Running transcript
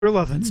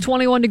11. It's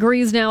 21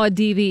 degrees now at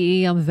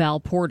DVE. I'm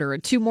Val Porter.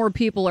 Two more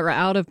people are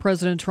out of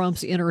President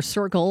Trump's inner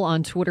circle.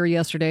 On Twitter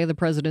yesterday, the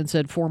president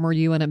said former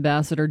UN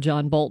Ambassador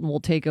John Bolton will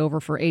take over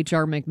for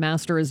H.R.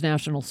 McMaster as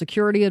National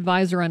Security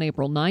Advisor on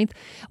April 9th.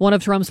 One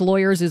of Trump's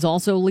lawyers is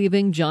also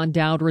leaving. John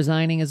Dowd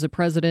resigning as the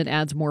president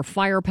adds more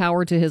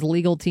firepower to his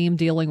legal team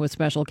dealing with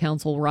special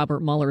counsel Robert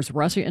Mueller's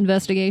Russia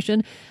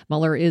investigation.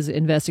 Mueller is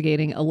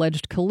investigating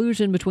alleged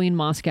collusion between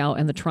Moscow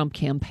and the Trump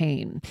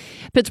campaign.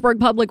 Pittsburgh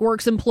Public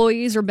Works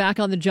employees are back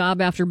on the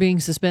job after being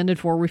suspended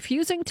for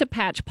refusing to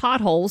patch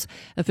potholes.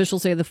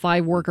 Officials say the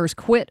 5 workers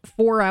quit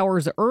 4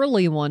 hours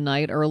early one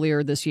night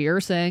earlier this year,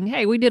 saying,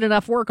 hey, we did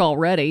enough work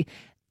already.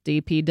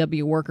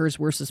 DPW workers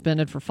were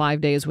suspended for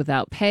 5 days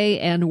without pay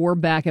and were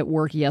back at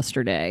work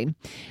yesterday.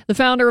 The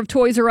founder of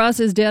Toys R Us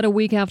is dead a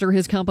week after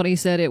his company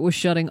said it was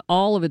shutting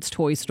all of its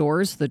toy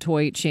stores. The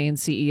toy chain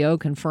CEO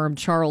confirmed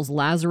Charles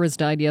Lazarus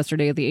died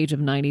yesterday at the age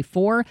of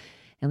 94,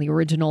 and the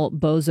original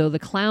Bozo the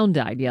Clown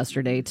died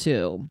yesterday,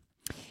 too.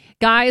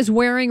 Guys,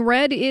 wearing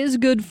red is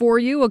good for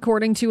you.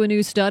 According to a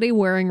new study,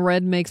 wearing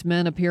red makes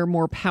men appear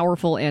more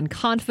powerful and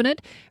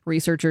confident.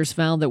 Researchers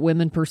found that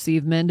women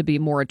perceive men to be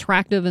more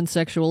attractive and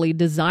sexually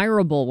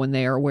desirable when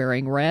they are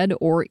wearing red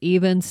or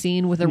even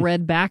seen with a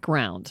red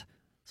background.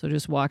 So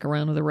just walk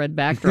around with a red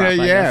backdrop.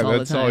 Yeah,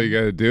 that's all you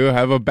got to do.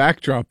 Have a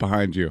backdrop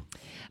behind you.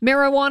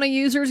 Marijuana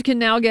users can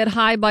now get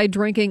high by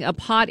drinking a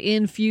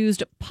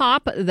pot-infused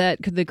pop that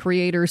the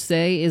creators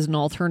say is an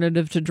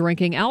alternative to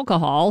drinking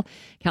alcohol.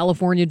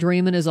 California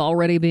Dreamin' is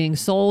already being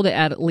sold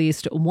at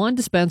least one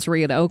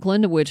dispensary at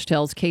Oakland, which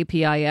tells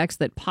KPIX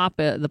that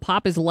the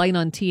pop is light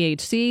on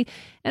THC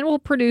and will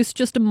produce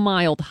just a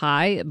mild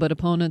high. But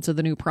opponents of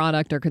the new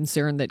product are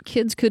concerned that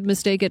kids could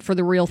mistake it for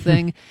the real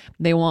thing.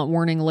 They want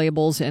warning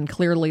labels and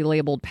clearly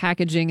labeled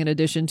packaging in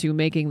addition to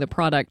making the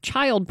product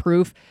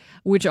child-proof,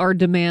 which are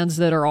demands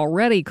that are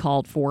already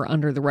called for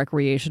under the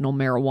recreational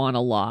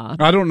marijuana law.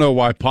 I don't know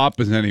why pop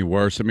is any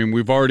worse. I mean,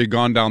 we've already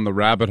gone down the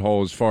rabbit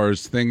hole as far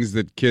as things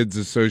that kids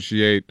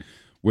associate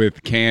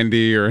with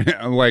candy or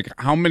like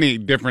how many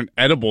different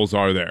edibles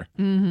are there?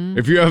 Mm-hmm.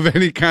 If you have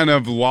any kind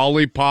of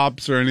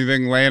lollipops or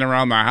anything laying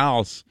around the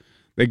house,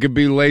 they could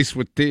be laced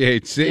with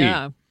THC.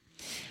 Yeah.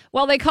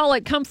 Well, they call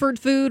it comfort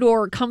food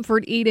or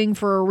comfort eating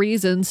for a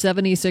reason.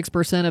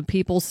 76% of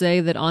people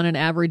say that on an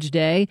average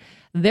day,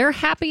 their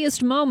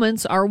happiest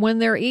moments are when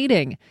they're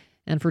eating.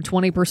 And for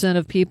 20%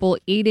 of people,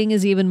 eating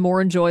is even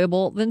more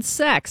enjoyable than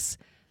sex.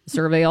 The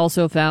survey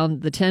also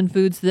found the 10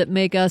 foods that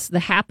make us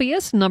the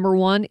happiest. Number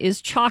 1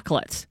 is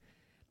chocolate.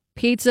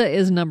 Pizza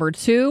is number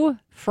 2.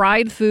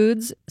 Fried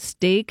foods,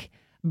 steak,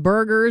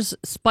 burgers,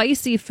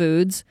 spicy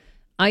foods,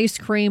 ice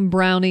cream,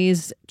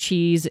 brownies,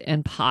 cheese,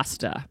 and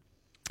pasta.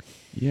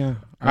 Yeah.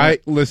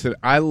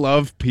 I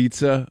love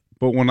pizza,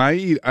 but when I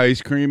eat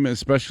ice cream,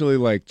 especially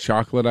like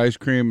chocolate ice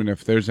cream, and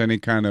if there's any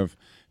kind of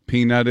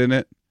peanut in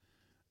it,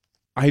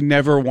 I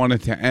never want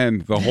it to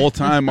end. The whole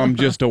time I'm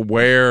just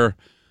aware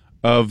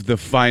of the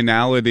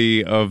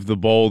finality of the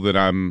bowl that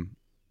I'm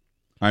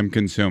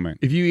consuming.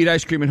 If you eat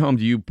ice cream at home,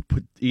 do you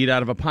eat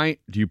out of a pint?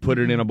 Do you put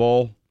it in a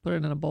bowl? Put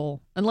it in a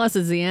bowl. Unless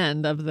it's the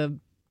end of the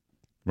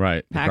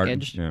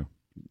package. Yeah.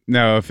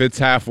 No, if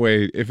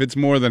it's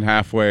more than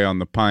halfway on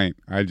the pint,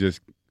 I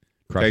just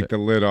take the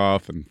lid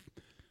off and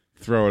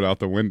throw it out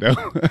the window.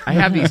 I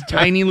have these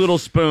tiny little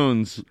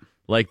spoons.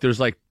 Like there's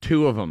like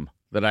 2 of them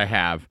that I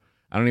have.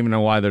 I don't even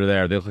know why they're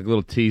there. They look like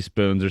little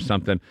teaspoons or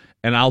something.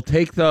 And I'll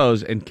take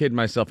those and kid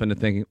myself into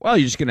thinking, well,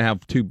 you're just going to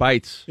have 2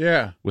 bites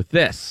with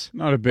this.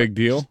 Not a big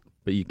deal.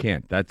 But you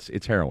can't.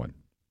 It's heroin.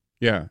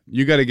 Yeah.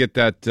 You got to get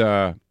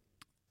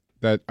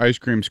that ice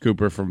cream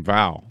scooper from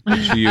Val that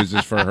she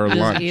uses for her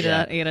lunch. Eat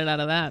it out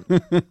of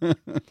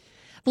that.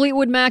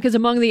 Fleetwood Mac is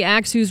among the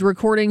acts whose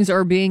recordings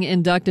are being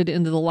inducted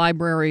into the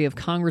Library of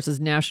Congress's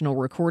National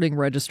Recording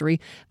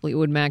Registry.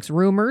 Fleetwood Mac's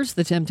Rumors,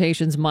 The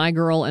Temptations' My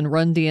Girl, and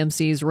Run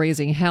DMC's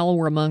Raising Hell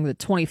were among the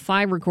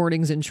 25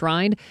 recordings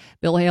enshrined.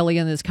 Bill Haley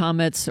and his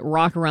Comets'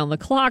 Rock Around the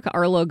Clock,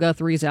 Arlo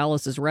Guthrie's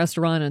Alice's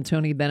Restaurant, and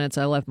Tony Bennett's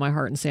I Left My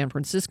Heart in San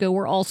Francisco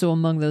were also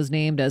among those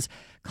named as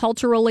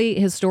culturally,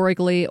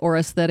 historically, or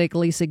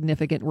aesthetically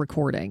significant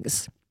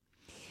recordings.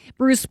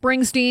 Bruce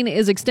Springsteen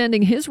is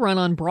extending his run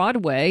on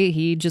Broadway.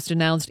 He just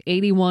announced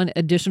 81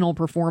 additional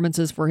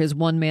performances for his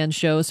one-man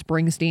show,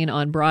 Springsteen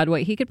on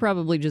Broadway. He could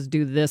probably just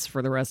do this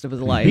for the rest of his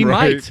life. He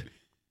might.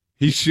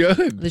 He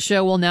should. The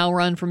show will now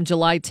run from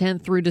July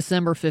 10th through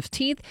December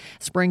 15th.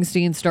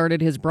 Springsteen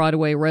started his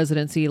Broadway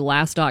residency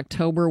last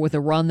October with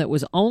a run that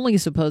was only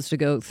supposed to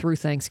go through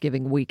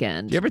Thanksgiving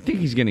weekend. Do you ever think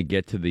he's going to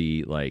get to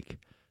the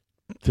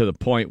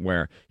point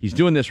where he's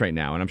doing this right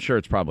now, and I'm sure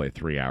it's probably a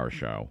 3-hour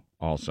show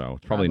also.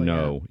 It's probably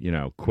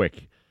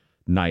quick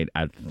night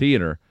at the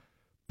theater,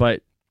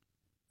 but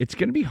it's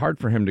going to be hard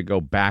for him to go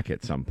back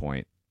at some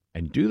point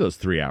and do those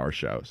 3-hour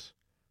shows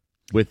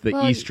with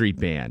the E Street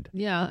Band.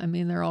 Yeah, I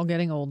mean, they're all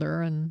getting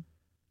older, and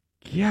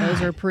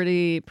those are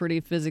pretty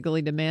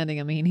physically demanding.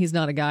 I mean, he's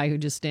not a guy who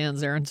just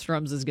stands there and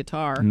strums his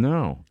guitar.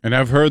 No. And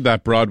I've heard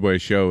that Broadway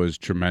show is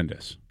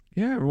tremendous.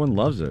 Yeah, everyone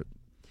loves it.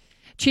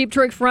 Cheap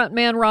Trick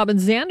frontman Robin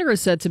Zander is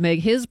set to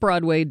make his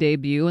Broadway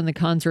debut in the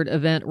concert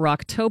event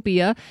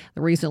Rocktopia.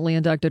 The recently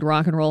inducted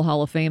Rock and Roll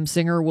Hall of Fame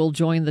singer will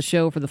join the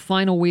show for the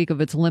final week of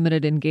its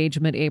limited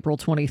engagement, April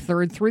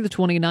 23rd through the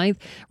 29th.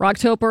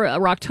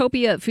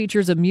 Rocktopia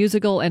features a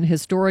musical and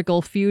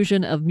historical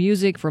fusion of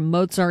music from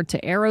Mozart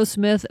to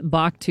Aerosmith,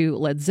 Bach to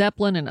Led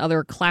Zeppelin, and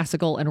other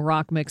classical and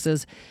rock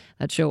mixes.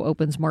 That show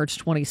opens March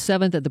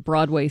 27th at the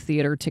Broadway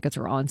Theater. Tickets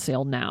are on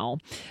sale now.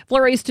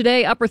 Flurries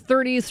today, upper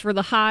 30s for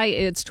the high.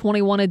 It's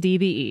 21 a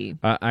DVE.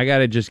 I got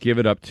to just give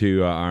it up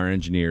to our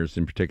engineers,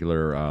 in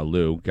particular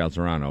Lou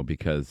Galzerano,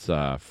 because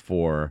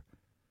for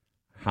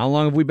how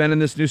long have we been in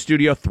this new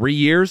studio? 3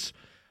 years?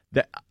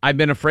 I've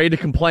been afraid to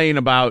complain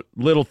about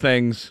little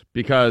things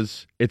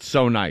because it's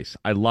so nice.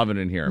 I love it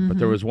in here. Mm-hmm. But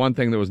there was one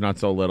thing that was not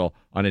so little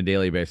on a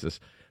daily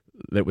basis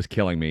that was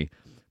killing me.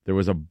 There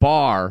was a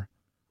bar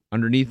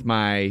underneath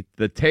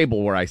the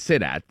table where I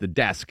sit at, the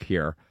desk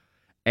here,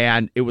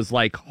 and it was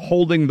like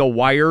holding the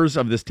wires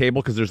of this table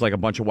because there's like a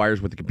bunch of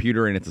wires with the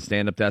computer and it's a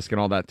stand-up desk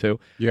and all that too.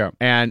 Yeah.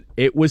 And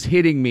it was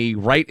hitting me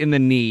right in the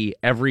knee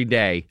every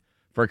day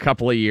for a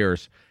couple of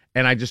years,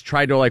 and I just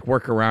tried to like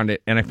work around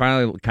it, and I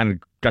finally kind of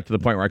got to the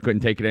point where I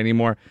couldn't take it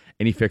anymore,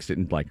 and he fixed it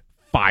in like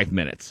 5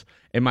 minutes.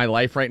 In my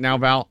life right now,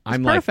 Val,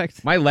 I'm perfect.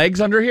 Like, my legs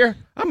under here,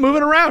 I'm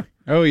moving around.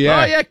 Oh,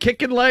 yeah. Oh, yeah,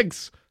 kicking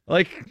legs.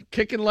 Like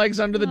kicking legs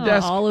under the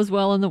desk. All is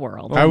well in the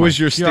world. I was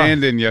your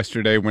stand-in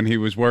yesterday when he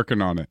was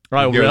working on it.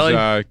 Oh, he goes,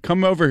 really?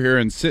 Come over here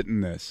and sit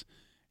in this.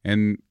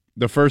 And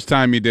the first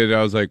time he did it,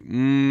 I was like,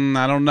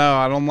 I don't know.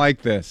 I don't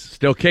like this.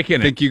 Still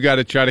kicking I think you got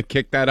to try to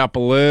kick that up a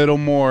little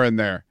more in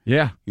there.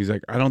 Yeah. He's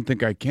like, I don't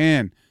think I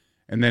can.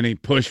 And then he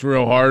pushed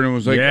real hard and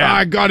was like, Yeah.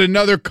 I got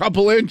another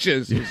couple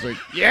inches. He was like,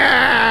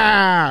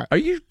 yeah. Are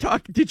you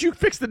talking? Did you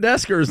fix the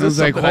desk or is I this was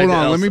like, something hold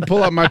I on. did Let me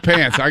pull up my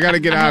pants. I got to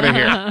get out of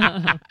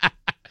here.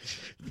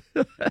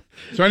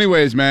 So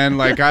anyways, man,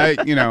 like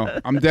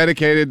I'm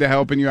dedicated to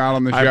helping you out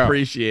on the show. I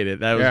appreciate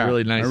it. That was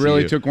really nice. I really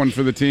of you. took one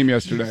for the team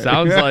yesterday.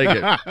 Sounds like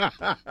it.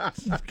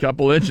 A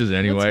couple inches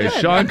anyway.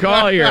 Sean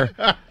Collier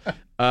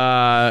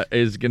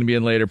is going to be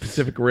in later.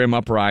 Pacific Rim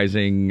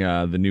Uprising,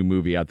 the new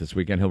movie out this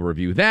weekend. He'll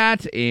review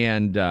that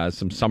and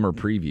some summer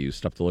previews,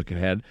 stuff to look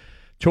ahead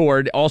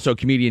toward. Also,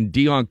 comedian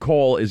Dion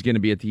Cole is going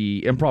to be at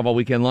the Improv all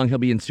weekend long. He'll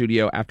be in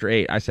studio after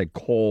 8. I said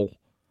Cole.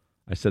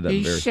 I said that.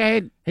 He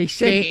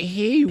said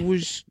he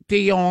was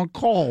Dion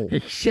Cole.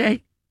 He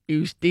said he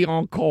was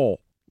Dion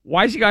Cole.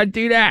 Why's he got to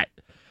do that?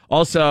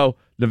 Also,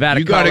 Nevada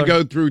You got Color. to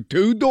go through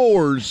 2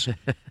 doors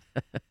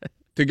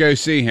to go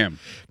see him.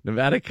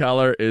 Nevada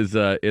Color is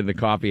in the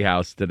coffee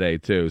house today,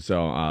 too.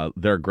 So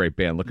they're a great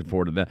band. Looking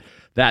forward to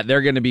that.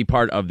 They're going to be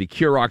part of the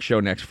Cure Rock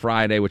show next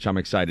Friday, which I'm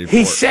excited for.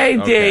 He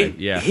said that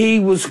yeah. he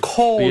was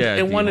cold Yeah,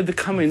 and Dion. wanted to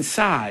come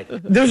inside.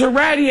 There's a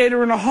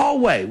radiator in the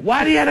hallway.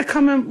 Why does he have to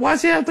come in? Why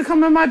does he have to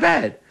come in my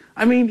bed?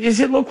 I mean, does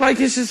it look like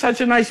this is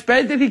such a nice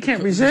bed that he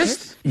can't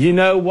resist? You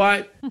know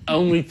what?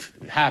 Only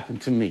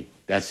happened to me.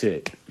 That's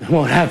it. It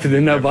won't happen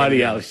to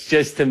nobody else,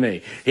 just to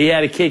me. He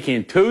had to kick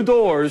in 2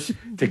 doors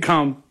to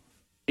come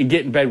and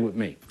get in bed with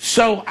me.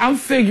 So I'm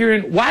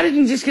figuring, why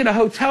didn't he just get a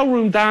hotel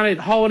room down at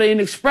Holiday Inn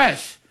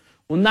Express?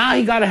 Well, now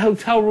he got a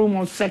hotel room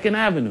on 2nd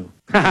Avenue.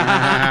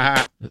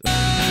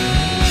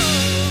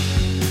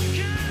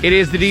 It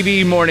is the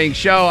DVE Morning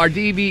Show. Our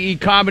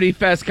DVE Comedy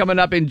Fest coming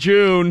up in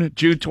June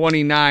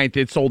 29th.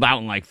 It sold out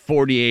in like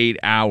 48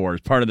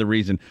 hours. Part of the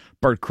reason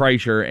Bert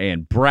Kreischer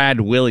and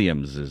Brad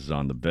Williams is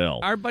on the bill.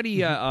 Our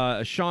buddy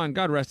Sean,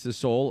 God rest his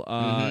soul,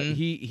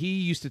 he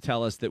used to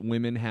tell us that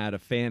women had a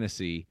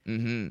fantasy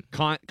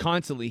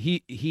constantly.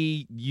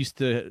 He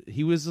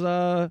was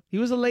a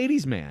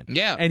ladies' man.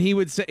 Yeah. And he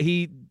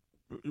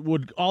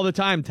would all the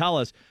time tell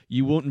us,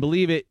 you wouldn't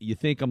believe it, you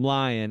think I'm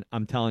lying,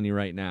 I'm telling you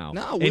right now.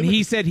 No, and women-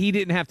 he said he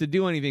didn't have to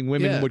do anything.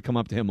 Women Yeah. would come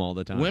up to him all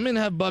the time. Women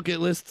have bucket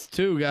lists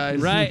too,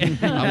 guys.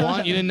 Right. I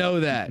want you to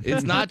know that.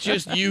 It's not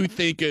just you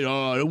thinking,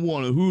 oh, I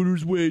want a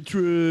Hooters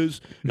waitress,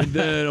 and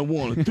then I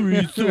want a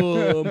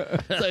threesome.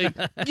 It's like,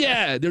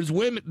 yeah, there's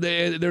women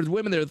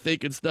that are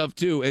thinking stuff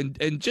too.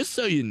 And just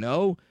so you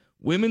know,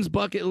 women's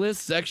bucket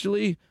list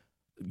sexually,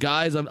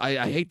 guys,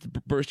 I hate to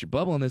burst your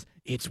bubble on this.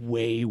 It's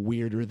way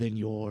weirder than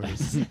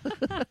yours.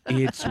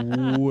 It's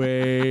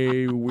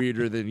way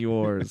weirder than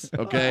yours,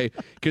 okay?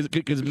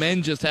 Because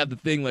men just have the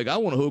thing like, I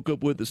want to hook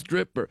up with a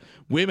stripper.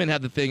 Women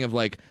have the thing of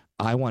like,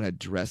 I want to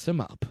dress him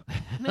up.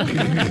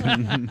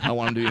 I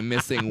want him to be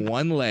missing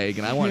one leg,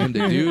 and I want him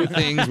to do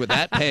things with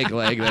that peg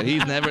leg that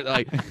he's never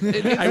like.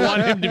 I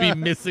want him to be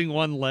missing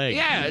one leg.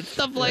 Yeah, it's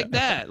stuff like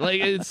that.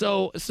 Like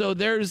so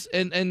there's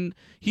and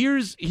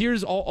here's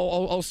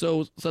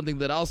also something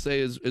that I'll say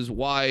is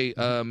why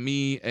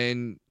me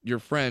and your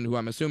friend, who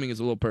I'm assuming is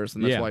a little person,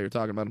 that's Yeah. why you're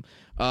talking about him.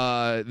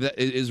 That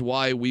is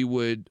why we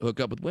would hook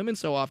up with women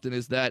so often.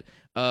 Is that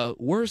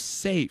we're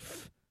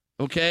safe.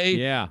 Okay.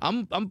 Yeah.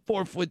 I'm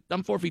 4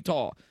 feet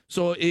tall.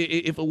 So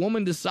if a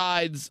woman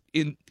decides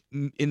in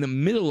the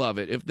middle of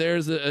it, if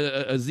there's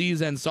a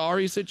Aziz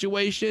Ansari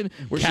situation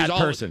where Cat she's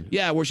person.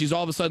 where she's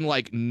all of a sudden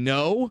like,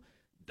 no,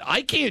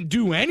 I can't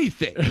do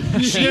anything.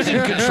 She's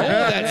in control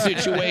of that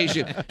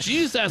situation.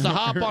 She just has to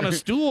hop on a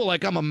stool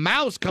like I'm a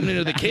mouse coming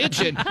into the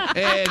kitchen,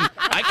 and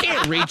I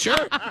can't reach her.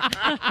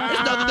 There's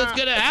nothing that's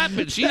going to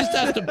happen. She just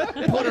has to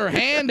put her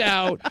hand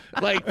out,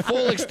 like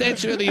full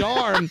extension of the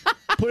arm,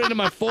 put it into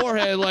my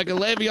forehead like a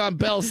Le'Veon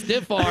Bell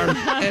stiff arm,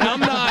 and I'm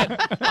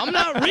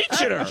not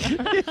reaching her.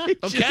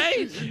 Okay?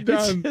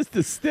 It's just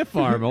a stiff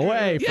arm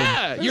away.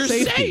 Yeah, you're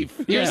safety.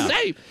 safe. You're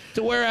safe.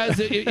 To whereas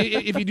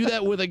if you do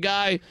that with a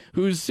guy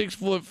who's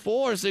 6'4",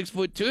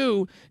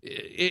 6'2",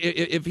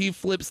 if he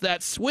flips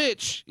that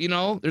switch,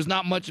 there's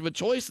not much of a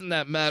choice in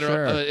that matter,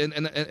 Sure.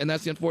 and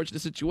that's the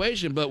unfortunate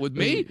situation. But with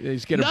me,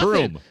 just get a nothing.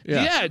 broom.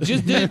 Yeah,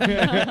 just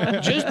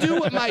do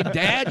what my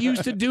dad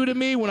used to do to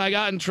me when I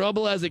got in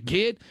trouble as a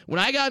kid. When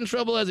I got in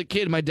trouble as a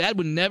kid, my dad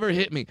would never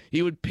hit me.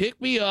 He would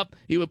pick me up,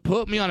 he would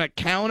put me on a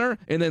counter,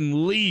 and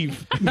then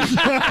leave.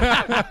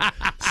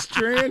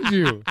 Strand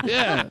you.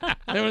 Yeah,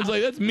 everyone's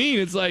like, that's mean.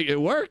 It's like it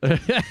worked.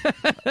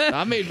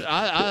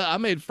 I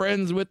made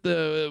friends with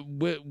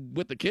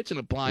the kitchen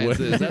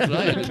appliances. That's what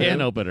I did.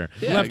 Can opener.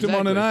 Yeah, Left him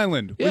on an exactly.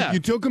 island. Yeah. You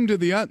took him to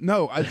the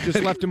no. I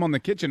just left him on the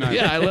kitchen island.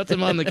 Yeah, I left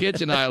him on the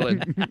kitchen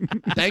island.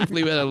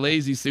 Thankfully, we had a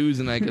lazy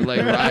Susan I could like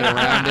ride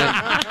around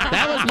it.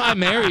 That was my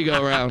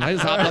merry-go-round. I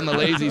just hopped on the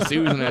lazy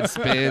Susan and I'd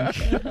spin.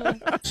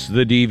 It's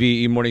the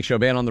DVE Morning Show,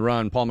 Band on the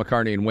Run, Paul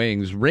McCartney and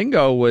Wings.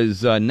 Ringo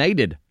was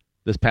knighted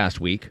this past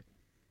week.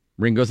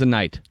 Ringo's a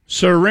knight.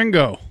 Sir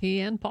Ringo. He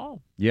and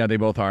Paul. Yeah, they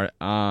both are.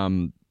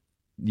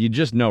 You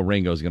just know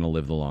Ringo's going to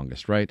live the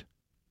longest, right?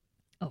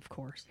 Of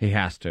course. He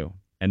has to.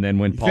 And then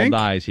when Paul think?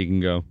 dies, he can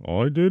go,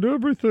 I did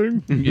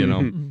everything.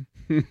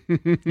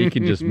 He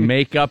can just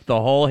make up the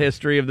whole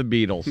history of the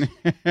Beatles.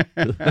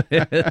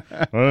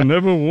 I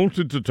never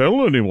wanted to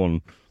tell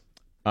anyone.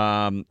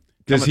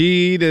 Does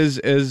he eat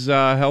as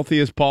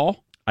healthy as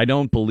Paul? I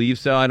don't believe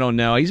so. I don't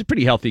know. He's a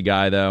pretty healthy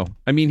guy, though.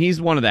 I mean,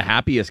 he's one of the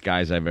happiest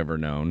guys I've ever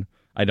known.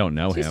 I don't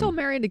know Is he him. still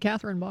married to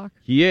Catherine Bach?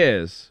 He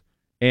is.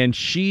 And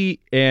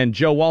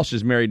Joe Walsh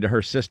is married to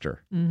her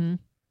sister. Mm-hmm.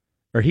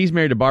 Or he's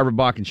married to Barbara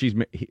Bach,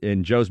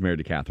 and Joe's married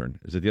to Catherine.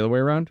 Is it the other way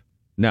around?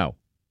 No.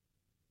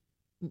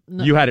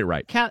 No. You had it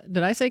right.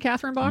 Did I say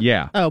Catherine Bach?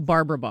 Yeah. Oh,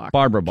 Barbara Bach.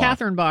 Barbara Bach.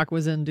 Catherine Bach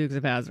was in Dukes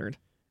of Hazzard.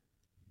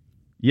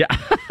 Yeah.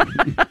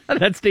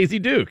 That's Daisy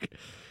Duke.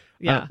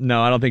 Yeah.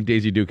 No, I don't think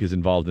Daisy Duke is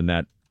involved in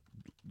that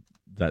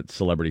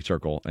celebrity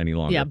circle any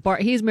longer. Yeah,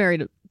 he's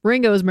married.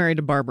 Ringo is married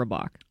to Barbara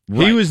Bach.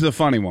 Right. He was the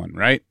funny one,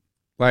 right?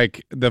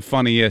 Like the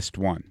funniest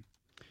one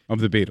of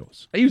the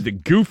Beatles. He was the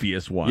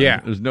goofiest one. Yeah.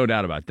 There's no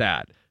doubt about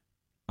that.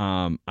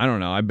 I don't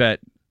know. I bet.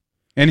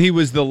 And he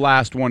was the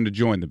last one to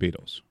join the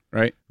Beatles,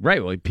 right?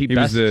 Right. Well, Pete He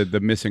Best. was the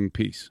missing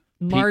piece.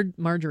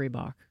 Marjorie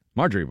Bach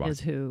Marjorie Bach.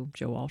 is who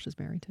Joe Walsh is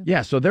married to.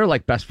 Yeah, so they're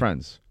like best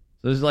friends.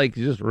 So it's like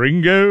just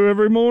Ringo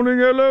every morning.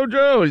 Hello,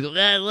 Joe. He's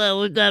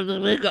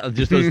like,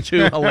 just those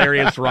two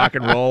hilarious rock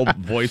and roll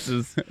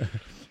voices.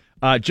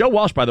 Joe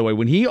Walsh, by the way,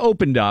 when he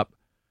opened up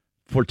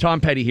for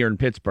Tom Petty here in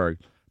Pittsburgh,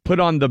 put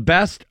on the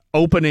best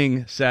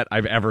opening set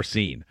I've ever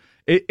seen.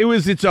 It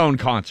was its own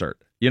concert.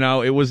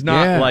 It was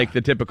not like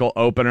the typical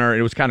opener.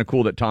 It was kind of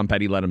cool that Tom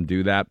Petty let him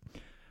do that.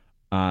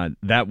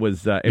 That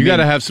was You got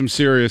to have some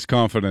serious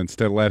confidence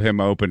to let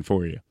him open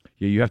for you.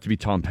 You have to be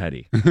Tom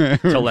Petty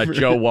to let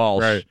Joe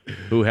Walsh, Right.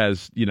 who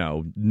has,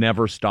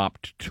 never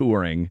stopped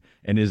touring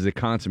and is a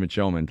consummate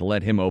showman, to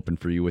let him open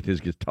for you with his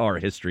guitar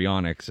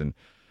histrionics and,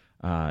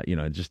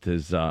 just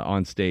his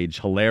onstage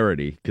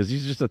hilarity, because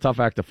he's just a tough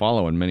act to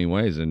follow in many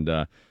ways. And,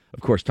 of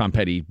course, Tom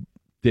Petty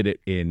did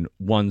it in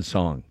one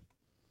song,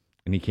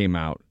 and he came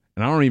out.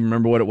 And I don't even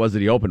remember what it was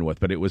that he opened with,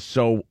 but it was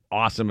so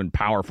awesome and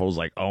powerful. It was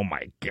like, oh,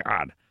 my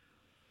God.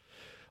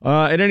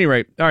 At any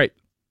rate, all right,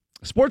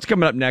 sports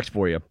coming up next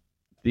for you.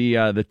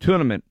 The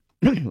tournament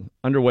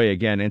underway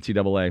again,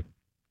 NCAA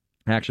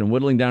action,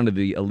 whittling down to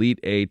the Elite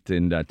Eight,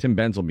 and Tim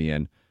Benz will be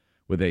in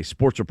with a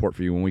sports report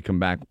for you when we come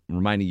back,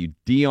 reminding you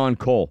Dion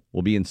Cole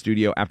will be in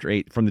studio after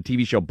 8 from the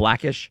TV show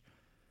Blackish.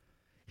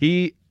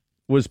 He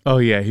was... Oh,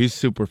 yeah, he's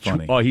super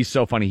funny. Oh, he's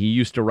so funny. He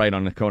used to write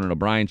on the Conan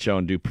O'Brien show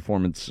and do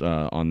performance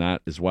on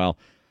that as well.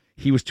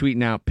 He was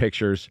tweeting out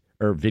pictures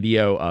or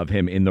video of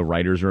him in the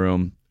writer's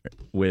room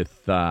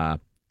with...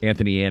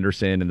 Anthony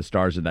Anderson and the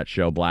stars of that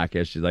show,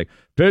 Blackish. He's like,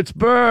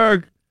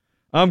 Pittsburgh,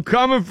 I'm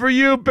coming for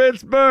you,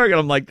 Pittsburgh. And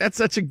I'm like, that's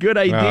such a good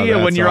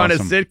idea when you're on a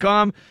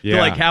sitcom to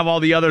like have all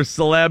the other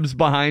celebs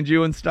behind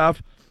you and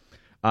stuff.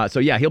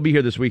 So yeah, he'll be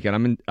here this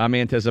weekend. I'm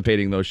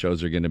anticipating those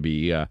shows are going to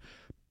be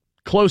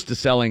close to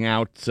selling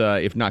out,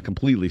 if not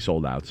completely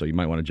sold out. So you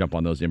might want to jump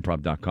on those,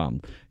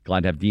 improv.com.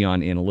 Glad to have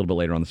Dion in a little bit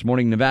later on this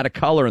morning. Nevada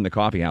Color in the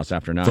coffee house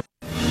after 9.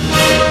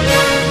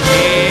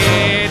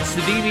 It's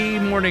the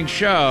DV Morning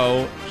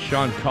Show.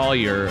 Sean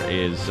Collier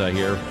is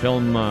here,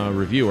 film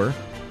reviewer,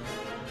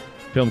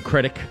 film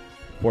critic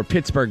for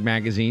Pittsburgh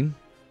Magazine.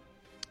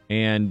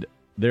 And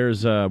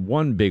there's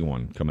one big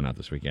one coming out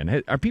this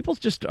weekend. Are people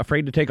just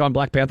afraid to take on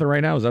Black Panther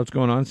right now? Is that what's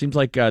going on? Seems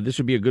like this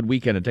would be a good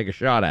weekend to take a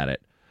shot at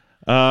it.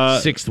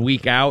 6th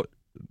week out.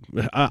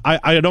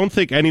 I don't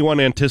think anyone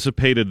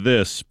anticipated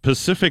this.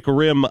 Pacific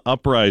Rim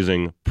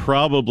Uprising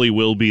probably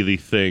will be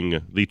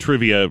the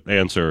trivia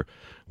answer,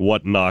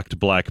 what knocked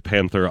Black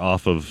Panther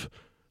off of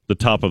the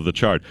top of the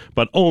chart,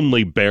 but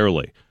only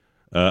barely,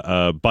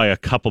 by a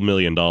couple $1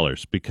 million,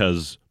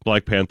 because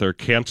Black Panther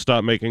can't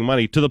stop making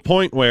money, to the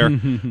point where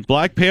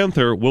Black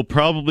Panther will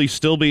probably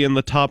still be in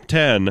the top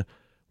 10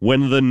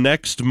 when the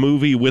next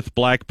movie with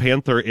Black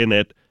Panther in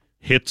it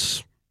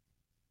hits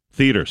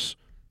theaters.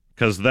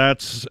 Because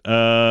that's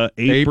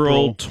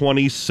April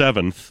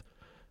 27th,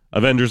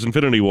 Avengers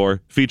Infinity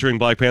War, featuring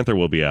Black Panther,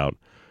 will be out.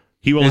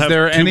 He will Is have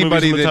there two movies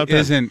anybody in the top that 10.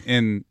 isn't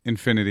in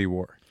Infinity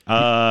War?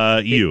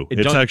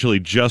 It's actually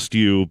just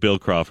you, Bill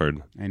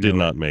Crawford, did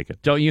not make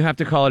it. Don't you have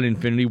to call it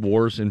Infinity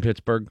Wars in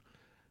Pittsburgh?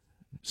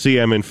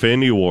 CM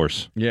Infinity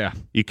Wars. Yeah.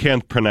 You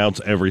can't pronounce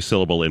every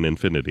syllable in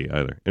infinity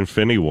either.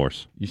 Infinity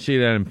Wars. You see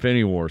that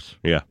Infinity Wars.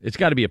 Yeah. It's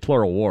got to be a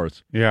plural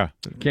wars. Yeah.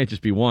 It can't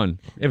just be one.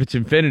 If it's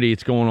infinity,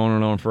 it's going on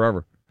and on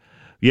forever.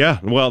 Yeah,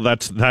 well,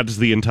 that is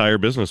the entire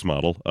business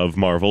model of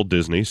Marvel,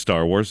 Disney,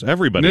 Star Wars,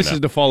 everybody. This now.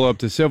 is the follow-up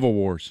to Civil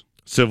Wars.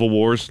 Civil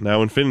Wars,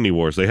 now Infinity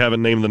Wars. They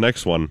haven't named the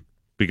next one,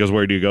 because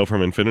where do you go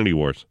from Infinity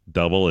Wars?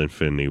 Double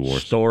Infinity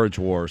Wars. Storage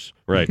Wars.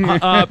 Right.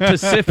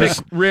 Pacific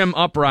Rim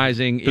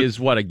Uprising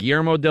is what, a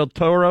Guillermo del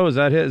Toro? Is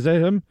that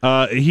him?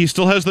 He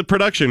still has the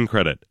production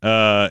credit.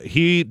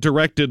 He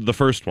directed the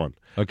first one.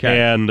 Okay.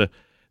 And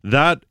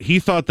that he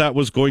thought that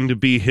was going to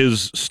be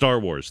his Star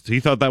Wars. He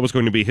thought that was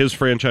going to be his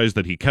franchise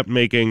that he kept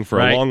making for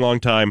a long, long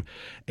time.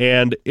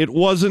 And it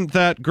wasn't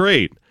that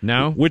great.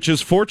 No? Which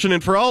is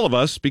fortunate for all of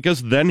us,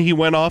 because then he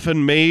went off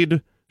and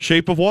made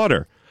Shape of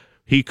Water.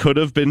 He could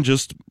have been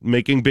just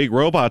making big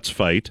robots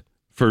fight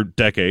for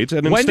decades,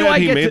 and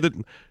instead he made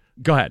the.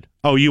 Go ahead.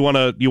 Oh, you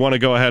wanna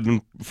go ahead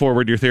and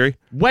forward your theory?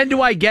 When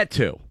do I get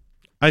to?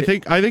 I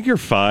think you're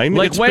fine.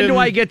 Like, when do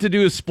I get to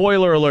do a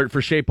spoiler alert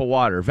for Shape of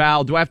Water?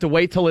 Val, do I have to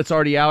wait till it's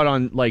already out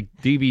on like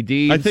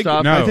DVD and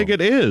stuff? I think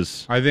it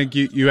is. I think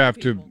you have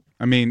to.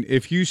 I mean,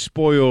 if you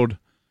spoiled,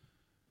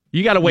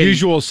 you got to wait.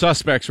 Usual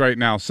Suspects right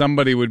now,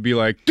 somebody would be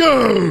like,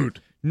 "Dude."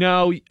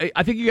 No,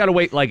 I think you got to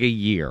wait like a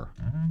year.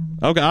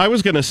 Okay, I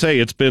was gonna say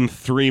it's been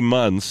 3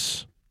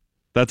 months.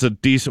 That's a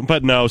decent,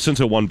 but no, since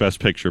it won Best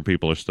Picture,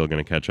 people are still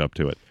going to catch up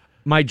to it.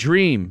 My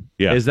dream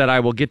is that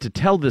I will get to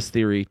tell this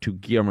theory to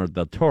Guillermo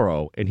del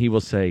Toro, and he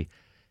will say,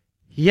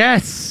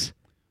 "Yes,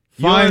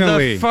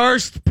 finally, you're the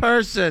first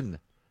person."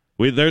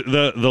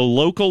 The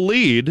local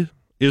lead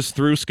is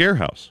through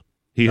Scarehouse.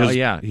 He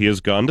has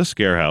gone to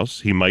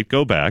Scarehouse. He might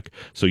go back.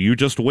 So you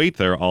just wait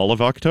there all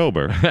of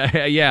October.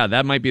 Yeah,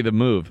 that might be the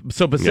move.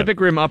 So Pacific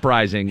Rim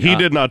Uprising. He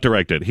did not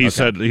direct it. He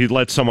said he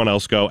let someone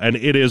else go, and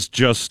it is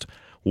just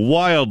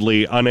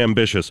wildly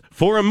unambitious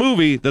for a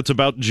movie that's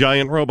about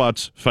giant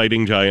robots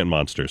fighting giant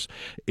monsters.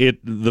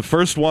 The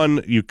first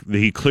one,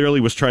 he clearly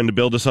was trying to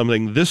build to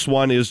something. This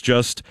one is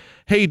just,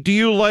 hey, do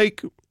you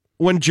like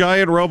when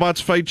giant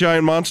robots fight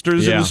giant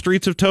monsters in the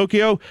streets of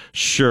Tokyo?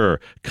 Sure,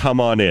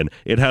 come on in.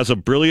 It has a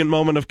brilliant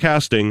moment of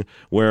casting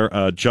where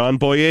John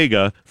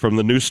Boyega from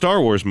the new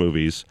Star Wars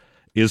movies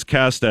is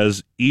cast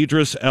as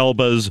Idris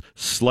Elba's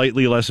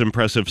slightly less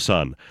impressive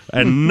son.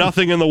 And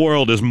nothing in the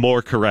world is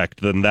more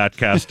correct than that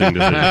casting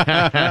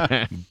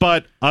decision.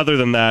 But other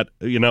than that,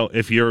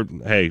 if you're,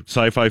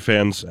 sci-fi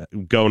fans,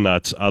 go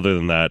nuts. Other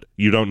than that,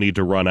 you don't need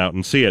to run out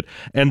and see it.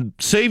 And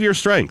save your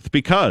strength,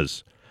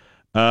 because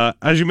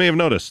as you may have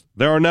noticed,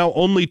 there are now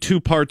only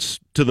 2 parts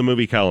to the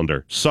movie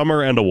calendar,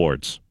 summer and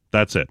awards.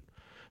 That's it.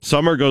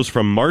 Summer goes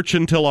from March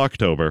until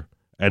October,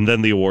 and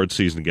then the award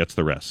season gets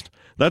the rest.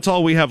 That's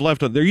all we have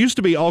left. There used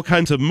to be all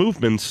kinds of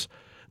movements.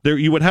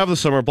 You would have the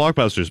summer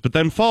blockbusters, but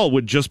then fall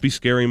would just be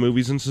scary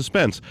movies and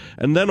suspense,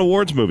 and then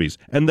awards movies,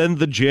 and then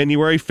the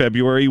January,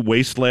 February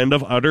wasteland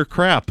of utter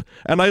crap.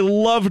 And I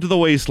loved the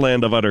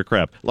wasteland of utter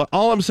crap.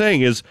 All I'm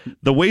saying is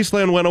the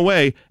wasteland went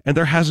away, and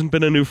there hasn't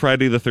been a new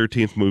Friday the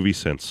 13th movie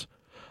since.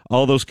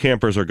 All those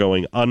campers are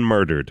going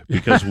unmurdered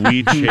because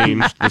we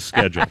changed the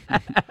schedule.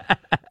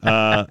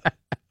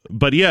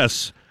 But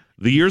yes,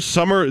 this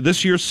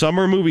year's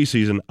summer movie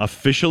season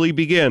officially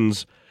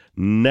begins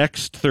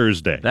next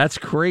Thursday. That's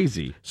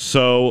crazy.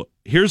 So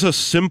here's a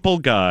simple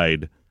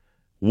guide.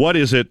 What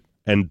is it,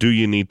 and do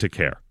you need to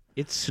care?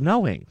 It's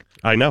snowing.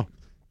 I know.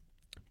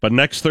 But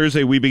next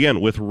Thursday we begin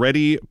with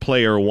Ready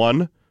Player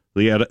One,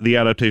 the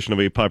adaptation of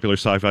a popular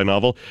sci-fi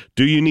novel.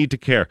 Do you need to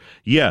care?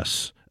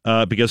 Yes,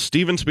 because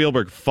Steven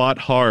Spielberg fought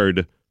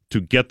hard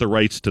to get the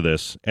rights to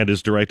this and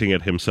is directing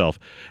it himself.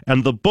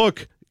 And the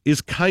book is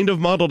kind of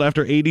modeled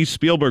after 80s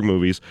Spielberg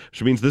movies,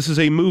 which means this is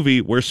a movie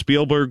where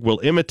Spielberg will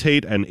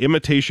imitate an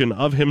imitation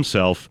of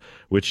himself,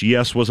 which,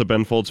 yes, was a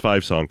Ben Folds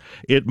 5 song.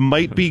 It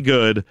might be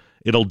good.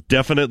 It'll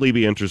definitely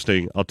be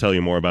interesting. I'll tell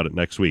you more about it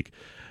next week.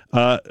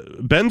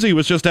 Benzie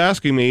was just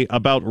asking me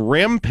about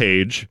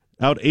Rampage,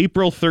 out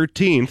April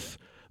 13th.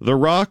 The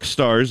rock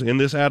stars in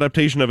this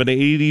adaptation of an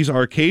 80s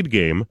arcade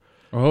game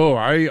Oh,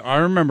 I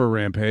remember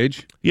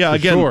Rampage. Yeah, For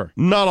again, sure.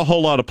 not a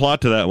whole lot of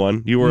plot to that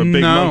one. You were a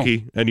big No.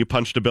 monkey and you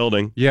punched a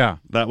building. Yeah,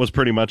 That was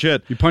pretty much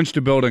it. you punched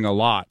a building a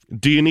lot.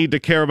 Do you need to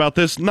care about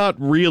this? Not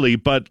really,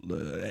 but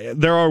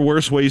there are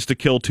worse ways to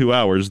kill 2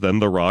 hours than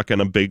The Rock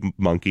and a big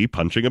monkey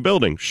punching a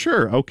building.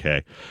 Sure,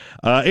 okay.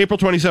 April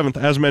 27th,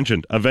 as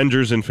mentioned,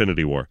 Avengers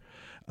Infinity War.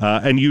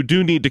 And you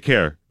do need to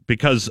care,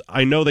 because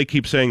I know they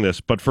keep saying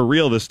this, but for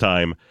real this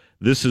time,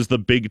 this is the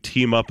big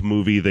team-up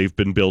movie they've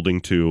been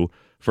building to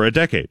for a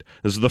decade.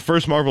 This is the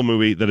first Marvel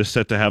movie that is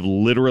set to have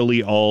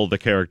literally all the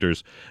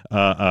characters.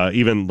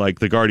 Even like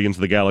the Guardians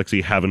of the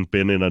Galaxy haven't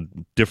been in a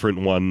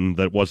different one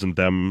that wasn't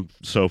them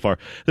so far.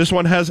 This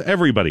one has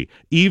everybody,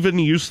 even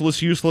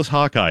useless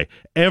Hawkeye,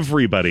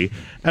 everybody.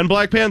 And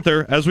Black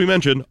Panther, as we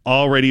mentioned,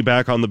 already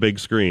back on the big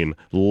screen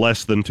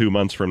less than 2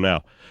 months from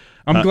now.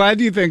 I'm glad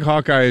you think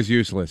Hawkeye is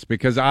useless,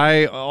 because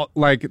I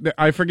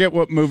forget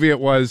what movie it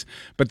was,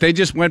 but they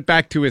just went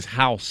back to his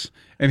house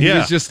and he Yeah.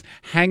 was just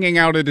hanging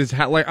out at his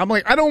house. Like, I'm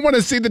like, I don't want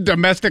to see the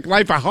domestic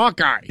life of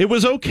Hawkeye. It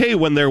was okay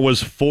when there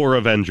was 4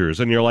 Avengers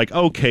and you're like,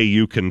 okay,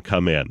 you can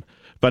come in.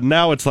 But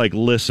now it's like,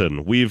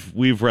 listen,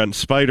 we've rent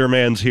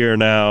Spider-Man's here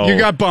now. You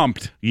got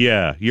bumped.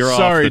 Yeah, you're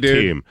Sorry, off the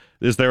dude. team.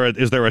 Is there a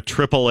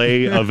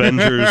AAA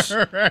Avengers?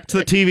 It's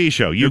the TV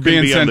show. You You're can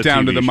being be on sent the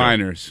down TV to the show.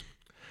 minors.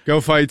 Go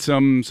fight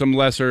some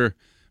lesser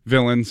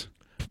villains.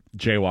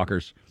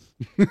 Jaywalkers.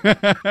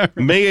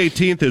 May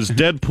 18th is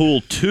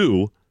Deadpool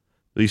 2,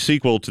 the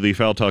sequel to the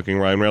foul-talking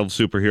Ryan Reynolds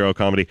superhero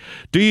comedy.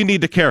 Do you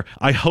need to care?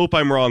 I hope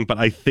I'm wrong, but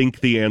I think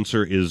the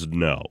answer is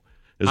no.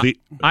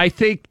 I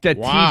think that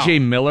Wow. T.J.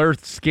 Miller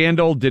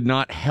scandal did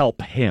not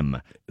help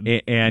him,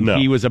 and No.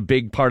 he was a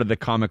big part of the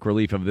comic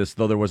relief of this,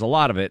 though there was a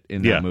lot of it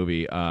in Yeah. that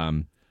movie.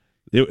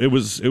 It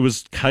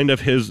was kind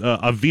of his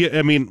I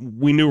mean,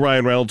 we knew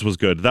Ryan Reynolds was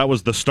good. That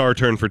was the star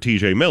turn for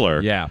T.J.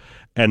 Miller. Yeah.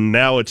 And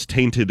now it's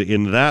tainted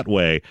in that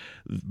way.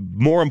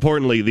 More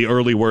importantly, the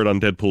early word on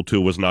Deadpool 2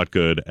 was not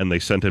good, and they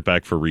sent it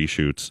back for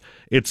reshoots.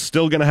 It's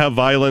still going to have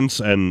violence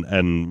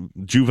and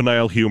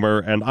juvenile humor,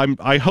 and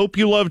I hope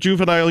you love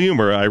juvenile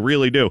humor. I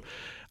really do.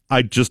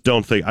 I just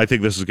don't think. I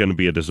think this is going to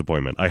be a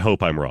disappointment. I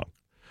hope I'm wrong.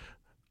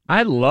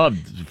 I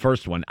loved the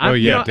first one. Oh,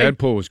 yeah,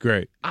 Deadpool was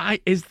great.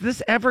 Is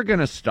this ever going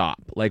to stop?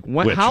 Like,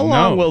 Which? how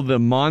long No. will the the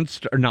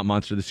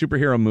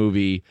superhero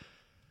movie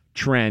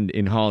trend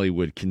in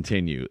Hollywood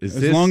continue?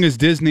 As long as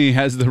Disney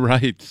has the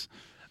rights.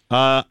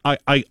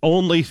 I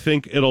only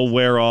think it'll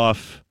wear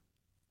off.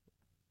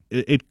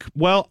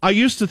 Well, I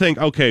used to think,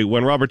 okay,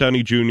 when Robert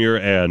Downey Jr.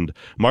 and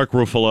Mark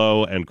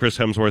Ruffalo and Chris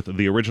Hemsworth,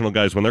 the original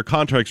guys, when their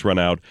contracts run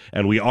out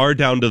and we are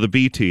down to the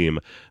B team,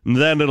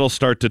 then it'll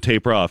start to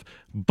taper off.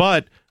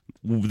 But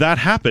that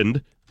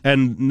happened,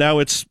 and now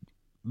it's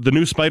the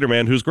new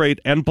Spider-Man, who's great,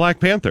 and Black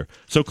Panther.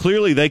 So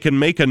clearly they can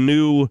make a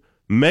new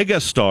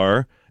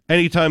megastar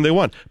anytime they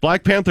want.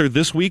 Black Panther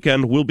this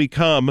weekend will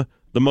become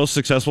the most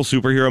successful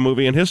superhero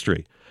movie in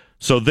history.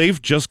 So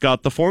they've just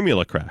got the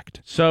formula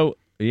cracked. So,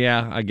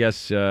 yeah, I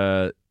guess,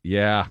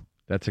 yeah,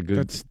 that's a good,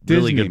 That's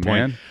really Disney, good point.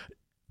 man.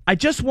 I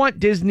just want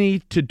Disney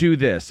to do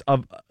this.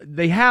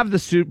 They have the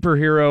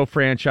superhero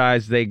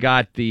franchise. They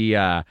got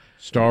the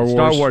Star Wars.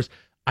 Star Wars.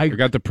 I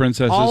got the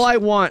princesses. All I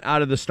want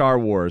out of the Star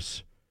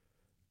Wars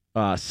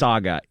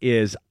saga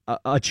is a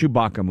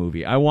Chewbacca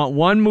movie. I want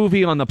one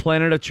movie on the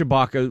planet of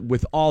Chewbacca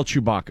with all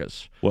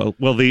Chewbaccas. Well,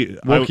 the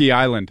Wookiee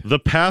Island. the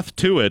path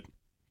to it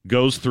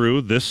goes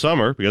through this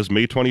summer because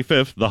May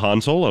 25th, the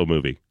Han Solo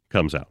movie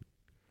comes out.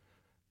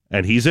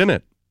 And he's in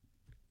it.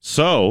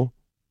 So,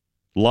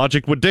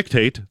 logic would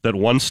dictate that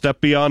one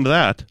step beyond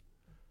that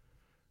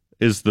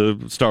is the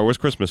Star Wars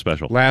Christmas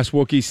special. Last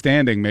Wookiee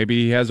standing.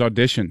 Maybe he has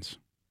auditions.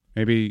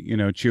 Maybe,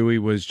 Chewie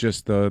was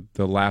just the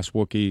last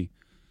Wookiee.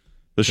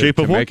 The Shape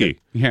to of make Wookiee. it.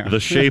 Yeah. The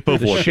Shape of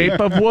The Wookiee. shape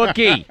of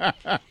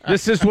Wookiee.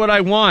 This is what I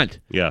want.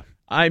 Yeah.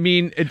 I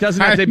mean, it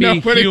doesn't have to be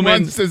Nobody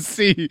human wants to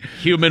see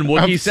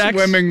Wookiee a sex.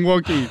 swimming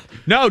Wookiee.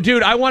 No,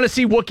 dude, I want to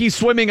see Wookiees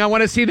swimming. I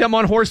want to see them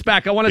on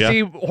horseback. I want to Yeah.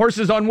 see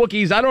horses on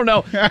Wookiees. I don't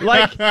know.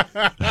 Like,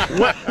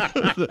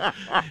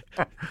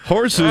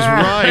 Horses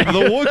ride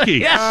the Wookiee.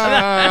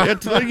 Yeah.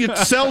 It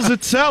sells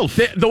itself.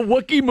 the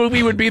Wookiee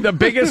movie would be the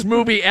biggest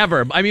movie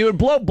ever. I mean, it would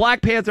blow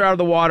Black Panther out of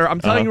the water.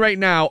 I'm telling you right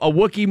now, a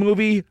Wookiee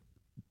movie,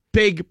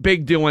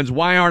 big doings.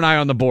 Why aren't I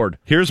on the board?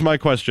 Here's my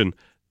question.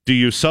 Do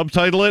you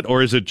subtitle it,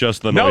 or is it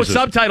just the No noises?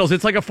 subtitles.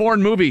 It's like a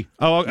foreign movie.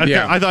 Oh, okay.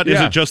 Yeah. I thought, is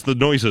Yeah. it just the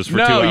noises for 2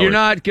 No, hours? you're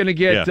not going to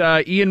get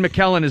Yeah. Ian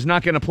McKellen is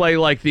not going to play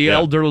like the Yeah.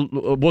 elder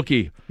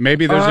Wookiee.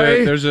 Maybe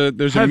there's a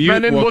Have mute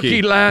been in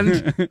Wookiee. Wookiee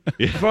land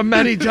for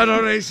many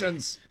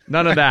generations.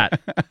 None of that.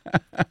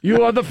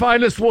 You are the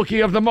finest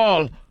Wookiee of them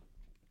all.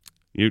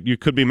 You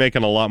could be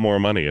making a lot more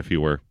money if you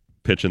were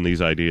pitching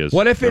these ideas.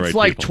 What if to the it's right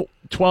like people.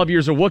 12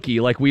 years of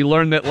Wookiee? Like we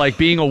learned that like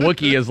being a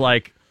Wookiee is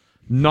like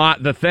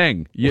not the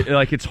thing.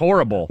 Like it's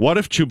horrible. What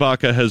if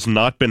Chewbacca has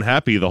not been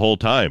happy the whole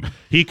time?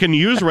 He can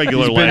use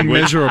regular He's been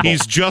language. miserable.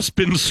 He's just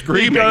been He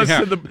screaming. goes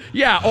to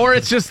the or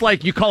it's just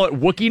like you call it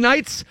Wookiee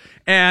nights,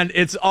 and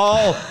it's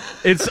all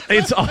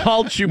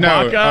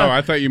Chewbacca. No,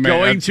 I thought you meant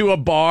going to a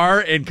bar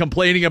and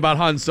complaining about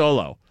Han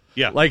Solo.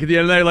 Yeah. Like at the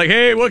end of the night, like,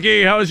 hey,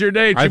 Wookiee, how was your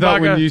day, Chewbacca? I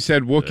thought when you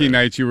said Wookiee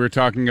nights, you were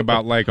talking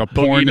about like a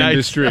porn nights.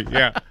 industry.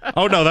 Yeah.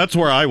 Oh no, that's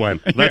where I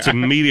went. That's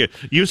immediate.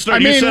 You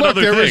said look,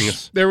 other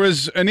things. there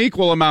was an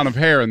equal amount of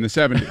hair in the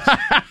 70s.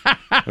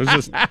 It was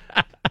just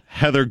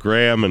Heather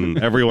Graham and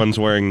everyone's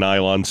wearing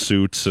nylon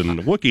suits and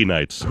Wookiee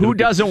nights. Who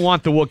doesn't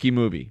want the Wookiee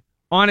movie?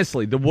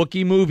 Honestly, the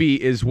Wookiee movie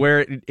is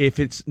where, if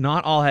it's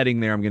not all heading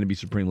there, I'm going to be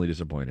supremely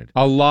disappointed.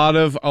 A lot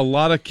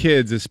of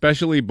kids,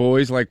 especially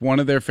boys, like one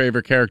of their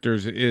favorite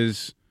characters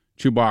is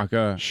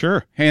Chewbacca.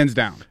 Sure. Hands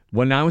down.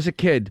 When I was a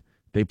kid,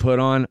 they put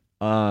on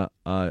a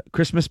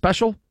Christmas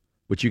special,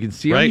 which you can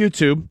see on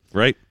YouTube,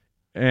 Right.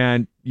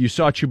 and you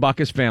saw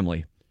Chewbacca's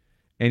family,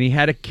 and he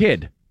had a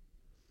kid.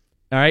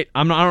 All right,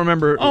 I don't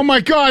remember. Oh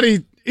my God,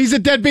 he's a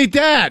deadbeat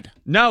dad.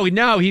 No,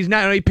 he's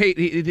not. He paid.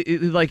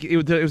 It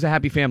was a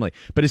happy family,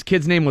 but his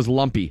kid's name was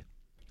Lumpy.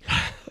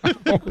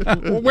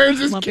 Where's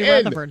his Lumpy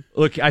kid? Rutherford.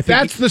 Look, I think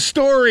That's the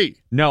story.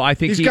 no. I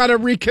think He's got to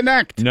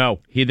reconnect. No,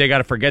 they got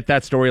to forget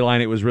that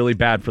storyline. It was really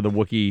bad for the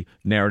Wookiee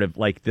narrative.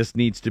 Like, this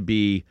needs to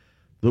be,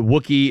 the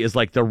Wookiee is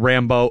like the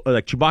Rambo.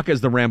 Like, Chewbacca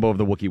is the Rambo of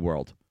the Wookiee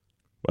world.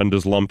 When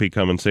does Lumpy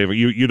come and save it?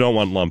 You don't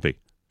want Lumpy.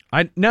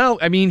 I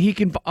mean, he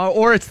can,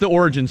 or it's the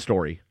origin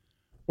story.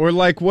 Or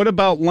like, what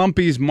about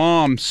Lumpy's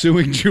mom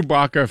suing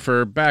Chewbacca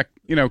for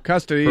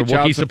custody, For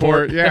child Wookiee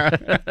support? Yeah.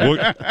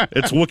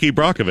 It's Wookiee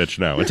Brockovich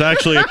now. It's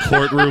actually a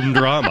courtroom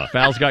drama.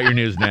 Val's got your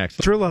news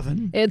next. True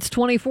loving. It's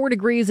 24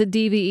 degrees at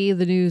DVE.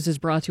 The news is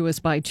brought to us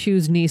by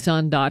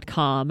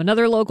ChooseNissan.com.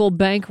 Another local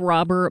bank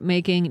robber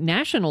making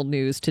national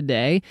news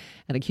today.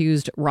 An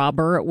accused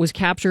robber was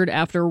captured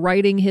after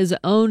writing his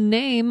own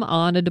name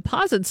on a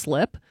deposit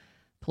slip.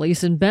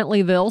 Police in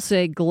Bentleyville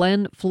say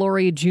Glenn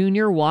Flory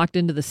Jr. walked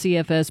into the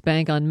CFS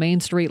Bank on Main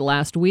Street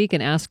last week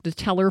and asked a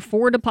teller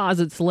for a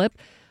deposit slip.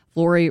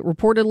 Flory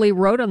reportedly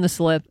wrote on the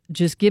slip,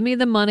 "Just give me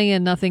the money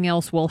and nothing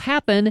else will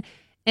happen,"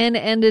 and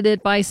ended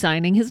it by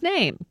signing his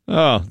name.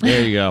 Oh,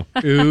 there you go.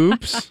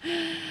 Oops.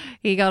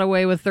 He got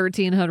away with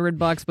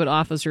 $1,300, but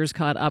officers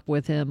caught up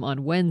with him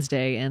on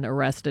Wednesday and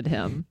arrested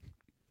him.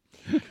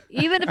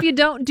 Even if you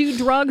don't do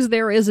drugs,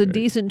 there is a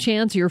decent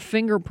chance your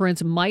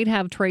fingerprints might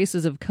have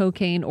traces of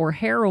cocaine or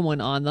heroin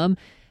on them.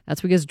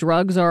 That's because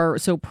drugs are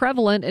so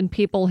prevalent and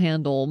people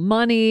handle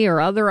money or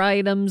other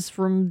items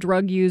from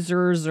drug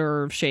users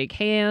or shake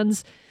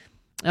hands.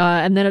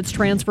 And then it's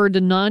transferred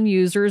to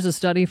non-users. A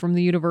study from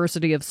the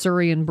University of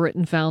Surrey in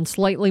Britain found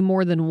slightly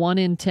more than 1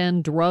 in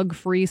 10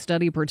 drug-free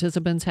study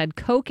participants had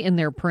coke in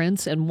their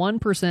prints and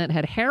 1%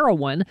 had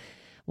heroin.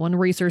 One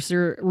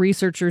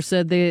researcher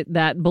said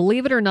that,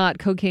 believe it or not,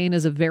 cocaine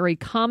is a very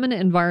common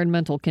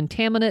environmental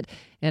contaminant,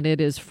 and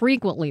it is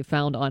frequently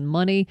found on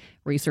money.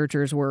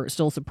 Researchers were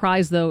still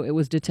surprised, though, it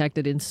was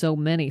detected in so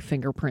many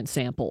fingerprint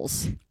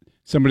samples.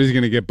 Somebody's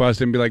going to get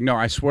busted and be like, "No,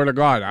 I swear to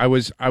God, I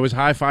was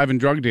high-fiving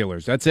drug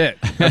dealers. That's it.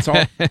 That's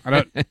all.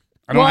 I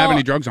don't have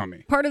any drugs on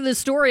me." Part of this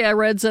story I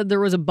read said there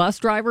was a bus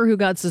driver who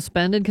got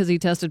suspended because he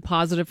tested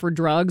positive for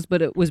drugs,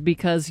 but it was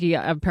because he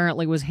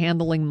apparently was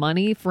handling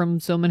money from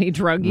so many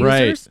drug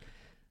users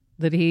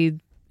that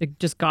it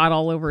just got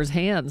all over his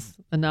hands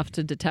enough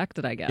to detect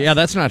it, I guess. Yeah,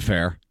 that's not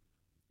fair.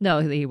 No,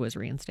 he was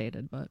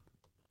reinstated, but...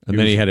 And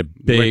then he had a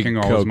big licking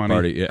all his coke money.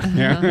 party.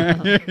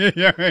 Yeah.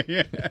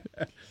 yeah.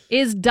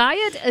 Is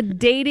diet a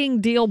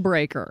dating deal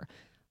breaker?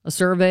 A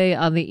survey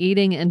on the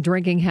eating and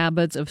drinking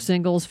habits of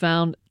singles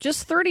found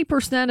just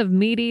 30% of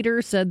meat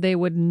eaters said they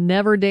would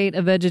never date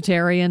a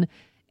vegetarian,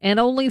 and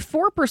only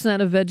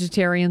 4% of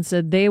vegetarians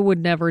said they would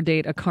never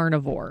date a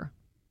carnivore.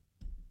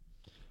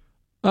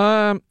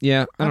 Yeah,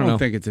 I don't know.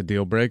 think it's a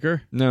deal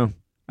breaker. No,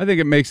 I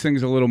think it makes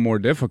things a little more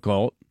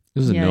difficult.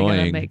 this is You gotta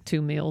annoying. make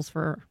 2 meals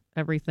for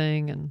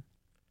everything, and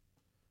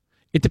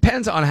It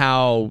depends on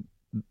how,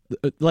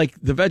 like,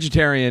 the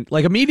vegetarian,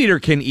 like a meat eater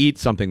can eat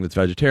something that's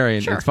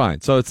vegetarian. Sure. It's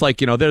fine. So it's like,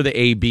 they're the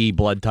AB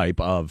blood type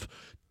of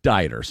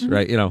dieters,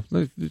 right?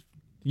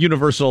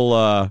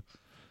 Universal.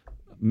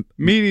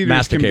 Meat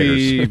eaters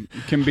Masticators.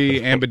 can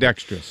be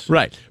ambidextrous.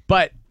 Right.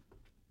 But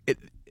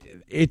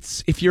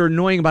it's, if you're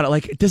annoying about it,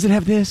 like, does it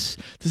have this?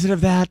 Does it have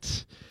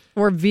that?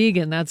 or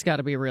vegan. That's got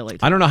to be really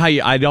tough. I don't know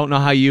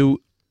how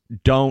you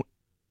don't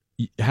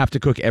have to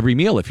cook every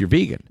meal if you're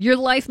vegan. Your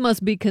life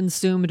must be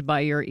consumed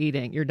by your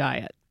eating, your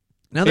diet.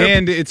 Now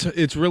And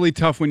it's really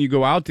tough when you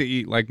go out to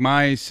eat. Like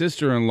my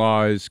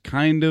sister-in-law is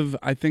kind of,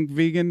 I think,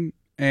 vegan,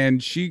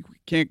 and she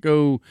can't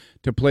go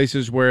to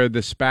places where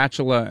the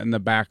spatula in the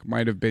back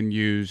might have been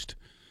used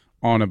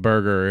on a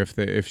burger if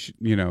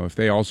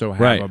they also have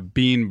Right. a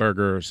bean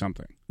burger or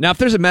something. Now, if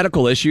there's a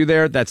medical issue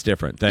there, that's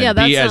different. Then Yeah,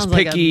 that be as sounds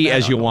like a picky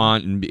as you medical.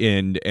 want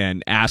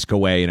and ask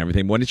away and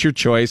everything. When it's your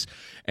choice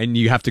and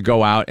you have to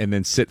go out and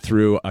then sit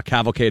through a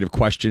cavalcade of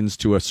questions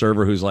to a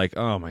server who's like,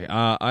 oh my,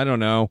 I don't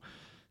know,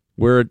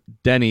 we're at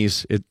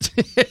Denny's.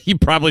 You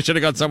probably should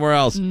have gone somewhere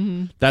else.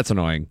 Mm-hmm. That's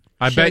annoying.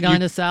 I bet Gone you.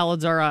 to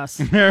Salads Are Us.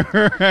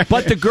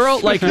 But the girl,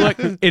 like, look,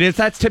 and if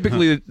that's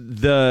typically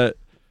the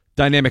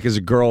dynamic is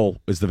a girl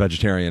is the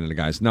vegetarian and the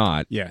guy's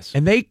not. Yes.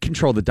 And they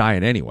control the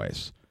diet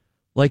anyways.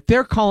 Like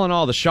they're calling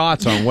all the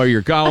shots on where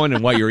you're going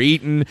and what you're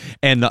eating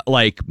and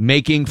like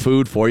making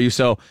food for you.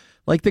 So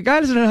like the guy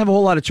doesn't have a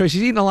whole lot of choice.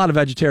 He's eating a lot of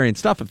vegetarian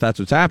stuff if that's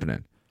what's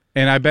happening.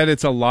 And I bet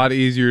it's a lot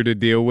easier to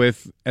deal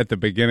with at the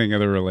beginning of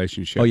the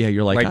relationship. Oh, yeah,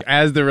 you're like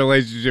as the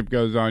relationship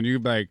goes on, you're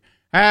like,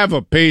 have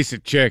a piece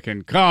of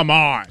chicken. Come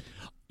on.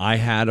 I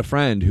had a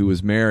friend who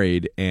was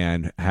married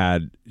and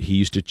he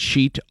used to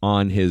cheat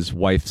on his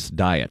wife's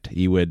diet.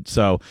 She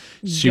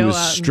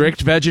was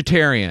strict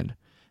vegetarian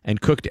and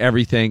cooked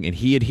everything, and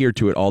he adhered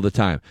to it all the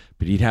time.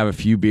 But he'd have a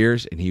few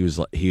beers, and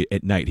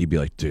at night he'd be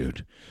like,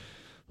 "Dude,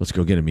 let's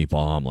go get a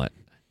meatball omelet."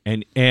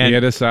 And he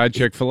had a side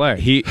Chick-fil-A.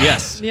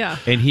 Yes, Yeah.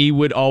 And he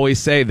would always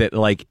say that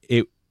like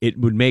it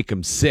would make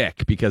him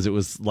sick because it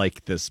was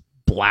like this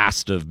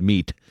blast of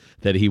meat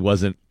that he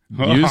wasn't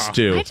used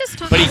to. I just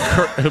but he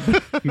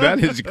That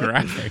is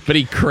graphic. but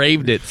he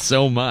craved it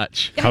so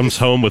much. Comes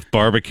home with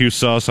barbecue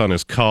sauce on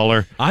his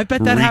collar. I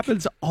bet that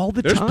happens all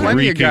the There's time.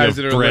 plenty of Reeking guys of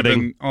that are breading.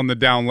 living on the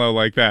down low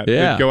like that.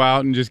 Yeah. They'd go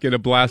out and just get a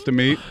blast of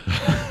meat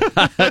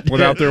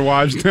without their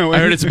wives knowing. I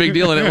heard it's a big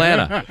deal in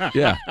Atlanta.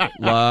 Yeah, a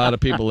lot of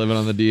people living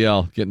on the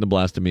DL getting the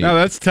blast of meat. No,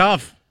 that's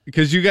tough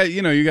because you got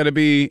to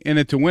be in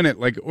it to win it.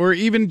 Like, or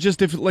even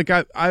just if like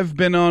I've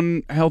been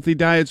on healthy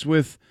diets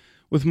with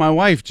my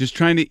wife, just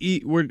trying to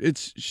eat where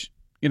it's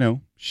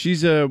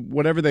she's a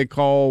whatever they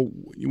call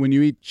when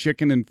you eat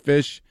chicken and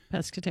fish.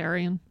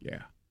 Pescatarian.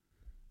 Yeah.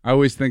 I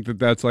always think that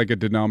that's like a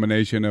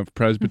denomination of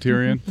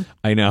Presbyterian.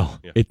 I know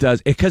it does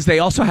because they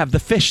also have the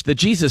fish, the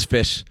Jesus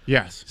fish.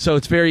 Yes. So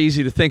it's very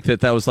easy to think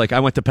that was like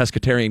I went to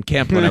pescatarian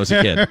camp when I was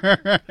a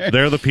kid.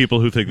 They're the people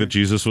who think that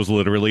Jesus was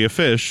literally a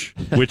fish,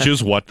 which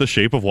is what The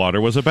Shape of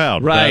Water was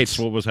about. Right. That's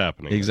what was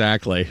happening.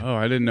 Exactly. Oh,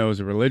 I didn't know it was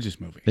a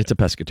religious movie. It's a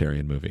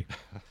pescatarian movie.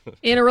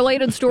 In a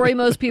related story,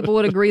 most people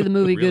would agree the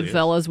movie Really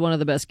Goodfellas, one of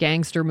the best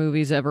gangster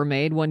movies ever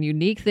made. One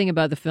unique thing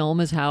about the film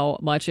is how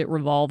much it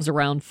revolves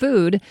around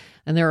food,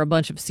 and there are a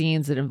bunch of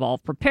scenes that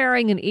involve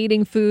preparing and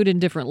eating food in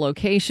different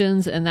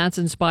locations, and that's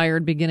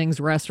inspired Beginnings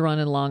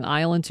Restaurant in Long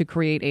Island to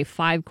create a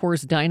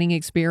 5-course dining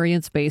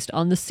experience based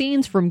on the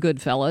scenes from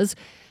Goodfellas.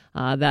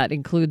 That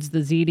includes the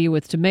ziti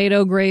with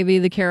tomato gravy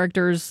the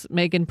characters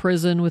make in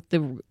prison with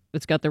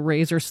it's got the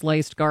razor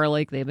sliced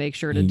garlic. They make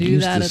sure to do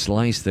that.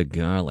 Slice the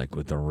garlic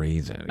with the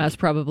razor. That's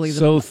probably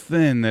So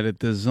thin that it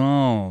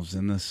dissolves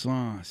in the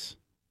sauce.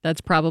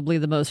 That's probably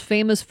the most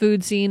famous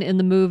food scene in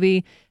the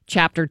movie.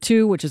 Chapter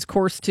 2, which is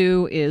course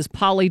 2, is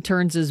Polly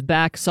turns his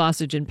back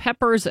sausage and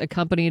peppers,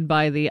 accompanied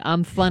by the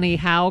I'm Funny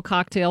How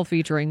cocktail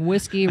featuring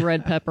whiskey,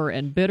 red pepper,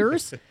 and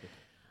bitters.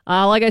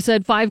 Like I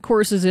said, 5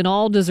 courses in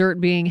all, dessert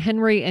being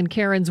Henry and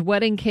Karen's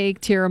wedding cake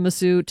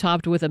tiramisu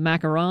topped with a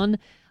macaron,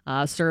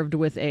 served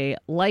with a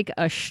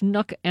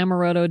schnook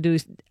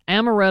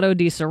amaretto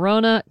di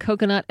Serrano,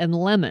 coconut, and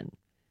lemon.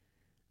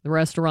 The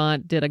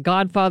restaurant did a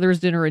Godfather's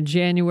dinner in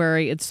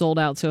January. It sold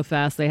out so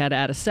fast they had to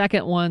add a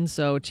second one,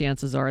 so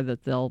chances are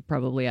that they'll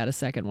probably add a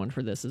second one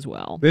for this as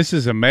well. This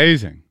is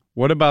amazing.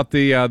 What about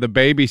the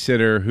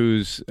babysitter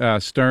who's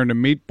stirring the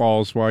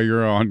meatballs while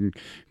you're on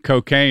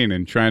cocaine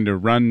and trying to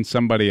run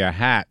somebody a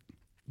hat?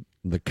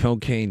 The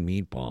cocaine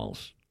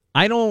meatballs.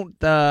 I don't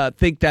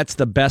think that's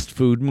the best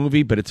food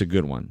movie, but it's a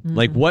good one. Mm-hmm.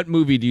 Like, what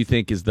movie do you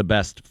think is the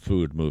best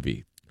food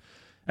movie?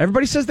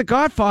 Everybody says The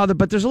Godfather,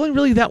 but there's only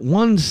really that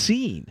one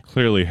scene.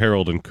 Clearly,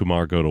 Harold and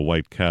Kumar go to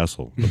White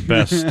Castle. The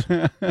best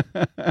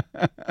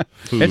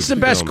food It's the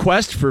best film.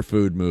 quest for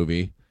food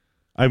movie,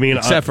 I mean,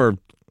 except for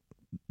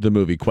the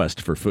movie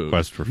Quest for Food.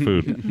 Quest for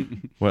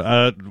Food.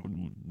 Well,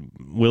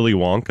 Willy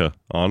Wonka,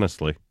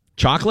 honestly.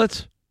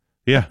 Chocolates?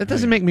 Yeah. That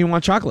doesn't make me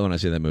want chocolate when I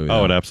see that movie. Oh,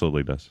 though. it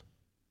absolutely does.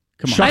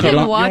 Come on. I didn't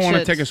you watch don't want it.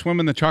 to take a swim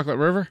in the chocolate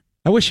river?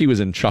 I wish he was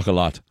in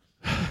Chocolat.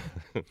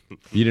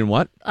 You didn't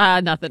what?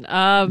 Nothing.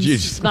 Jeez.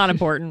 It's not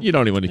important. You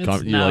don't even want to It's-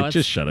 talk. You're no, like, it's-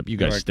 just shut up. You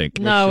guys stink.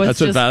 No, it's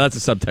just- that's a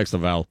subtext of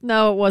Val.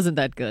 No, it wasn't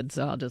that good,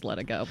 so I'll just let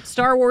it go.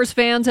 Star Wars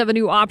fans have a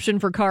new option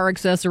for car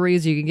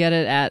accessories. You can get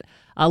it at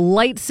a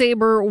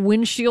lightsaber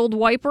windshield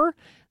wiper.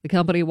 The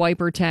company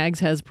Wiper Tags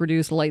has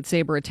produced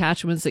lightsaber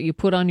attachments that you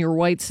put on your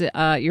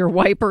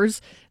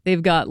wipers.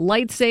 They've got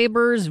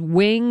lightsabers,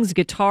 wings,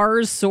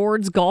 guitars,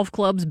 swords, golf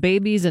clubs,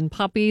 babies, and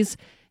puppies.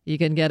 You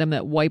can get them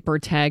at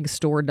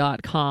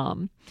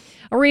wipertagstore.com.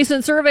 A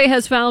recent survey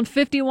has found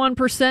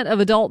 51% of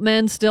adult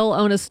men still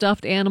own a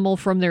stuffed animal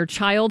from their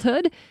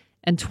childhood,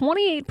 and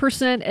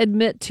 28%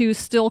 admit to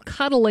still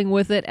cuddling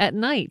with it at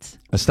night.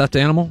 A stuffed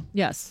animal?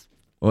 Yes,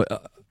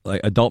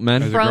 Like adult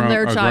men? As I from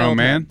their a grown childhood.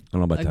 man?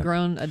 don't know about A that.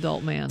 grown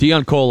adult man.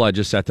 Dion Cole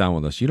just sat down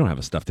with us. You don't have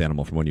a stuffed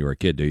animal from when you were a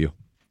kid, do you?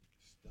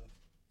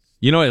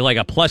 You know, like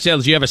a plush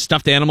animal. Did you have a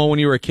stuffed animal when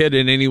you were a kid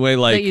in any way?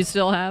 That Like, you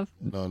still have?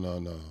 No.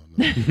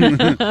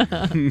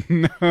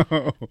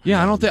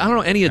 yeah, I don't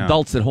know any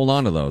adults that hold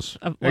on to those.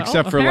 Well,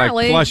 Except for like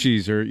apparently-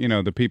 plushies or,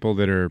 the people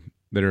that are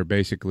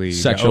basically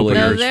Sexually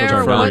No, openers they're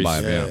for what-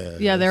 furries.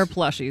 Yeah, they're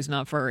plushies,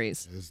 not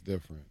furries. It's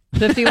different.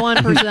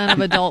 51% of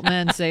adult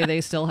men say they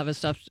still have a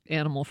stuffed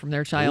animal from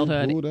their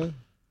childhood. Who that?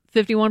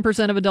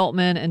 51% of adult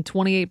men and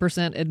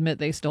 28% admit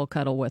they still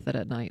cuddle with it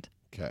at night.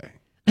 Okay.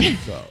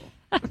 So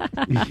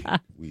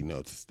we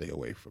know to stay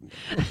away from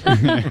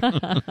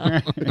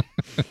that.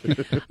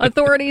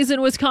 Authorities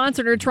in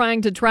Wisconsin are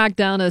trying to track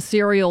down a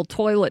serial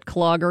toilet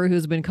clogger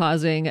who's been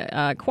causing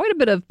quite a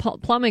bit of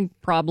plumbing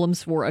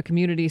problems for a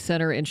community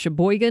center in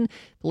Sheboygan.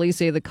 Police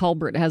say the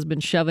culprit has been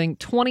shoving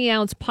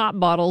 20-ounce pop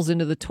bottles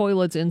into the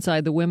toilets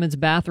inside the women's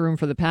bathroom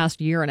for the past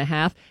year and a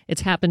half.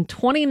 It's happened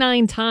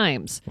 29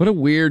 times. What a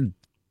weird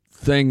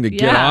thing to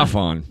get off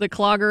on. The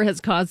clogger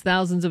has caused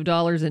thousands of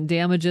dollars in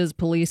damages.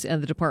 Police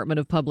and the Department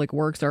of Public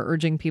Works are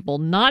urging people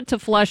not to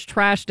flush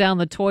trash down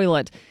the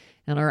toilet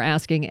and are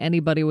asking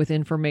anybody with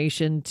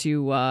information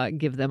to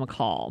give them a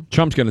call.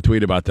 Trump's going to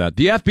tweet about that.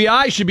 The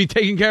FBI should be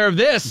taking care of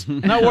this.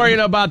 Not worrying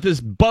about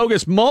this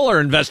bogus Mueller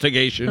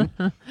investigation.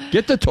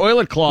 Get the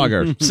toilet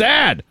clogger.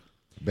 Sad.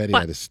 Bet he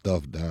had a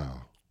stuffed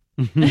doll.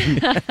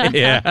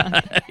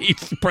 Yeah.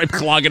 He's probably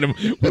clogging him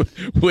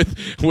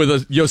with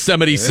a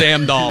Yosemite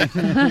Sam doll.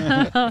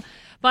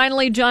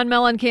 Finally, John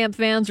Mellencamp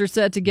fans are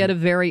set to get a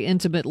very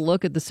intimate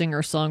look at the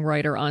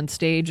singer-songwriter on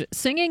stage,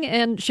 singing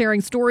and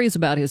sharing stories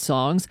about his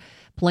songs.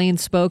 Plain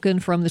Spoken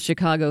from the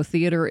Chicago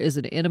Theater is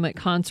an intimate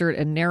concert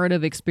and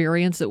narrative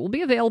experience that will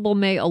be available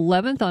May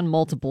 11th on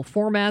multiple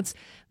formats.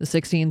 The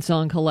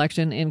 16-song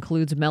collection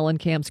includes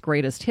Mellencamp's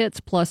greatest hits,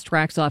 plus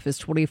tracks off his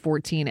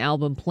 2014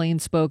 album Plain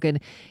Spoken.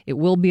 It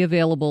will be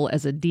available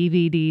as a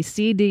DVD,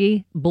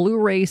 CD,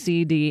 Blu-ray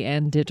CD,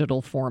 and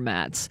digital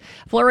formats.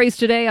 Flurries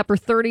today, upper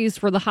 30s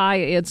for the high.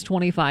 It's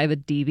 25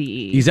 at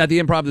DVE. He's at the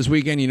Improv this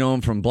weekend. You know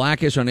him from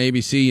Blackish on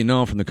ABC. You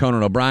know him from the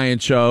Conan O'Brien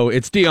Show.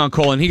 It's Dion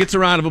Cole, and he gets a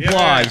round of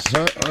applause.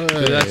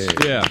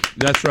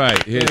 That's right.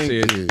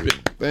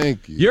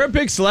 Thank you. You're a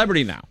big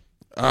celebrity now.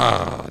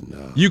 Ah,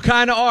 no. You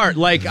kind of are.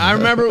 Like, I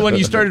remember when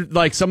you started,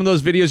 like, some of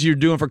those videos you were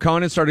doing for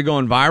Conan started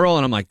going viral,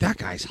 and I'm like, that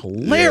guy's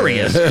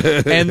hilarious.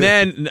 And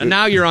then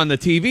now you're on the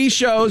TV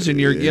shows, and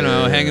you're,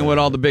 hanging with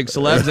all the big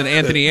celebs, and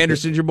Anthony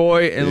Anderson's your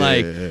boy, and,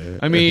 like,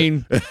 I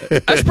mean,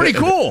 that's pretty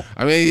cool.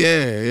 I mean,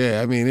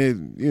 yeah. I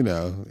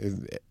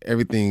mean,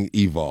 everything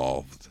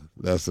evolved.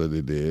 That's what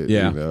it did.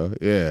 Yeah.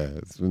 Yeah,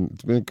 it's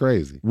been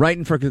crazy.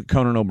 Writing for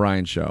Conan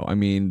O'Brien Show. I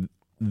mean,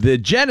 the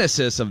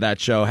genesis of that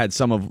show had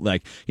some of,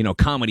 like,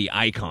 comedy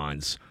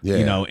icons,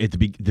 at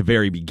the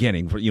very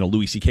beginning.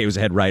 Louis C.K. was a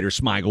head writer,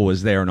 Smigel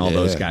was there, and all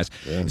those guys.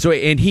 Yeah. So,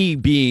 and he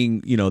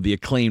being, the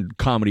acclaimed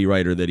comedy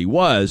writer that he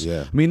was,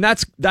 I mean,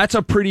 that's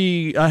a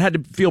pretty, had to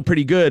feel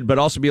pretty good, but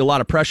also be a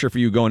lot of pressure for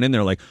you going in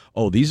there, like,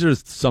 oh, these are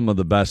some of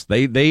the best.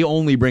 They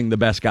only bring the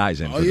best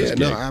guys in for this gig.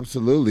 No,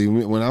 absolutely.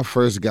 When I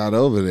first got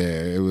over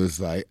there, it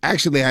was like,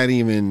 actually, I didn't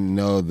even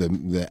know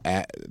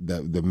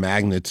the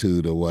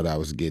magnitude of what I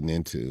was getting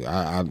into.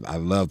 I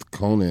loved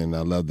Conan.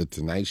 I loved The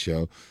Tonight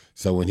Show.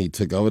 So when he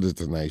took over The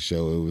Tonight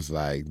Show, it was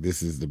like,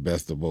 this is the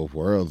best of both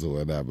worlds or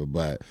whatever.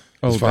 But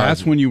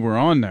that's when you were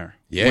on there.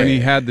 Yeah. When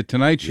he had The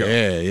Tonight Show.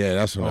 Yeah.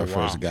 That's when I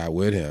first got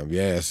with him.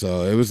 Yeah.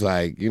 So it was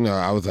like,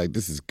 I was like,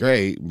 this is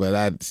great. But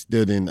I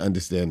still didn't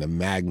understand the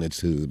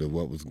magnitude of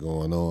what was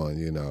going on,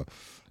 the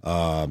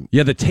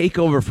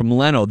takeover from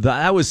Leno,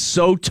 that was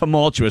so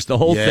tumultuous, the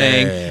whole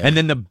thing, and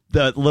then the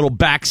little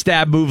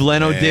backstab move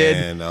Leno did,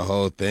 and the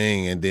whole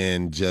thing, and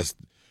then just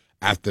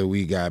after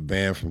we got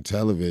banned from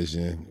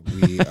television,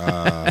 we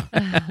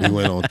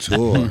went on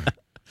tour,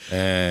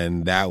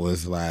 and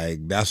that's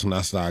when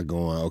I started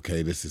going,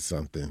 okay, this is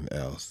something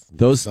else.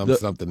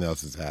 Something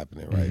else is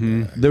happening right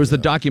now. There was the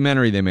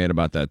documentary they made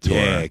about that tour.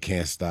 Yeah,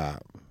 Can't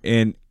Stop,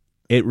 and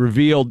it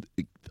revealed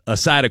a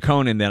side of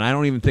Conan that I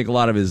don't even think a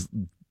lot of his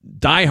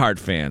diehard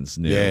fans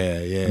knew.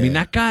 Yeah. I mean,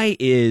 that guy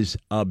is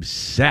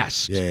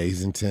obsessed. Yeah,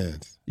 he's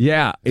intense.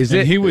 Yeah,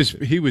 He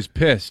was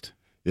pissed.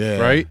 Yeah,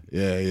 right.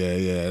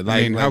 Yeah.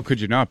 How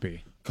could you not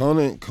be?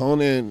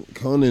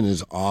 Conan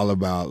is all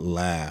about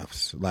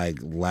laughs. Like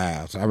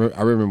laughs. I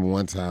remember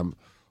one time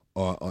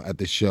at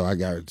the show, I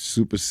got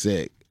super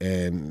sick,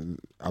 and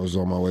I was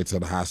on my way to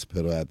the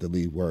hospital. I had to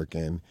leave work,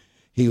 and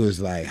he was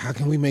like, "How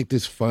can we make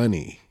this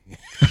funny?"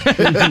 I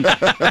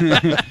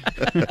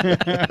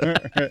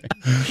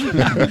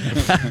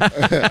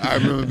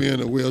remember being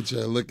in a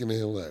wheelchair looking at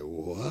him like,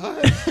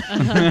 what?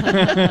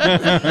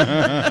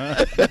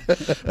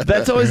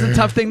 That's always the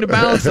tough thing to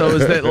balance, though,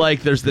 is that,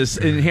 like, there's this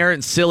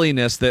inherent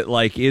silliness that,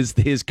 like, is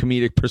his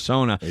comedic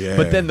persona. Yeah.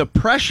 But then the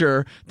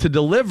pressure to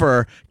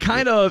deliver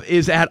kind of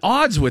is at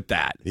odds with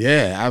that.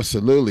 Yeah,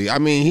 absolutely. I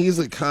mean, he's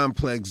a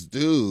complex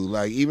dude.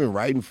 Like, even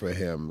writing for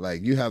him,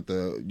 like, you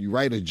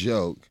write a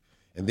joke,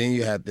 and then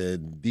you have to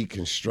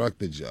deconstruct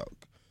the joke.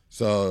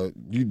 So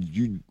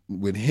you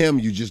with him,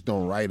 you just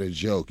don't write a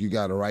joke. You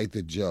got to write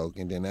the joke,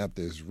 and then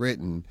after it's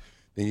written,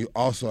 then you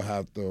also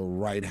have to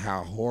write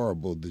how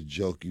horrible the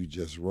joke you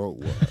just wrote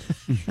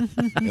was.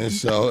 And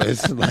so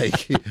it's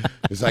like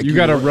you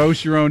got to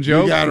roast your own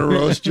joke. You got to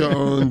roast your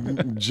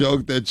own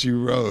joke that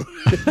you wrote.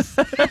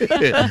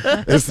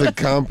 It's a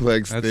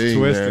complex thing,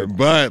 twisted.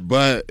 man.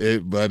 But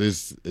it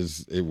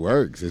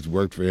works. It's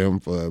worked for him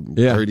for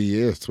 30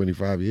 years,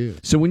 25 years.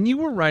 So when you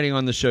were writing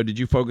on the show, did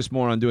you focus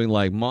more on doing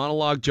like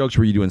monologue jokes?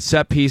 Were you doing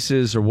set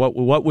pieces, or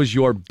what was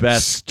your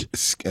best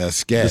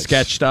sketch? The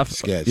sketch stuff.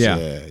 Sketch. Yeah.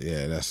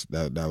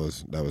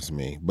 That was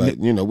me. But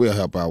we'll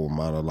help out with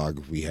monologue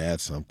if we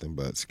had something.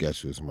 But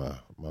sketch was my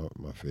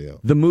field.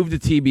 The move to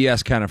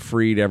TBS kind of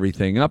freed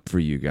everything up for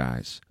you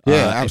guys.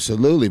 Yeah,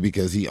 absolutely,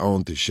 because he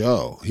owned the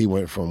show. He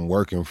went from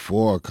working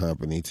for a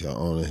company to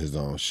owning his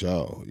own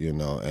show,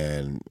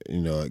 and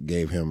it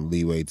gave him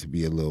leeway to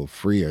be a little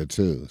freer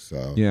too.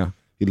 So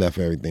he left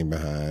everything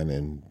behind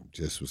and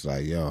just was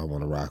like, yo, I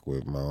want to rock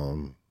with my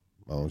own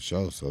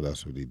show. So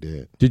that's what he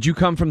did. Did you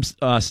come from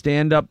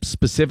stand-up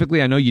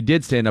specifically? I know you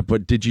did stand-up,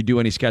 but did you do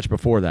any sketch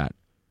before that?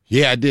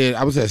 Yeah, I did.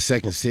 I was at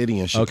Second City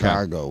in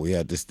Chicago. Okay. We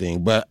had this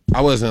thing, but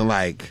I wasn't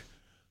like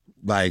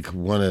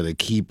one of the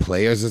key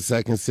players at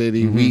Second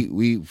City. Mm-hmm.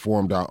 We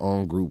formed our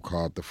own group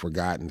called the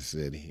Forgotten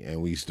City,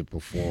 and we used to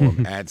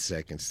perform at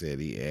Second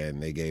City,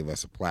 and they gave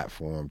us a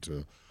platform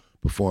to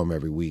perform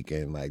every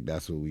weekend. Like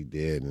that's what we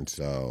did, and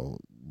so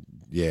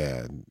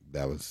yeah,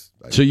 that was.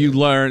 Like, so you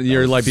learned,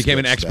 you're like became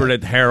an expert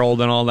at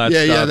Harold and all that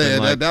stuff.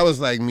 Yeah, that was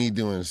like me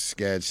doing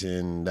sketch,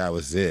 and that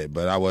was it.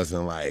 But I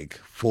wasn't like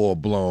full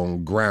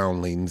blown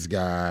Groundlings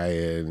guy,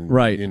 and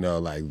right,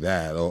 like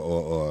that,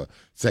 or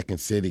Second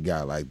City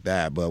guy like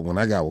that. But when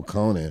I got with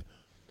Conan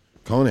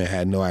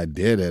had no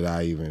idea that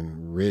I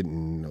even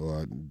written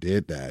or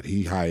did that.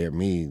 He hired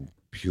me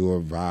pure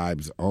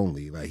vibes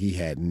only. Like he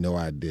had no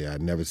idea. I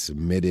never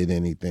submitted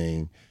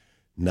anything,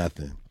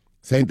 nothing.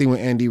 Same thing with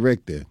Andy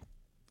Richter.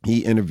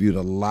 He interviewed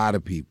a lot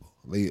of people,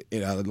 and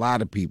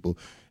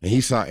he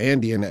saw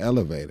Andy in the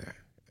elevator,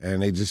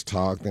 and they just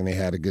talked, and they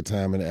had a good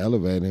time in the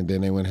elevator, and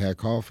then they went and had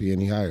coffee,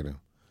 and he hired him.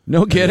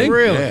 No kidding?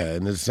 Really? Yeah,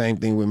 and the same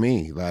thing with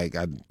me. Like,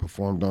 I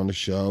performed on the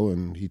show,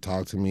 and he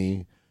talked to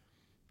me,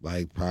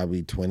 like,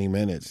 probably 20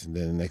 minutes, and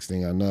then the next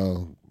thing I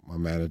know, my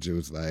manager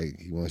was like,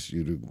 he wants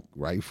you to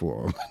write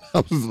for him.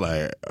 I was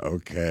like,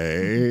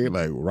 okay,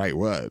 like, write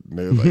what? And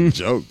they were like,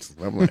 jokes.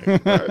 I'm like,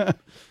 what?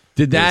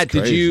 Did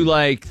you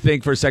like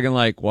think for a second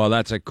like, well,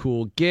 that's a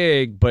cool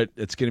gig, but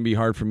it's going to be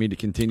hard for me to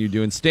continue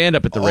doing stand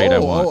up at the rate I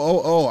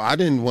want? I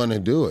didn't want to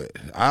do it.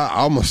 I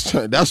almost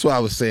that's what I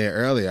was saying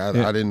earlier.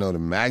 I didn't know the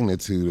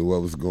magnitude of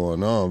what was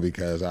going on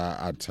because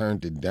I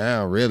turned it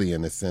down really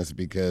in a sense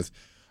because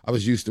I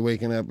was used to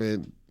waking up at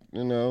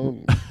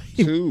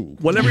 2.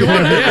 Whatever you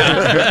want.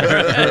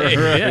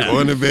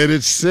 Going to bed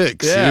at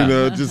 6.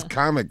 Just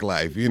comic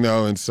life,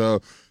 and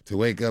so to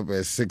wake up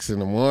at 6 in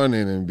the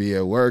morning and be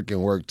at work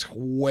and work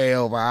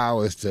 12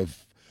 hours to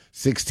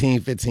 16,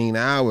 15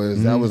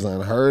 hours, that was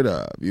unheard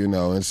of,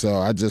 and so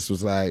I just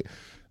was like,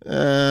 I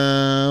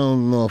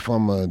don't know if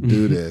I'm going to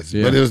do this.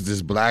 But it was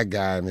this black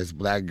guy and this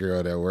black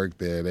girl that worked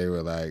there. They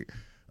were like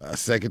a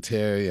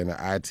secretary and an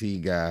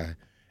IT guy.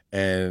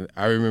 And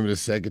I remember the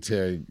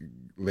secretary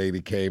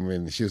lady came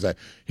in and she was like,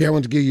 here, I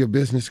want to give you your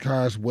business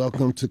cards.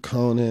 Welcome to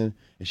Conan.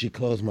 And she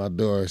closed my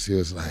door and she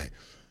was like,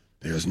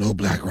 there's no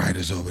black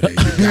writers over there. You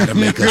got to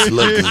make us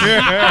look good.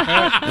 And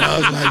I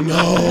was like,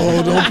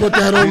 no, don't put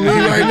that on me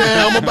right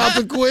now. I'm about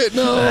to quit.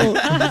 No.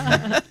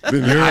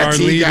 Then the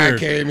IT guy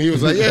came. He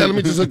was like, yeah, let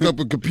me just hook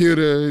up a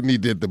computer. And he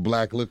did the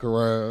black look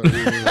around.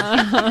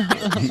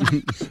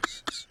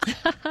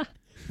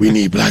 We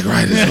need black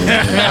writers over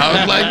there. I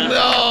was like,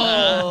 no.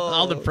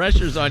 All the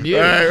pressure's on you.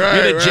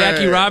 You're the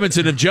Jackie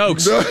Robinson of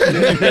jokes.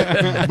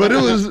 But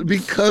it was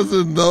because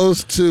of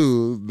those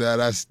two that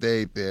I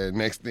stayed there.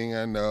 Next thing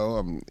I know,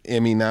 I'm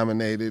Emmy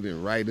nominated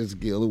and Writers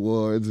Guild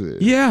Awards.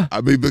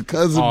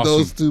 Because of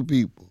those two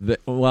people.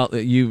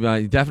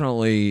 You've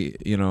definitely,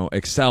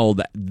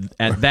 excelled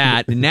at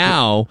that.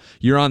 Now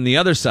you're on the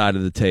other side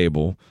of the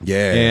table.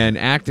 Yeah. And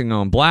acting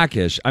on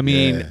Blackish. I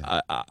mean,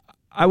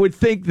 I would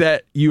think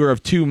that you are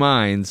of two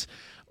minds.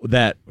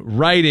 That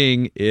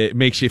writing, it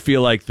makes you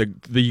feel like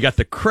you got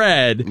the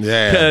cred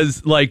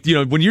because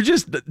when you're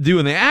just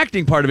doing the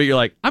acting part of it, you're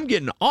like, I'm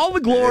getting all the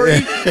glory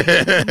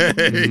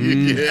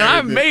and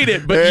I've made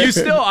it, but you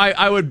still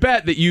I would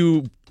bet that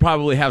you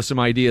probably have some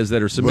ideas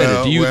that are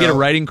submitted. Do you get a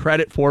writing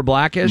credit for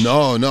Blackish?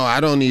 No, I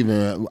don't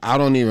even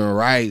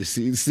write.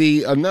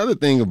 See, another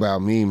thing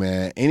about me,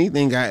 man,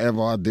 anything I ever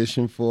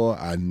auditioned for,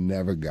 I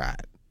never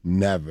got.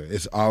 Never.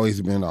 It's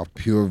always been off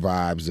pure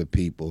vibes of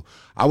people.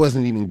 I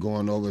wasn't even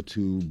going over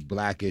to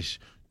Blackish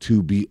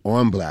to be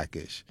on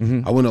Blackish.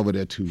 Mm-hmm. I went over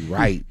there to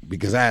write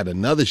because I had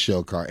another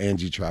show called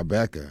Angie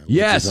Tribeca, which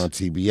is on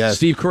TBS.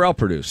 Steve Carell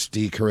produced.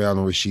 Steve Carell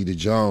and Rashida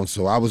Jones.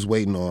 So I was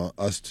waiting on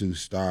us to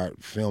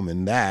start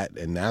filming that,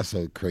 and that's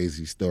a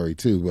crazy story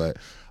too. But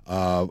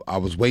I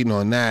was waiting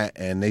on that,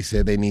 and they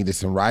said they needed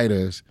some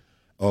writers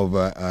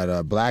over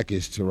at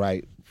Blackish to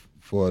write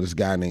for this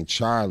guy named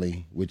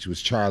Charlie, which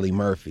was Charlie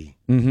Murphy,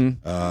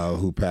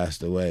 who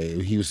passed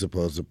away. He was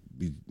supposed to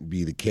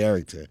be the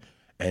character.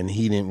 and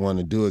he didn't want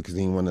to do it because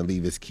he didn't want to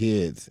leave his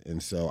kids.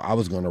 And so I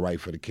was going to write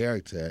for the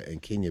character,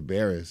 and Kenya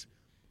Barris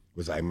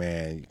was like,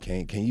 "Man,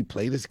 can you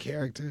play this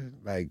character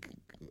like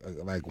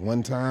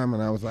one time?"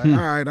 And I was like, "All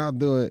right, I'll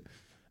do it."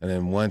 And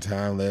then one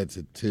time led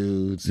to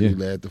two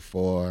led to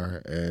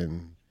four,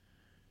 and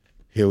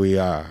here we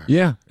are.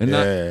 Yeah, and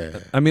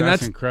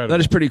That's incredible. That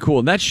is pretty cool.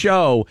 And that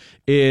show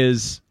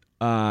is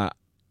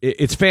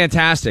it's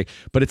fantastic,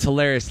 but it's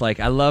hilarious. Like,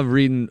 I love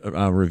reading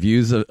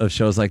reviews of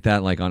shows like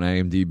that, like on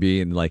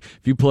IMDb, and like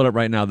if you pull it up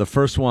right now, the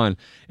first one,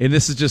 and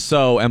this is just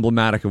so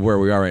emblematic of where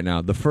we are right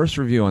now. The first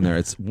review on there,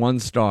 it's 1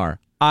 star.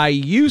 I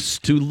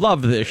used to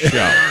love this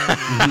show,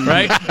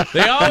 right?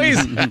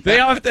 They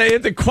have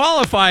to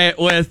qualify it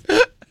with,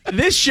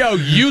 this show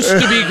used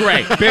to be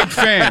great. Big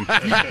fan.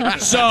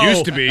 So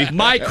Used to be.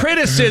 My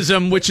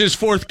criticism, which is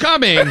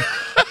forthcoming,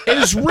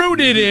 is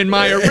rooted in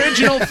my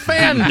original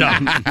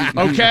fandom.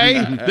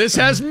 Okay? This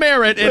has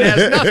merit. It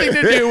has nothing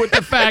to do with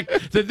the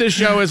fact that this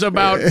show is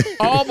about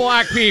all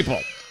black people.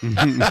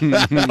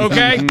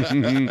 Okay?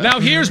 Now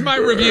here's my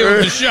review of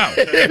the show.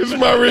 Here's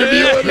my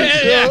review of the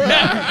show.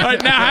 All right,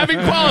 now,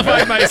 having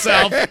qualified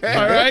myself, all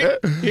right,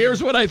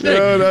 here's what I think.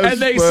 that's And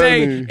they funny.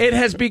 say it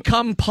has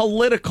become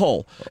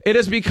political. It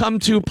has become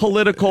too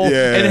political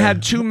and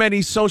had too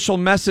many social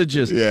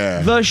messages.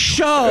 Yeah. The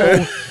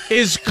show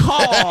is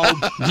called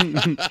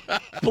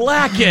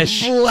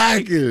Blackish.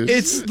 Blackish.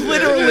 It's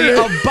literally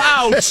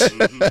about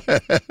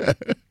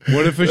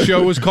What if a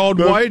show was called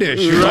Whitish?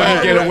 You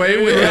might get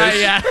away with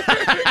it.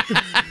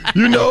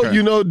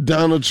 You know,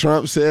 Donald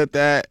Trump said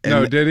that. And,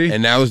 No, did he?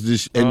 And that was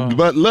this.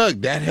 But look,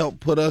 that helped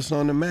put us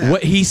on the map.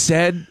 what he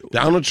said.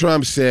 Donald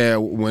Trump said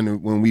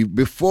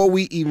before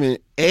we even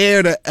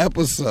aired an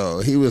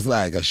episode, he was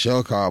like, a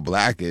show called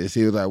Blackish.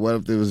 He was like, what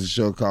if there was a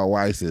show called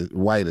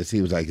Whitish?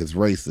 He was like, it's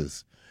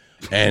racist.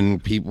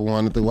 And people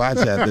wanted to watch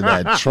after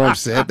that. Trump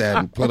said that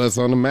and put us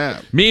on the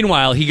map.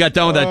 Meanwhile, he got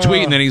done with that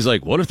tweet, and then he's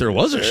like, what if there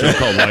was a show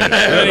called Whitish? And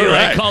then he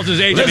Right. calls his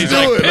agent. Let's He's do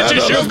like, it. it's a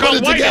show Let's put called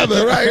it Whitish.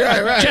 together.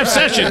 Right. Jeff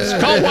Sessions,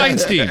 call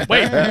Weinstein.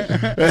 Wait.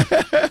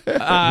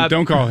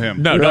 Don't call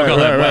him. No, don't go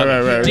that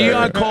well. right.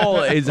 Dion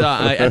Cole is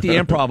at the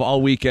Improv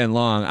all weekend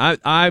long.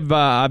 I've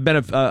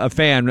been a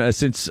fan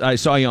since I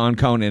saw you on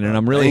Conan, and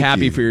I'm really Thank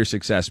happy you. for your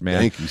success, man.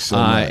 Thank you so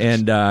much.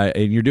 And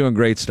you're doing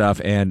great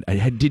stuff. And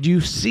did you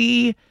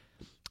see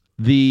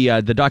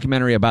the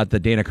documentary about the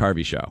Dana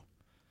Carvey show?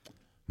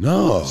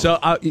 No. So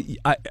I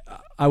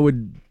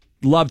would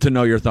love to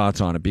know your thoughts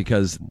on it,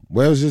 because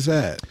Where was this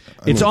at?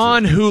 it's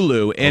on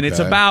Hulu, and it's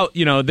Okay. about,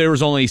 there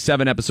was only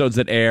 7 episodes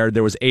that aired.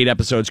 There was 8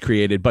 episodes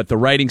created, but the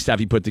writing staff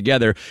he put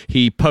together,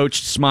 he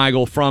poached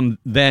Smigel from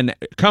then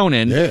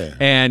Conan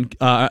and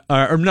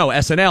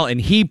SNL, and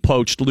he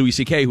poached Louis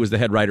C.K., who was the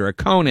head writer at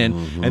Conan,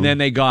 and then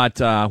they got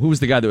who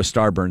was the guy that was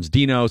Starburns,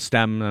 Dino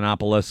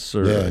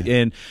Stamopoulos,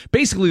 and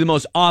basically the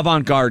most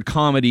avant-garde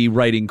comedy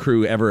writing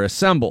crew ever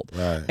assembled.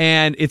 Right.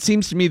 And it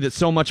seems to me that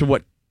so much of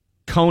what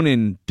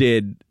Conan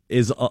did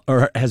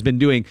or has been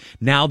doing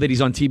now that he's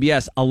on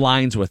TBS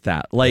aligns with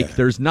that. Like,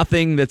 there's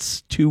nothing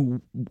that's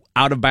too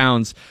out of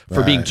bounds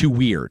for being too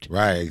weird.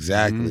 Right,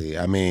 exactly.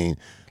 I mean,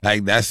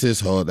 like, that's his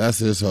whole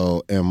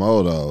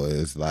MO though,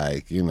 is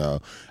like,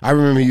 I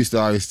remember he used to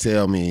always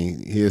tell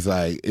me, he was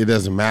like, it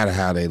doesn't matter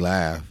how they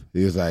laugh.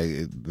 He was like,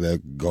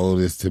 the goal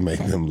is to make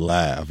them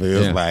laugh. It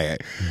was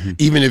like,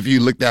 even if you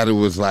looked at it,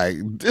 was like,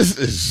 this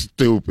is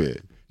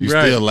stupid. You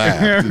still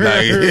laugh.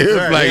 Like,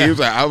 he was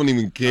like, I don't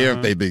even care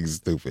if they think it's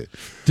stupid.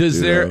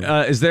 Is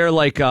there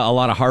like a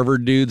lot of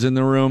Harvard dudes in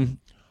the room?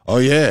 Oh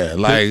yeah,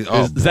 like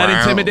is that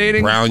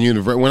intimidating? Brown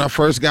University. When I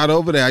first got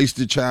over there, I used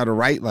to try to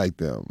write like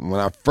them. When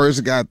I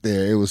first got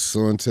there, it was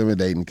so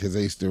intimidating because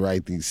they used to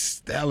write these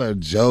stellar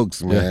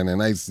jokes, man,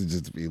 and I used to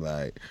just be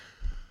like,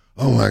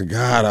 "Oh my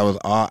God," I was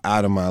all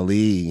out of my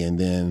league. And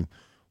then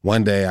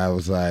one day, I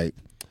was like,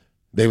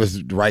 they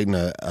was writing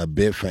a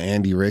bit for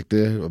Andy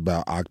Richter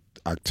about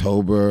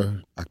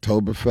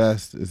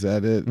Oktoberfest, is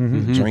that it?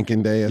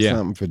 Drinking day or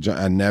something for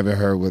I never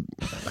heard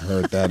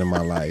that in my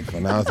life,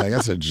 and I was like,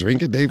 that's a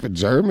drinking day for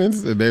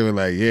Germans, and they were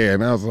like, yeah,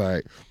 and I was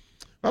like,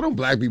 why don't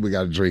black people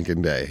got a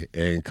drinking day?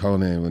 And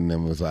Conan and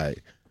them was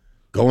like,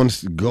 go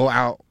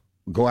out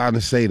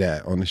and say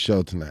that on the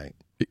show tonight.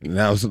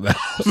 And I was like,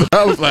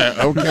 okay,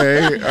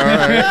 all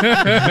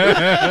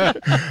right.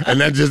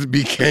 And that just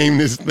became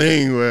this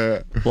thing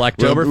where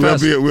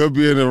Blacktoberfest. we'll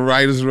be in the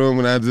writer's room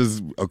and I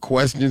just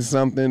question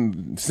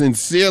something,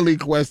 sincerely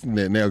question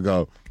it, and they'll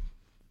go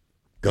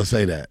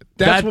say that.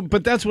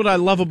 But that's what I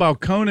love about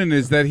Conan,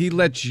 is that he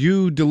lets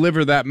you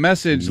deliver that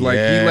message, like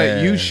he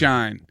let you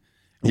shine.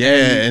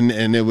 Yeah,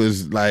 and it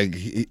was like,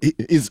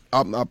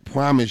 I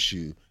promise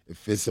you,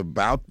 if it's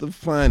about the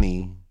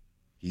funny,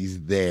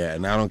 he's there,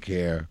 and I don't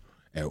care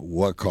at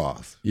what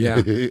cost.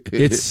 Yeah.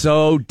 It's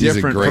so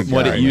different great from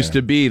what guy, it used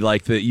man. to be.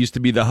 Like, it used to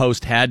be the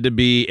host had to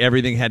be,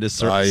 everything had to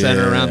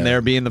center around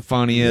there being the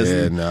funniest.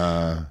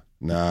 Yeah,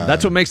 nah.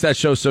 That's what makes that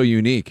show so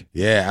unique.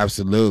 Yeah,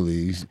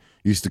 absolutely.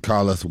 He used to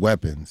call us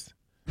weapons,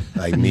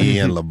 like me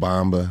and La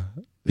Bamba.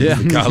 He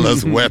used to call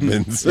us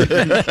weapons.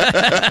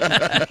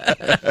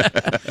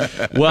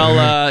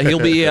 Well, he'll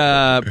be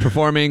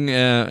performing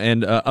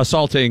and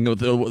assaulting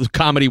with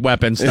comedy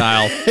weapon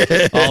style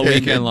all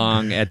weekend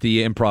long at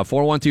the Improv.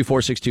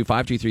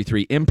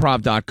 412-462-5233,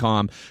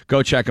 improv.com.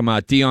 Go check him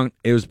out. Dion,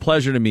 it was a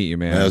pleasure to meet you,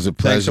 man. It was a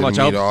pleasure so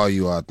to meet all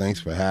you all. Thanks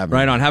for having me.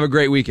 Right on. Have a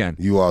great weekend.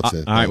 You all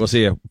too. All right, we'll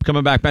see you.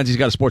 Coming back, Benzie's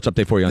got a sports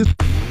update for you.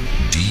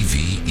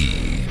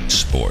 DVE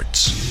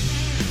Sports.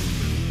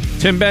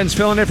 Tim Benz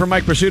filling in for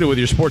Mike Pursuta with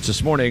your sports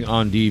this morning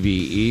on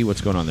DVE.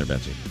 What's going on there,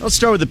 Benzie? Let's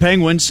start with the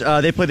Penguins.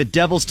 They play the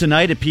Devils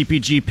tonight at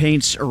PPG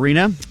Paints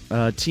Arena.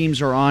 Teams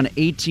are on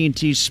AT&T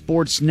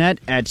Sportsnet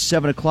at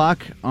 7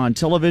 o'clock on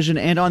television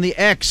and on the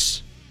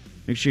X.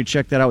 Make sure you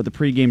check that out with the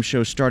pregame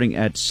show starting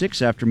at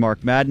 6 after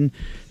Mark Madden.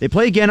 They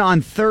play again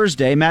on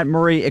Thursday. Matt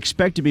Murray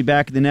expect to be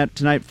back in the net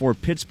tonight for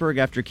Pittsburgh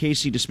after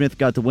Casey DeSmith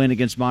got the win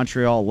against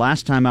Montreal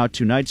last time out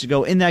 2 nights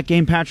ago. In that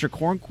game, Patrick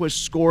Hornquist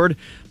scored.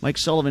 Mike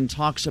Sullivan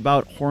talks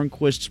about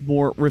Hornquist's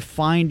more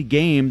refined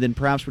game than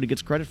perhaps what he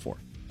gets credit for.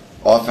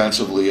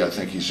 Offensively, I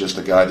think he's just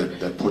a guy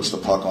that puts the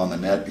puck on the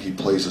net. He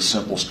plays a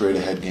simple,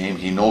 straight-ahead game.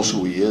 He knows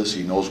who he is.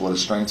 He knows what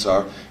his strengths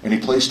are, and he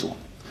plays to them.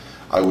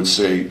 I would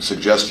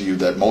suggest to you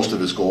that most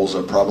of his goals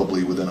are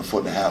probably within a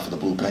foot and a half of the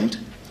blue paint,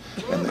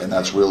 and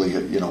that's really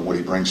what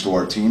he brings to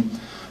our team.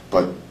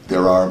 But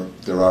there are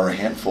a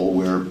handful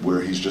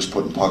where he's just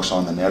putting pucks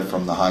on the net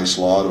from the high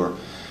slot,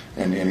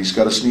 and he's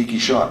got a sneaky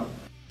shot.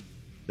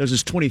 That was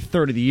his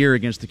 23rd of the year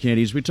against the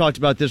Canadiens. We talked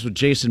about this with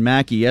Jason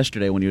Mackey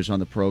yesterday when he was on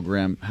the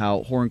program,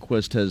 how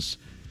Hornquist has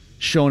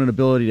shown an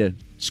ability to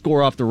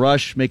score off the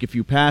rush, make a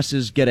few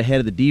passes, get ahead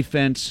of the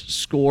defense,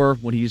 score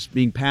when he's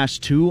being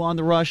passed to on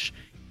the rush.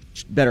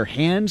 Better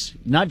hands,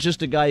 not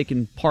just a guy you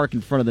can park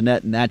in front of the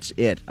net and that's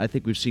it. I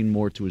think we've seen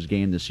more to his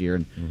game this year,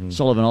 and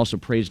Sullivan also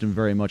praised him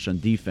very much on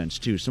defense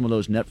too. Some of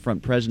those net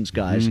front presence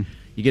guys,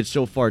 you get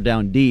so far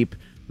down deep,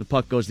 the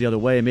puck goes the other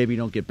way, and maybe you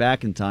don't get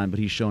back in time, but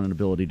he's shown an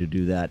ability to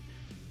do that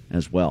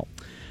as well.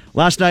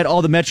 Last night,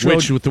 all the Metro...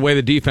 Which, with the way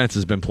the defense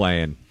has been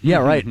playing... Yeah,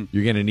 right.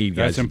 You're going to need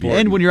guys. That's important.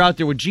 And when you're out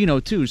there with Gino,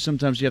 too,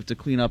 sometimes you have to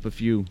clean up a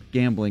few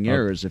gambling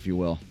errors, if you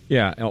will.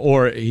 Yeah,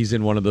 or he's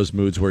in one of those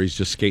moods where he's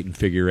just skating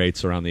figure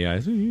eights around the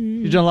ice.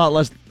 He's done a lot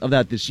less of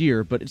that this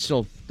year, but it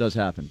still does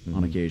happen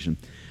on occasion.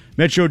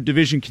 Metro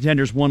Division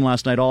contenders won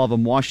last night, all of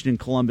them, Washington,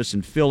 Columbus,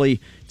 and Philly.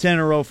 10 in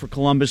a row for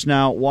Columbus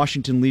now.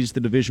 Washington leads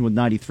the division with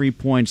 93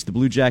 points. The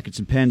Blue Jackets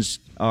and Pens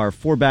are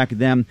 4 back of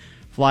them.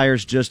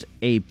 Flyers just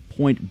a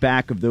point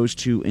back of those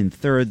two in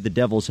third. The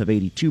Devils have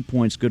 82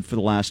 points, good for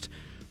the last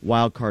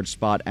wild card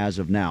spot as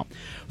of now.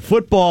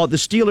 Football, the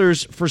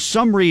Steelers, for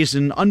some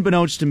reason,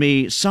 unbeknownst to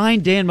me,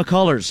 signed Dan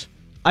McCullers.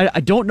 I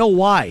don't know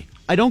why.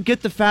 I don't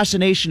get the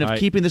fascination of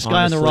keeping this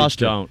guy on the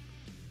roster. Don't.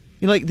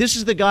 This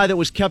is the guy that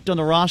was kept on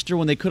the roster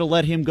when they could have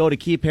let him go to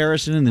keep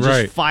Harrison and then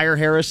just fire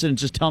Harrison and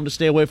just tell him to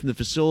stay away from the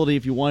facility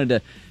if you wanted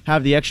to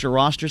have the extra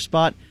roster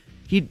spot.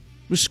 He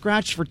was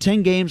scratched for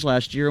 10 games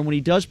last year, and when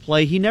he does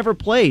play, he never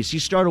plays. He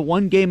started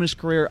 1 game in his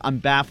career. I'm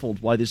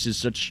baffled why this is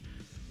such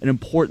an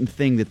important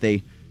thing that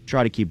they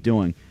try to keep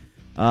doing.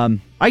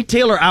 Ike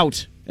Taylor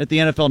out at the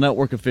NFL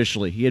Network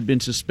officially. He had been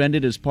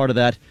suspended as part of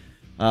that.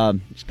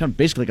 It's kind of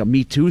basically like a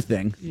Me Too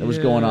thing that was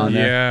going on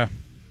there. Yeah.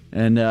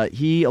 And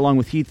he, along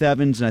with Heath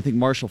Evans and I think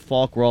Marshall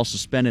Faulk, were all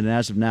suspended, and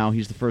as of now,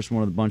 he's the first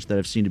one of the bunch that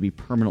I've seen to be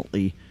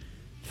permanently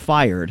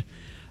fired.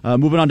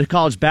 Moving on to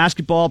college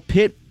basketball,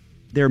 Pitt,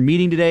 they're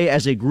meeting today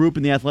as a group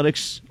in the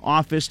athletics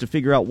office to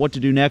figure out what to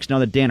do next now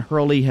that Dan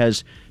Hurley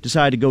has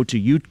decided to go to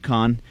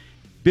UConn.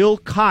 Bill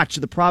Koch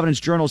of the Providence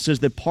Journal says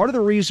that part of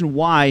the reason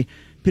why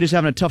Pitt is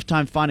having a tough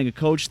time finding a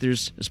coach,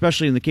 there's,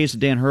 especially in the case of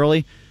Dan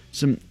Hurley,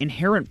 some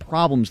inherent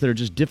problems that are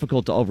just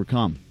difficult to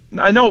overcome.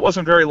 I know it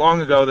wasn't very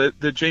long ago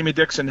that Jamie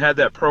Dixon had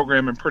that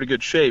program in pretty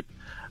good shape,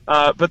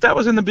 but that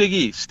was in the Big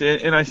East,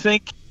 and I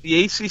think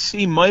the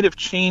ACC might have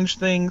changed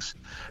things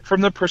from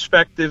the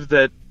perspective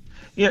that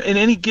in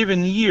any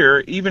given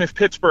year, even if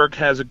Pittsburgh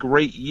has a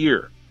great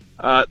year,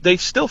 they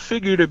still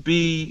figure to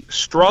be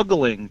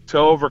struggling to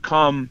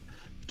overcome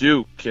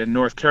Duke and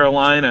North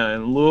Carolina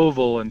and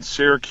Louisville and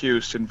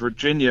Syracuse and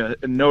Virginia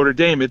and Notre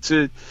Dame. It's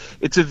a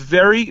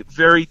very,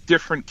 very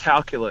different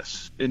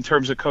calculus in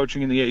terms of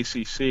coaching in the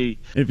ACC.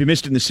 If you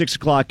missed it in the 6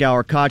 o'clock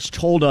hour, Koch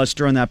told us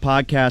during that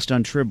podcast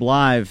on Trib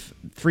Live,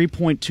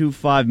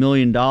 $3.25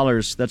 million.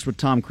 That's what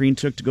Tom Crean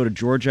took to go to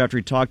Georgia after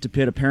he talked to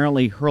Pitt.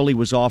 Apparently, Hurley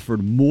was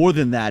offered more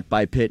than that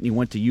by Pitt, and he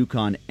went to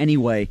UConn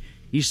anyway.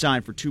 He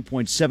signed for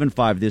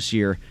 $2.75 this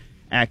year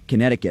at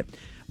Connecticut.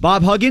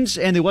 Bob Huggins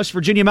and the West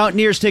Virginia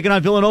Mountaineers taking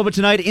on Villanova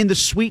tonight in the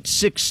Sweet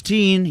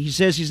 16. He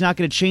says he's not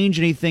going to change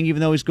anything, even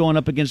though he's going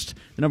up against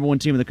the number 1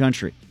 team in the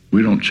country.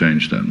 We don't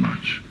change that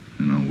much.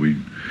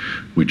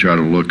 We try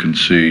to look and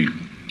see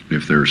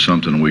if there's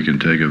something we can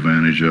take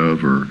advantage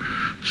of or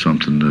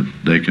something that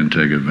they can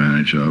take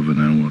advantage of, and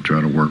then we'll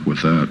try to work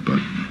with that. But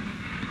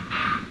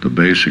the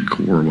basic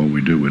core of what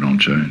we do, we don't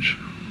change.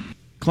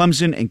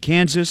 Clemson and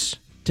Kansas,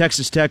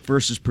 Texas Tech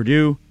versus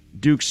Purdue,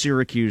 Duke,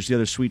 Syracuse, the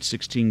other Sweet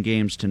 16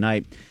 games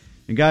tonight.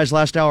 And guys,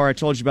 last hour I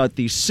told you about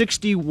the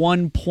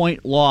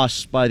 61-point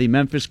loss by the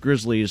Memphis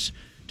Grizzlies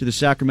to the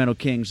Sacramento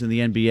Kings in the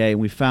NBA, and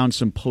we found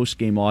some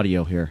post-game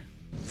audio here.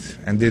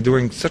 and they're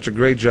doing such a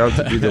great job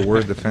to be the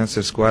worst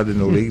defensive squad in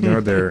the league.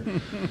 You know,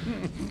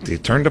 they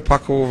turn the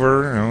puck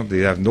over. You know, they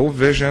have no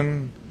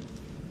vision.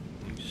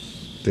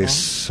 They're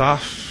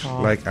soft.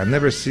 Like I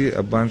never see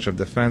a bunch of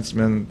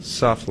defensemen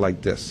soft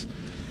like this.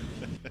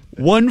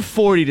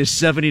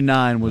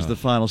 140-79 was the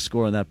final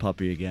score on that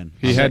puppy again.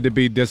 He had to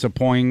be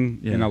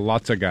disappointing in a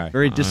Lutza guy.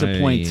 Very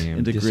disappointing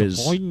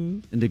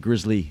into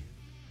Grizzly.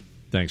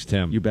 Thanks,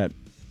 Tim. You bet.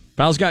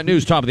 Val's got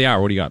news, top of the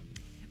hour. What do you got?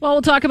 Well,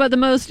 we'll talk about the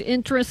most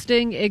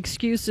interesting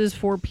excuses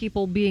for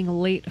people being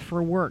late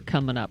for work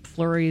coming up.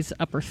 Flurries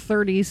upper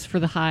 30s for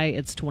the high.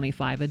 It's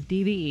 25 at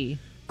DVE.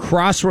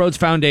 Crossroads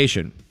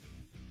Foundation.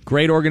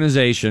 Great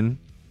organization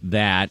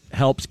that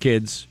helps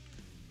kids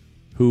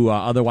who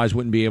otherwise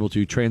wouldn't be able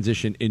to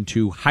transition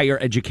into higher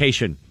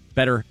education,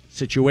 better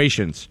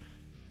situations.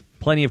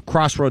 Plenty of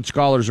Crossroads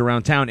scholars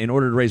around town. In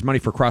order to raise money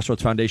for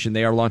Crossroads Foundation,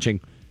 they are launching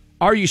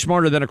Are You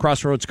Smarter Than a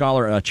Crossroads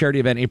Scholar, a charity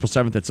event April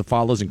 7th at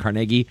Cefalos in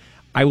Carnegie.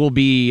 I will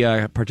be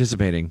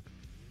participating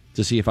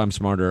to see if I'm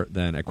smarter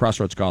than a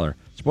Crossroads Scholar.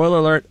 Spoiler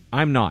alert,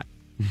 I'm not.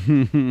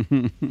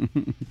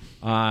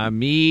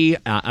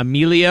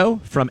 Emilio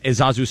from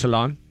Ezazu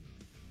Salon.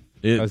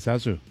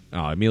 Ezazu.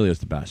 Oh, Emilio's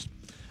the best.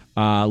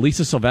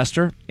 Lisa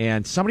Sylvester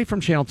and somebody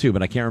from Channel 2,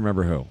 but I can't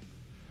remember who.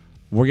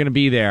 We're going to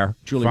be there.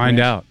 Find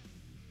out.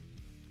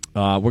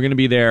 We're going to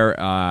be there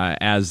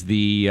as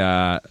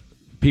the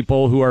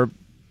people who are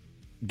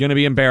going to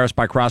be embarrassed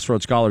by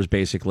Crossroads Scholars,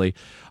 basically.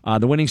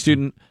 The winning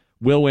student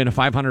will win a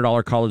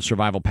 $500 college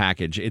survival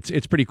package.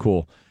 It's pretty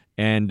cool.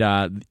 And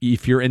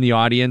if you're in the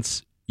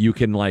audience, you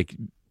can like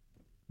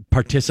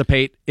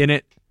participate in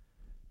it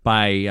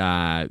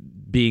by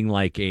being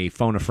like a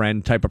phone a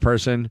friend type of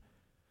person.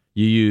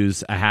 You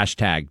use a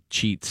hashtag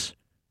cheats,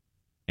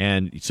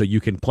 and so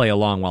you can play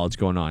along while it's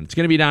going on. It's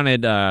going to be down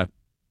at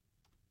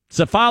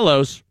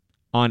Cefalos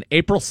on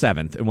April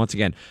 7th. And once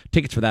again,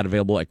 tickets for that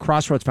available at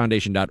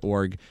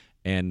crossroadsfoundation.org.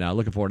 And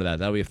looking forward to that.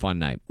 That'll be a fun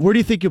night. Where do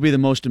you think you'll be the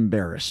most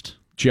embarrassed?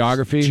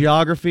 Geography.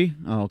 Geography?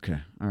 Oh, okay.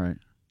 All right.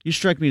 You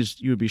strike me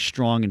as you would be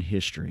strong in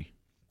history.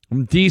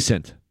 I'm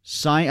decent.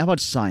 How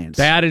about science?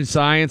 Bad in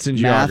science and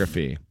Math?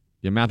 geography.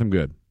 Yeah, math I'm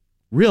good.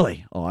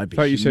 Really? Oh, I'd be I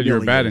thought you said you were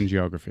bad in humiliated.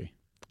 geography.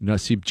 No,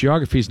 see,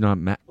 geography's not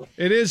math.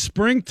 It is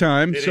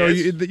springtime, so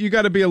you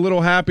got to be a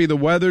little happy. The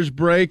weather's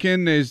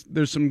breaking. There's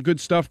some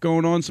good stuff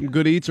going on, some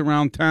good eats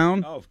around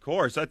town. Oh, of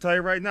course. I tell you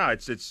right now,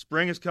 it's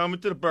spring is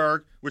coming to the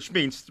Berg, which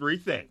means three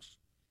things.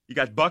 You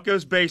got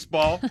Buccos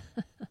baseball,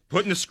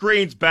 putting the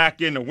screens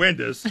back in the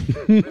windows,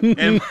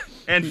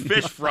 and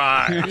fish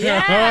fry.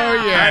 Yeah. Oh,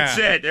 yeah. That's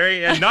it. There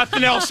ain't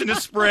nothing else in the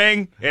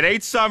spring. It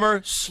ain't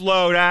summer.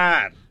 Slow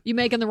down. You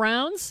making the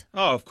rounds?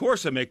 Oh, of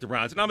course I make the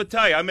rounds. And I'm going to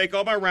tell you, I make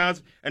all my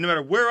rounds, and no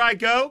matter where I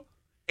go,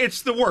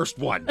 it's the worst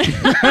one.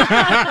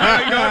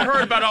 I've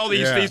heard about all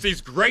these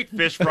great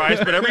fish fries,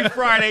 but every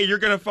Friday you're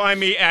going to find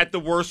me at the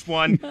worst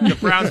one. The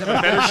Browns have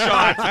a better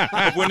shot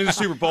of winning the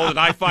Super Bowl than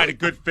I find a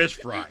good fish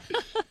fry.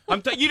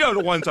 You know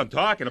the ones I'm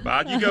talking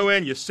about. You go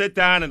in, you sit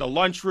down in the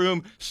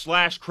lunchroom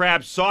 /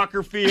 crab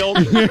soccer field.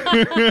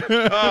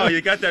 Oh,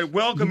 you got that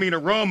welcoming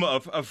aroma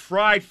of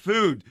fried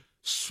food,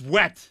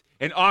 sweat,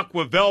 and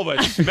aqua velvet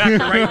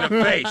smacked right in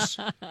the face.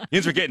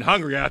 Yins are getting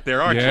hungry out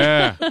there, aren't you?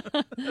 Yeah.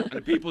 And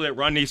the people that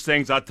run these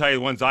things, I'll tell you,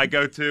 the ones I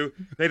go to,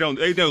 they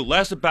know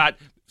less about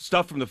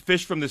stuff from the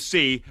fish from the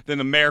sea than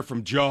the mayor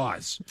from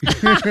Jaws.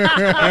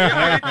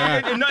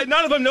 And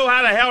none of them know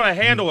how to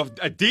handle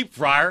a deep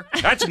fryer.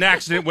 That's an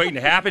accident waiting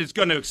to happen. It's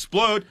going to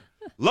explode.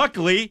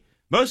 Luckily,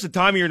 most of the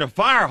time you're in a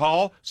fire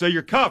hall, so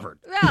you're covered.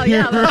 Well,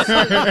 yeah.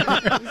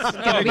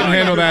 You can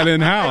handle that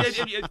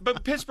in-house.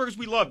 But Pittsburghers,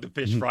 we love the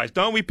fish fries,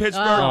 don't we,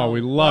 Pittsburgh? Oh, we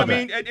love it. I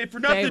mean, and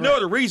for no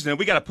other reason,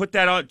 we got to put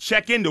that on,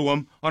 check into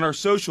them on our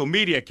social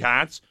media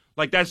accounts.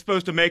 Like that's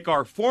supposed to make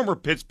our former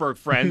Pittsburgh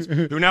friends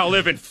who now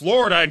live in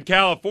Florida and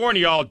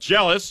California all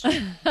jealous,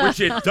 which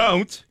it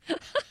don't.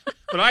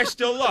 But I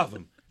still love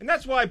them. And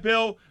that's why,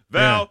 Bill,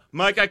 Val,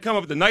 Mike, I come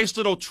up with a nice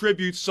little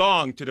tribute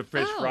song to the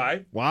fish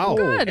fry. Wow.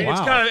 Good. And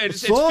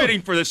it's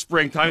fitting for the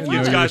springtime.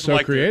 You guys so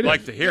like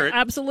creative. to hear it.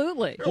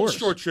 Absolutely. A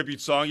short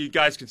tribute song. You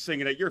guys can sing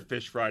it at your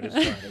fish fry this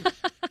Friday.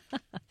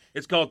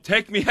 It's called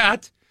Take Me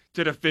Out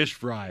to the Fish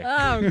Fry.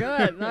 Oh,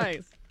 good.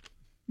 Nice.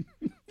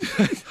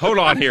 Hold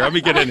on here. Let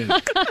me get in it.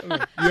 You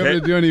have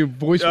to do any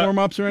voice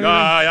warm-ups or anything?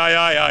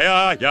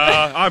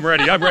 Yeah. I'm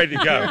ready. I'm ready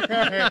to go.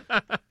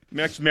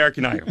 Next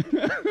American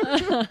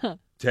Idol.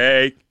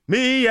 Take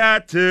me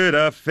out to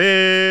the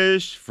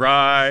fish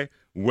fry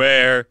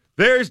where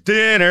there's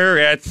dinner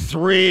at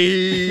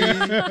 3.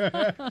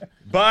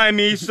 Buy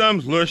me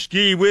some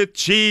Lushki with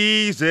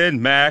cheese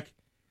and mac.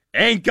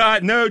 Ain't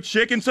got no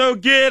chicken, so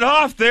get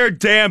off their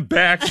damn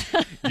backs.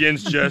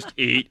 Yins just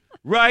eat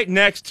right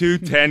next to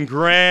 10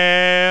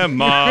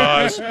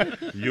 grandmas.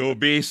 You'll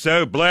be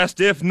so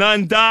blessed if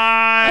none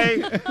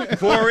die.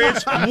 For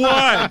it's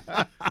 1,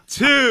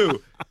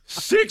 2,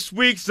 6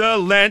 weeks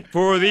of Lent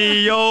for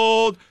the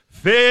old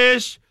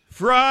fish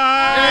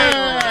fry.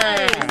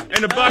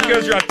 And the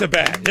Buccos are up to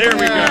bat. There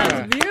we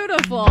go.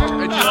 Beautiful. Did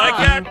you like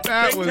that?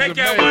 That was Take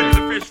amazing. out one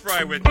to the fish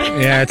fry with me.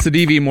 Yeah, it's the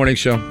DV morning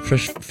show.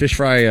 Fish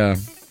fry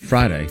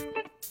Friday.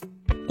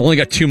 Only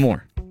got 2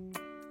 more.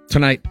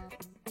 Tonight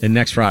and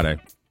next Friday.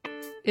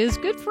 Is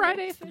Good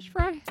Friday Fish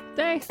Fry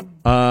Day?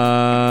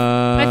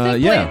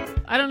 Yeah. Wait,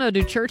 I don't know.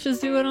 Do churches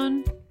do it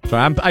on?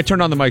 So I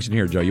turned on the mics in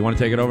here, Joe. You want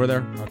to take it over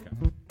there? Okay.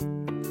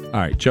 All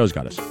right. Joe's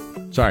got us.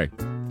 Sorry.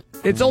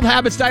 It's old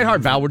habits die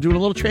hard, Val. We're doing a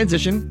little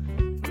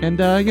transition. And,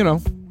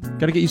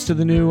 got to get used to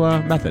the new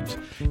methods.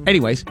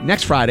 Anyways,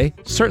 next Friday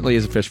certainly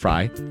is a Fish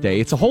Fry Day.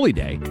 It's a holy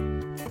day.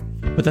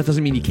 But that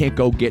doesn't mean you can't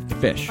go get the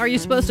fish. Are you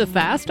supposed to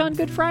fast on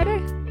Good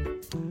Friday?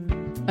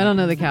 I don't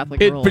know the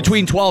Catholic rules.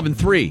 Between 12 and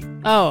 3.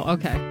 Oh,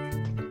 okay.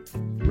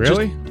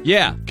 Really?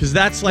 Yeah, because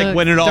that's like The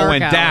when it all dark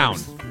went hours.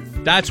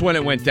 down. That's when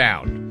it went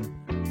down.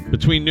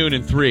 Between noon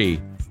and 3,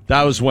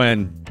 that was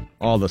when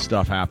all the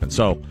stuff happened.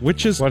 So,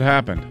 What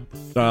happened?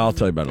 I'll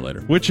tell you about it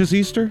later. Which is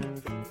Easter?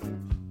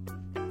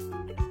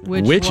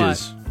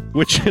 Witches.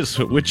 Which is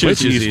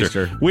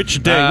Easter?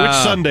 Which day? Which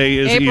Sunday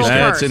is April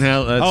Easter?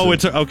 1st.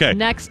 It's okay.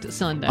 Next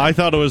Sunday. I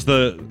thought it was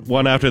the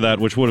one after that,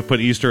 which would have put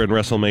Easter and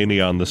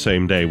WrestleMania on the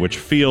same day, which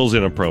feels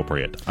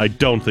inappropriate. I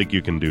don't think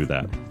you can do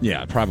that.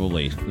 Yeah,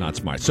 probably not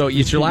smart. So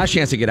it's your last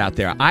chance to get out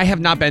there. I have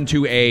not been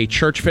to a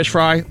church fish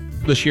fry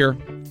this year.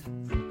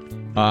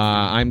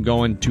 I'm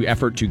going to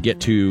effort to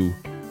get to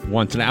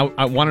one tonight.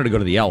 I wanted to go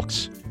to the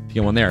Elks to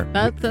get one there.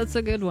 That's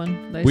a good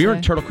one. We were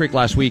in Turtle Creek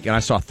last week, and I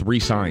saw 3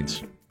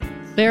 signs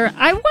There,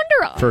 I wonder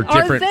for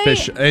different are they,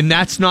 fish, and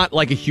that's not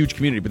like a huge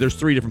community, but there's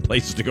 3 different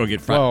places to go get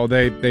fried. Well,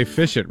 they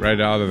fish it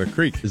right out of the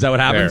creek. Is that what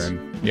happens? There,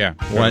 and, yeah.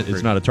 What?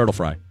 It's not a turtle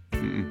fry.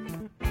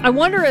 I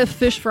wonder if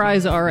fish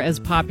fries are as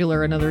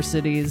popular in other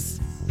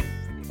cities.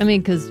 I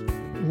mean, because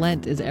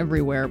Lent is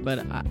everywhere, but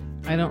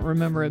I don't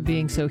remember it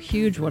being so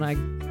huge when I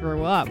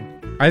grew up.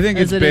 I think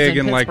it's as it big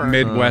is in like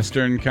Pittsburgh.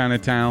 Midwestern kind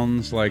of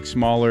towns, like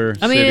smaller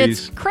I mean,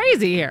 cities. it's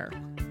crazy here.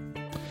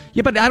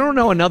 Yeah, but I don't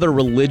know another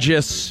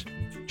religious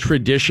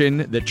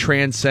tradition that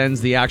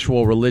transcends the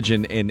actual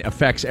religion and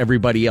affects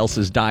everybody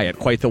else's diet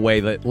quite the way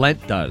that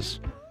Lent does.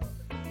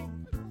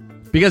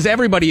 Because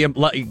everybody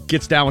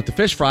gets down with the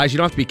fish fries. You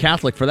don't have to be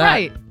Catholic for that.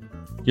 Right.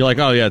 You're like,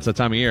 oh, yeah, it's that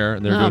time of year,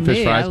 and they're doing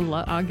fish fries.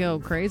 I'll go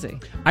crazy.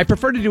 I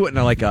prefer to do it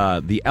in like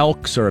the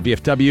Elks or a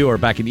VFW, or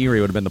back in Erie,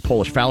 it would have been the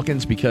Polish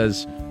Falcons,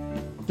 because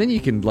then you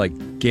can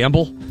like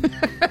gamble.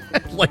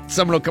 Like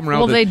someone will come around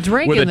Well, with they a,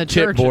 drink with in a the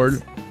tit churches.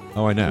 board.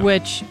 Oh, I know.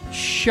 Which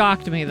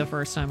shocked me the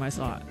first time I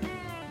saw it.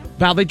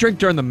 Val, they drink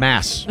during the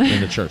Mass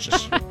in the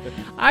churches.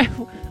 I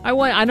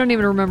don't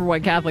even remember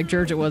what Catholic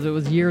church it was. It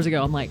was years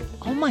ago. I'm like,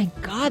 oh my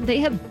God,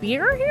 they have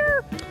beer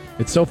here?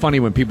 It's so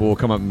funny when people will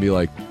come up and be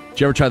like,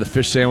 did you ever try the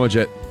fish sandwich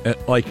at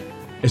like,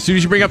 as soon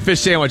as you bring up fish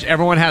sandwich,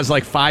 everyone has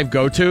like 5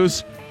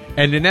 go-tos,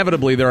 and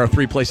inevitably there are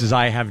 3 places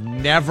I have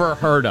never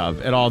heard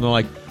of at all. And they're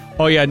like,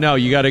 oh yeah, no,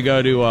 you got to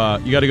go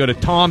to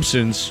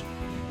Thompson's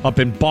up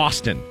in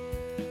Boston,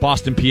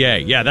 PA.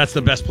 Yeah, that's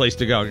the best place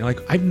to go. And you're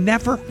like, I've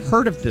never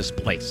heard of this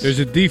place. There's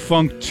a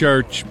defunct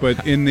church,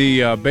 but in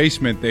the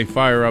basement they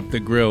fire up the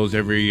grills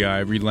every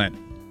Lent.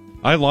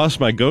 I lost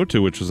my go-to,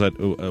 which was at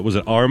was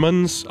it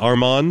Armand's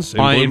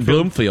in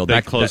Bloomfield.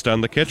 They closed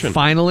down the kitchen.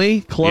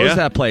 Finally closed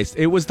that place.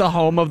 It was the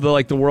home of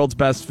the world's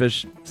best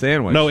fish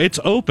sandwich. No, it's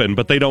open,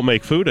 but they don't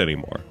make food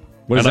anymore.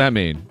 What does that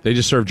mean? They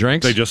just serve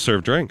drinks? They just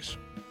serve drinks.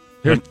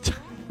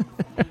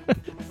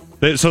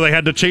 So they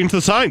had to change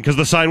the sign because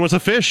the sign was a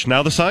fish.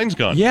 Now the sign's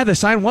gone. Yeah, the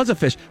sign was a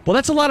fish. Well,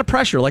 that's a lot of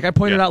pressure. Like I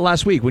pointed out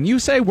last week, when you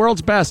say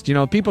world's best,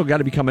 people got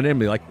to be coming in and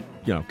be like,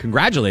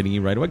 congratulating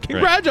you right away.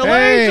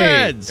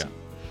 Congratulations! Hey.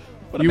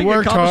 You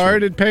worked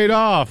hard, it paid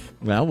off.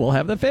 Well, we'll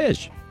have the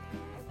fish.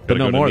 But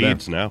no more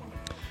Needs now.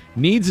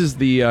 Needs is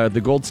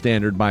the gold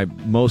standard by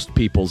most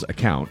people's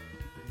account.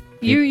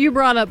 You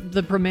brought up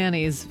the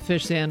Primanti's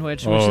fish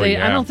sandwich, which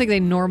I don't think they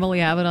normally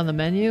have it on the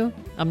menu.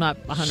 I'm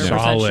not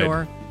 100%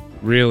 sure.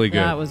 Really good.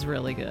 That was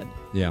really good.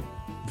 Yeah.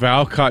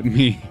 Val caught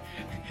me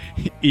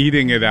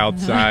eating it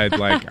outside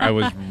like I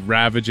was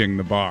ravaging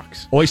the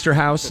box. Oyster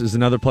House is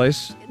another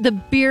place. The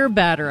beer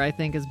batter, I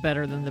think, is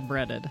better than the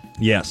breaded.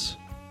 Yes.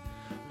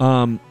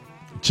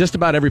 Just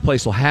about every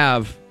place will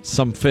have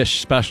some fish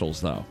specials,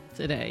 though.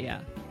 Today,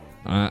 yeah.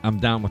 I'm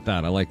down with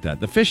that. I like that.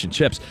 The fish and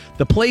chips.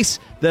 The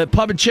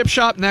pub and chip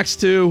shop next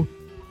to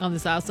On the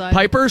south side?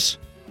 Piper's.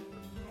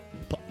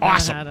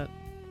 Awesome. Had it.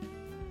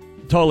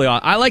 Totally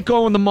awesome. I like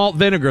going with the malt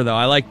vinegar, though.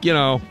 I like,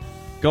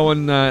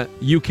 going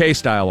UK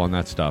style on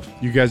that stuff.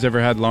 You guys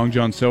ever had Long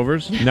John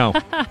Silver's? No.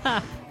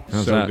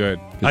 So good.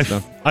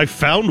 I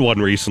found one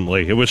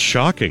recently. It was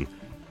shocking.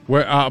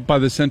 Where by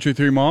the Century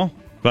 3 Mall?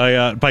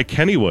 By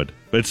Kennywood.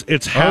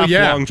 It's half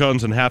Long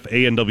John's and half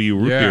A&W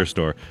root beer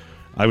store.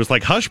 I was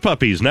like, hush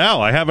puppies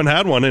now. I haven't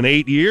had one in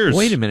 8 years.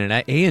 Wait a minute.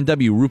 At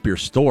A&W root beer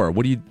store,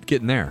 what are you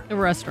getting there? A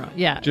restaurant,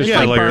 yeah. Just it's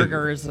like like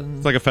burgers.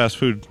 It's like a fast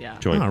food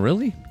joint. Oh,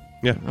 really?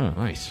 Yeah. Oh,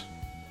 nice.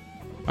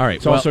 All right.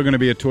 It's also going to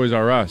be a Toys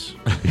R Us.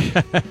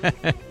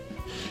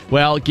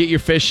 Well, get your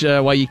fish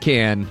while you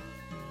can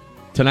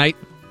tonight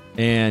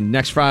and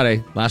next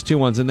Friday. Last 2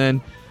 ones, and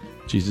then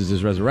Jesus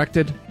is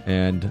resurrected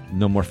and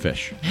no more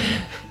fish.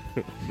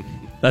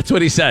 That's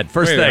what he said.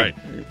 First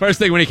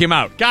thing when he came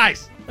out.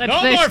 Guys, That no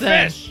fish more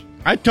thing. fish.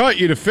 I taught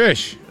you to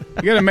fish.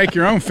 You got to make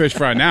your own fish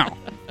fry now.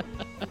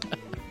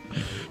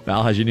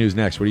 Val has your news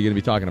next. What are you going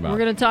to be talking about? We're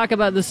going to talk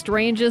about the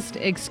strangest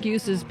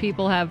excuses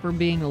people have for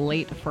being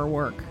late for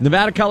work.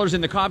 Nevada Colors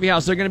in the Coffee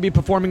House. They're going to be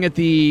performing at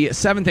the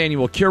 7th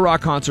annual Cure Rock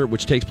concert,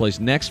 which takes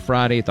place next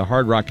Friday at the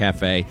Hard Rock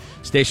Cafe,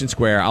 Station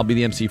Square. I'll be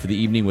the MC for the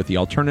evening with the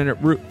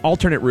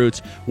Alternate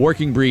Roots,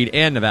 Working Breed,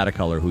 and Nevada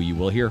Color, who you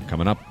will hear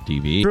coming up.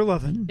 DVE.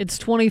 11. It's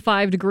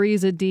 25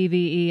 degrees at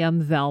DVE.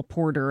 I'm Val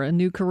Porter. A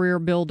new career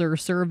builder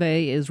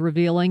survey is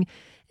revealing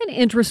an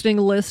interesting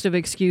list of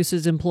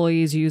excuses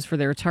employees use for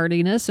their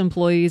tardiness.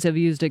 Employees have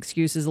used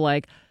excuses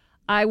like,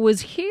 I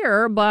was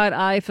here, but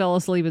I fell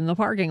asleep in the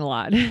parking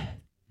lot,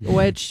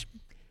 which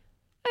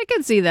I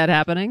can see that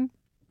happening.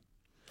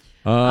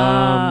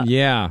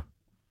 Yeah.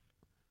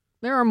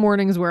 There are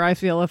mornings where I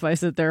feel if I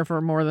sit there for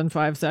more than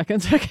 5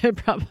 seconds, I could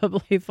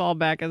probably fall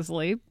back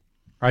asleep.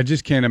 I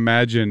just can't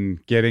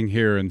imagine getting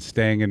here and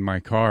staying in my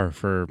car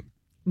for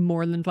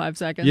More than 5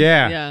 seconds?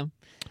 Yeah. Yeah.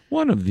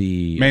 One of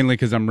the mainly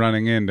because I'm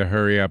running in to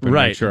hurry up and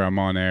make sure I'm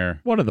on air.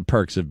 One of the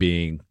perks of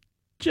being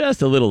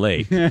just a little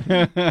late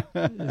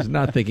is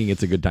not thinking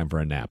it's a good time for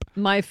a nap.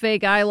 My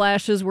fake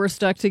eyelashes were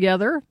stuck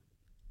together.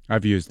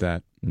 I've used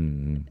that.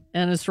 Mm.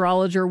 An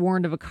astrologer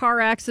warned of a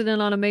car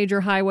accident on a major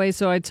highway,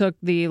 so I took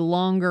the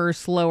longer,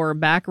 slower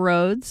back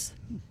roads.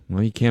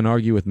 Well, you can't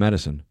argue with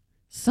medicine.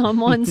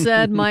 Someone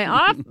said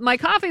my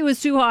coffee was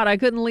too hot. I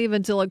couldn't leave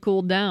until it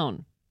cooled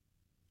down.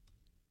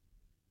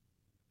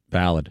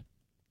 Valid.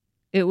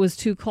 It was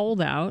too cold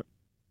out.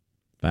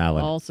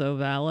 Valid. Also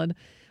valid.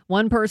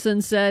 One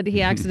person said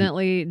he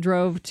accidentally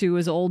drove to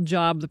his old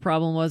job. The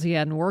problem was he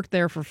hadn't worked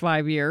there for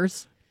 5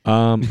 years.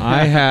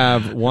 I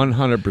have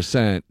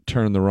 100%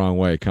 turned the wrong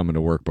way coming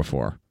to work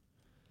before.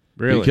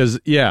 Really? Because,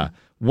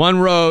 one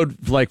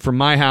road, like from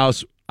my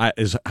house,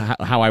 is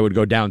how I would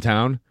go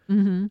downtown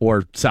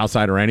or south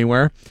side or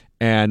anywhere.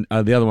 And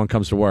the other one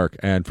comes to work.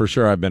 And for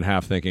sure, I've been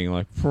half thinking,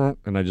 like,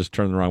 and I just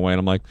turned the wrong way. And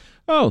I'm like,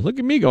 oh, look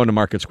at me going to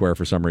Market Square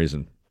for some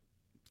reason.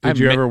 Did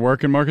you ever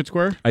work in Market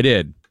Square? I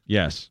did,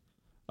 yes.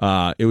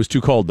 It was too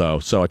cold, though,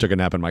 so I took a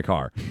nap in my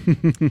car.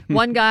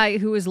 One guy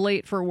who was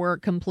late for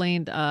work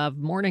complained of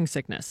morning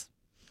sickness.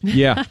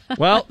 Yeah.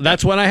 Well,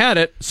 that's when I had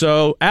it,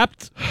 so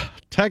apt.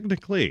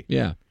 Technically.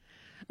 Yeah.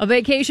 A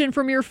vacation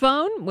from your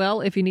phone?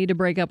 Well, if you need to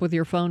break up with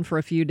your phone for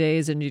a few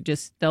days and you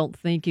just don't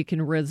think you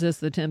can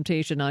resist the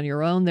temptation on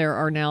your own, there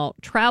are now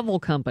travel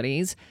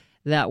companies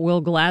that will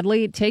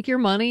gladly take your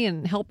money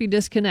and help you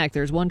disconnect.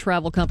 There's one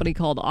travel company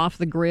called Off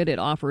the Grid. It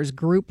offers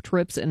group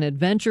trips and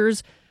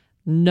adventures.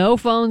 No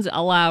phones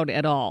allowed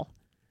at all.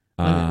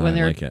 When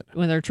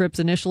their trips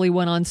initially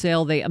went on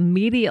sale, they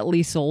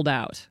immediately sold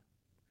out.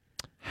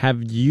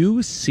 Have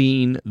you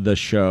seen the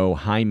show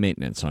High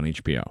Maintenance on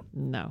HBO?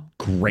 No.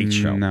 Great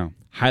show. No.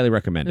 Highly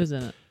recommend it. Who's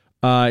in it?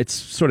 It's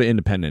sort of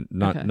independent,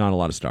 not a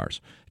lot of stars.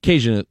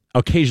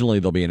 Occasionally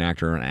there'll be an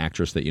actor or an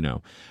actress that you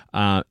know.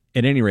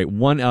 At any rate,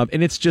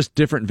 and it's just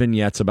different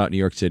vignettes about New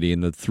York City,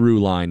 and the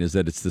through line is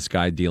that it's this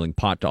guy dealing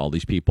pot to all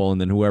these people, and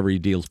then whoever he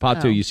deals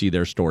pot to, you see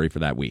their story for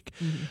that week.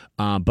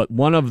 Mm-hmm. But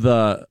one of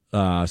the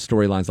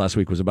storylines last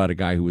week was about a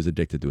guy who was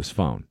addicted to his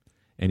phone,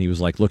 and he was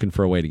like looking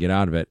for a way to get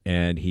out of it,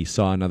 and he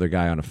saw another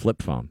guy on a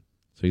flip phone.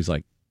 So he's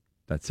like,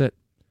 that's it.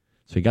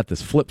 So he got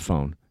this flip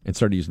phone and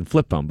started using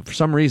flip phone. But for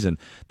some reason,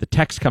 the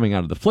text coming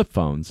out of the flip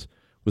phones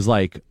was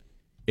like,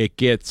 it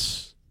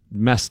gets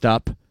messed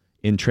up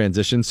in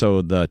transition,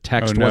 so the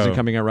text wasn't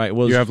coming out right.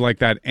 You have like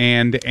that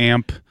and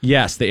amp.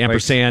 Yes, the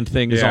ampersand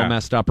thing is all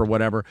messed up or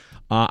whatever.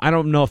 I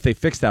don't know if they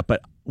fixed that, but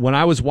when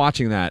I was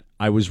watching that,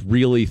 I was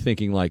really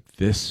thinking like,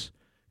 this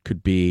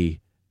could be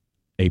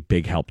a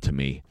big help to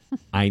me.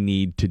 I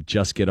need to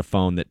just get a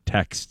phone that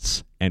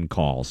texts and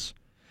calls.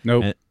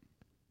 Nope.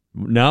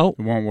 No?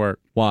 It won't work.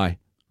 Why?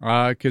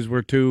 Because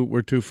we're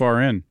too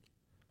far in.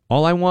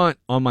 All I want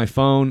on my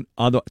phone,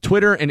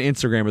 Twitter and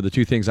Instagram are the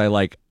two things I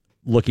like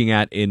looking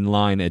at in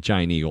line at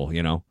Giant Eagle,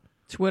 you know?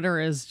 Twitter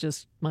is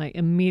just my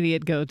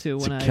immediate go-to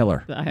when I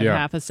have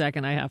half a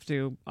second I have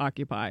to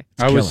occupy.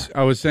 I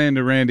was saying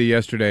to Randy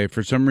yesterday,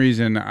 for some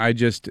reason,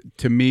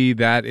 to me,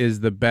 that is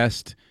the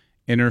best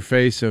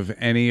interface of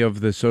any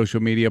of the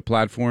social media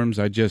platforms.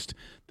 The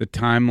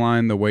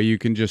timeline, the way you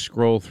can just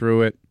scroll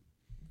through it,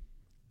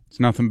 it's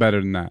nothing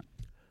better than that.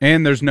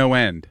 And there's no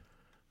end,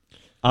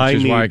 which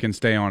is why I can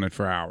stay on it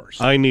for hours.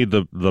 I need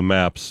the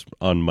maps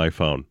on my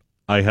phone.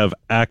 I have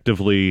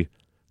actively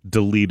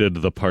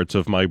deleted the parts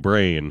of my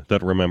brain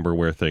that remember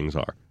where things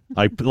are.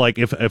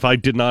 If I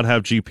did not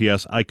have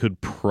GPS, I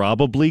could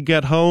probably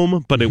get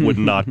home, but it would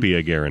not be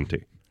a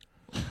guarantee.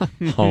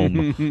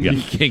 Home. Yeah.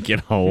 You can't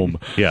get home.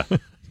 Yeah.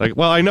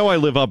 I know I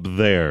live up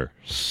there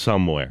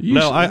somewhere.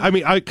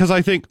 Because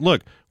I think,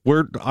 look,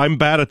 I'm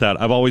bad at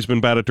that. I've always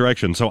been bad at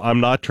directions, so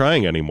I'm not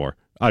trying anymore.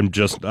 I'm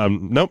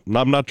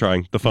not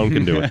trying. The phone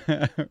can do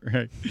it.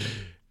 Right.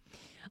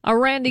 A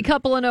Randy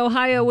couple in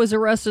Ohio was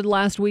arrested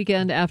last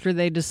weekend after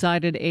they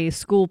decided a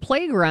school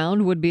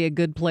playground would be a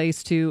good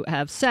place to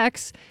have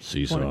sex.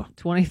 Seesaw.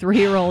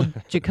 23-year-old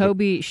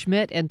Jacoby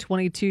Schmidt and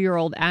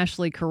 22-year-old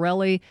Ashley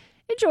Corelli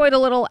enjoyed a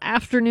little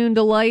afternoon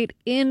delight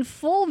in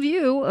full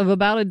view of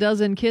about a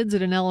dozen kids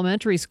at an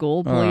elementary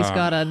school. Police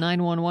got a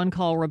 911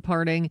 call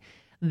reporting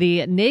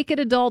the naked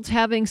adults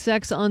having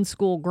sex on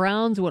school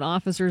grounds. When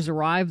officers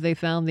arrived, they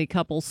found the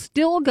couple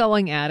still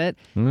going at it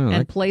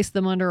and placed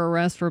them under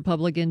arrest for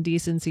public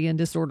indecency and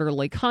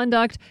disorderly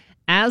conduct.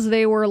 As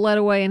they were led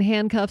away in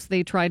handcuffs,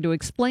 they tried to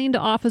explain to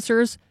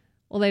officers,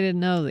 well, they didn't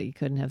know that you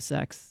couldn't have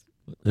sex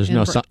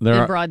in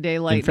broad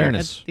daylight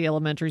at the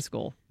elementary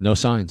school. No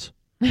signs.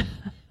 I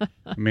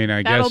mean,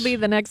 I guess that'll be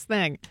the next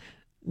thing.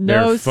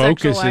 No their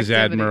focus sexual is activity.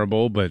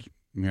 admirable, but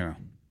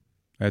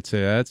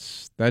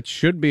that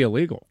should be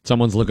illegal.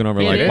 Someone's looking over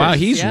It is, wow,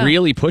 he's yeah.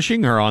 really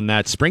pushing her on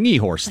that springy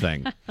horse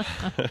thing.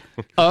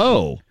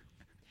 Oh.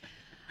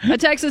 A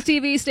Texas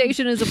TV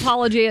station is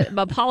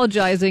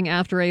apologizing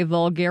after a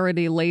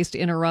vulgarity-laced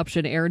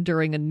interruption aired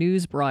during a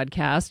news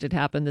broadcast. It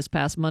happened this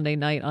past Monday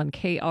night on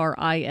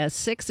KRIS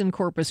 6 in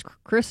Corpus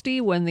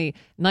Christi when the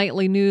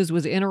nightly news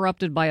was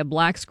interrupted by a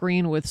black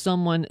screen with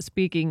someone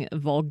speaking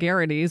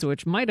vulgarities,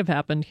 which might have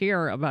happened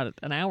here about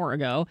an hour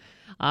ago.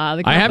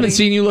 I haven't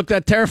seen you look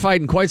that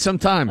terrified in quite some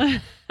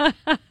time.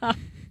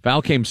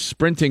 Val came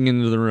sprinting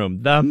into the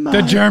room.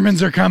 The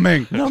Germans are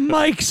coming. The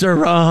mics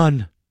are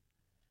on.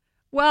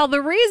 Well,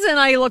 the reason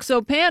I look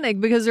so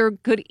panicked because there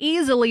could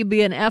easily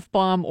be an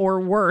F-bomb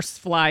or worse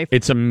fly.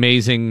 It's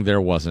amazing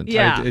there wasn't.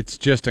 Yeah. It's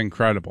just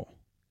incredible.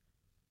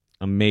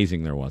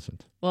 Amazing there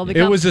wasn't. Well,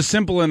 It was a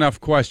simple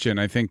enough question.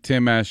 I think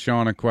Tim asked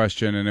Sean a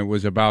question, and it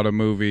was about a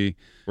movie.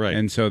 Right.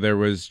 And so there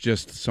was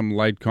just some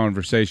light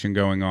conversation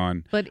going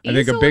on. But I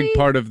think a big easily-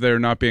 part of there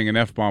not being an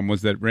F-bomb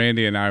was that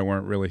Randy and I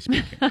weren't really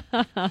speaking.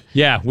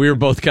 Yeah, we were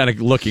both kind of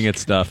looking at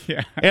stuff.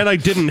 Yeah. And I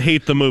didn't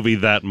hate the movie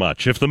that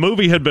much. If the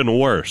movie had been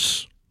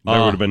worse, there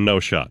would have been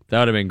no shot. That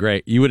would have been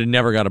great. You would have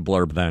never got a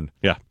blurb then.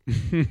 Yeah.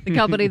 The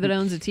company that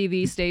owns a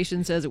TV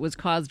station says it was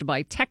caused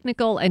by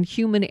technical and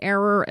human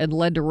error and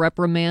led to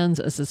reprimands,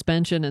 a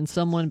suspension, and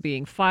someone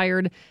being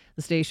fired.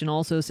 The station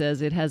also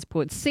says it has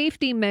put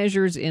safety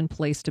measures in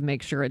place to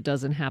make sure it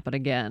doesn't happen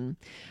again.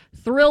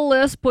 Thrill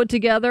List put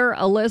together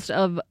a list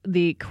of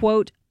the,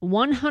 quote,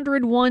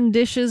 101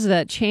 dishes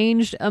that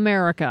changed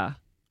America,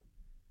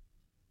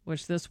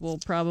 which this will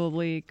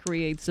probably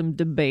create some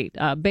debate.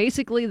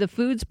 Basically, the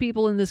foods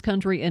people in this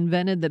country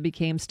invented that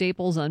became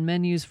staples on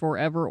menus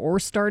forever or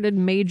started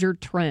major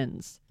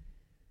trends.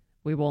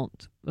 We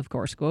won't, of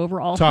course, go over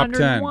all Top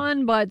 10.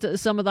 101, but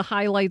some of the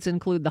highlights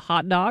include the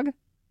hot dog.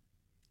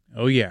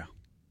 Oh, yeah.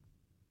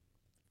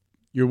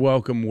 You're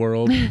welcome,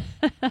 world.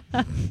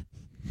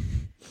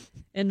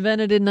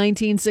 Invented in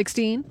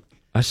 1916.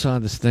 I saw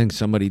this thing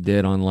somebody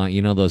did online.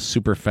 You know those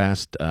super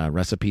fast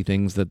recipe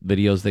things, that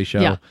videos they show?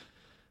 Yeah.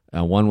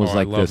 One was I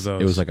like love this.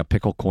 those. It was like a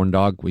pickle corn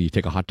dog where you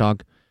take a hot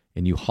dog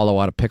and you hollow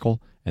out a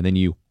pickle and then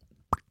you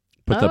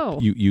put Oh.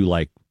 you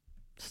like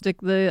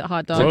Stick the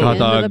hot dog stick the hot into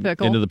dog the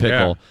pickle. into the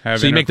pickle. Yeah, have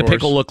So you make the intercourse.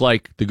 pickle look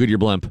like the Goodyear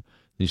blimp. And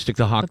you stick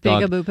the hot The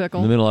dog Peekaboo pickle.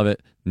 in the middle of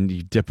it and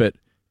you dip it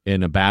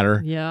in a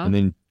batter. Yeah. And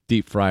then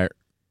deep fry it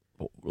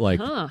like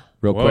Huh.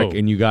 real Whoa. quick.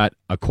 And you got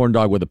a corn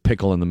dog with a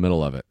pickle in the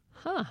middle of it.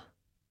 Huh.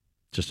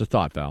 Just a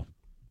thought, Val.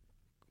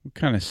 What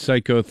kind of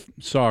psycho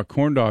saw a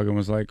corn dog and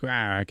was like,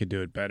 I could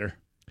do it better.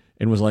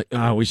 And was like,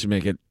 we should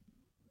make it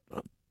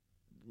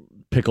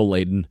pickle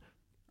laden.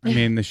 I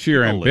mean, the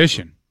sheer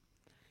ambition.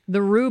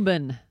 The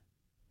Reuben.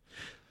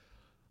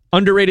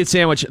 Underrated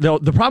sandwich. The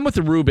problem with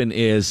the Reuben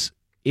is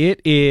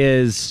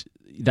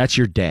that's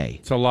your day.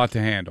 It's a lot to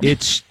handle.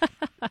 It's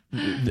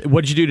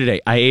what did you do today?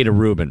 I ate a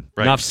Reuben.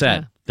 Right. Enough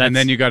said. Yeah. And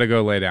then you got to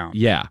go lay down.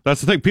 Yeah, That's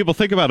the thing. People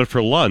think about it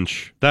for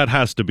lunch. That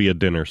has to be a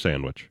dinner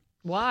sandwich.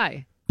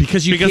 Why?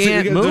 because you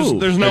can't move.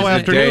 There's no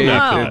Because the day- afternoon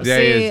after. The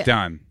day See, is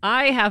done.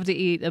 I have to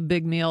eat a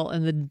big meal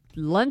in the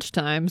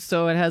lunchtime,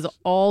 so it has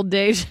all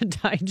day to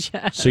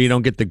digest. So you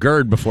don't get the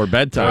GERD before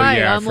bedtime. Right,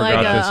 yeah, I I'm like,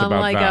 forgot this I'm about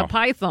like Val. a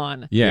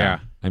python. Yeah. Yeah.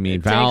 I mean,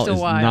 It Val takes a is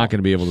while. not going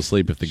to be able to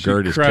sleep if the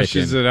GERD is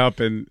crushes kicking. it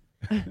up and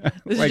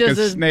It's like just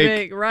a as snake.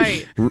 big,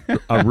 right?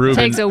 A Reuben,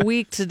 Takes a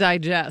week to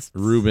digest.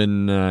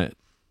 Reuben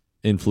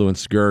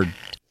influenced GERD.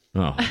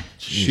 Oh,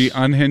 She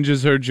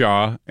unhinges her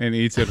jaw and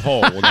eats it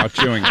whole without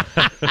chewing it.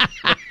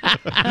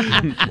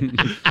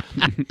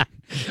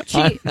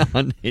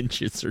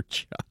 unhinges her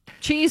jaw.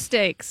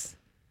 Cheesesteaks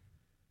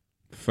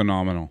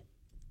Phenomenal.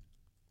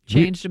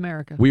 changed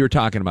America. We were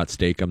talking about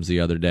steakums the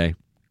other day.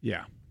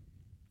 Yeah.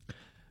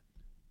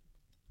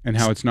 And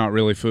how it's not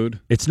really food.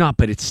 It's not,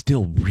 but it's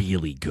still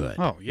really good.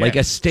 Oh, yeah. Like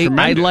a steak.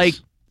 I Tremendous. like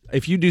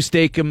if you do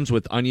steakums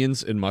with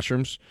onions and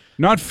mushrooms.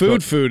 Not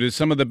food is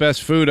some of the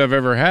best food I've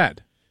ever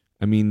had.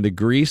 I mean, the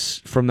grease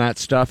from that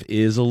stuff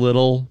is a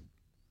little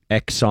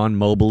Exxon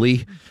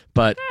Mobil-y,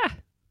 but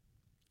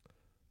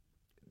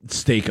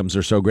steakums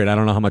are so great. I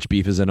don't know how much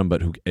beef is in them,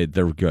 but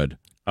they're good.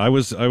 I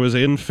was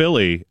in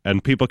Philly,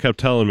 and people kept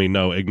telling me,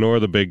 no, ignore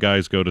the big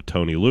guys, go to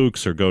Tony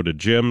Luke's or go to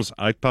Jim's.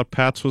 I thought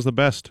Pat's was the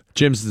best.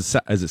 Jim's,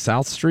 is it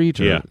South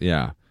Street? Or? Yeah.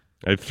 Yeah.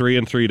 I had 3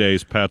 in 3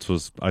 days.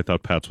 I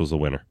thought Pat's was the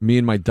winner. Me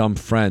and my dumb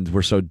friend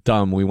were so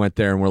dumb. We went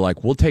there and we're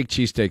like, we'll take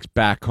cheesesteaks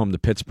back home to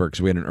Pittsburgh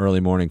because we had an early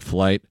morning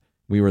flight.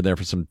 We were there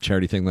for some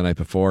charity thing the night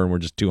before, and we're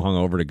just too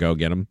hungover to go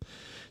get them.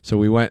 So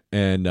we went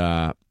and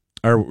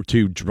or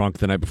too drunk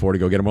the night before to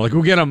go get them. We're like,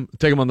 go get them,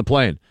 take them on the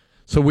plane.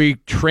 So we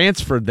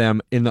transferred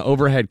them in the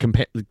overhead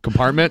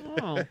compartment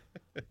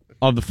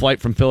of the flight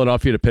from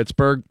Philadelphia to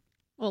Pittsburgh.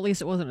 Well, at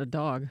least it wasn't a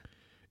dog.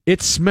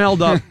 It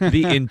smelled up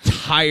the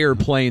entire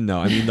plane, though.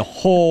 I mean, the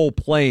whole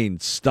plane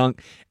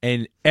stunk,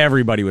 and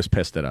everybody was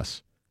pissed at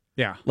us.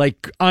 Yeah,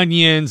 like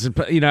onions, and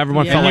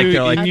everyone felt like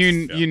they're like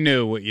you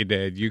knew what you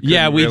did. You we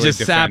really just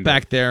sat defend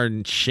back there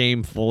and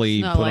shamefully.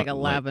 It's not put like up, a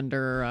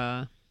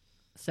lavender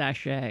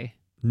sachet.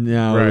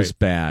 No, Right. it was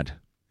bad.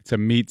 It's a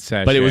meat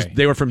sachet, But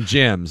they were from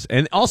Jim's,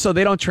 and also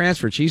they don't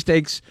transfer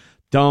cheesesteaks.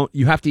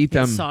 You have to eat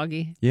them It's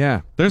soggy.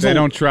 Yeah, they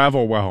don't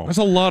travel well. There's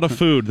a lot of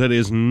food that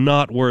is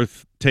not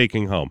worth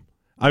taking home.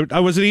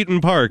 I was at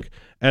Eaton Park,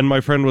 and my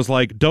friend was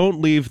like,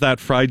 "Don't leave that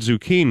fried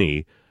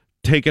zucchini.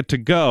 Take it to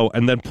go,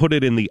 and then put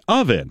it in the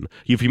oven.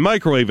 If you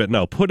microwave it,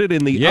 no, put it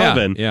in the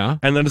oven,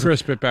 and then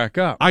crisp it back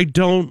up." I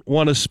don't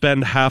want to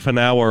spend half an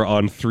hour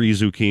on 3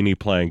 zucchini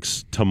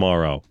planks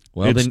tomorrow.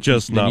 Well, it's then,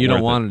 just then not. you don't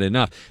worth want it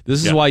enough.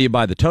 This is why you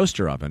buy the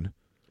toaster oven.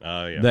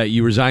 That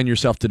you resign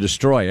yourself to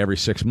destroy every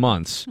 6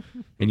 months,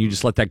 and you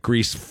just let that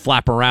grease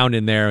flap around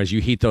in there as you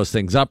heat those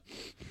things up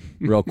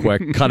real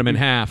quick. Cut them in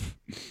half.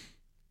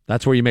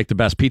 That's where you make the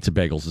best pizza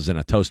bagels, is in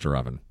a toaster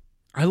oven.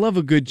 I love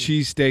a good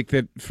cheesesteak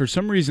that, for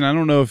some reason, I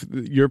don't know if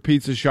your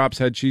pizza shops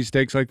had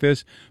cheesesteaks like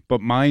this, but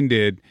mine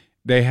did.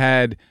 They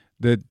had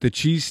the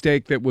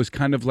cheesesteak that was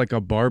kind of like a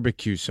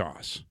barbecue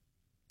sauce.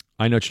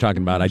 I know what you're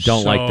talking about. I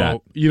don't like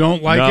that. You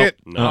don't like Nope.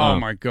 it? Oh,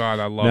 my God,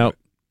 I love it.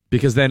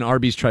 Because then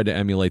Arby's tried to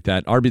emulate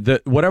that.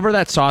 Whatever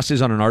that sauce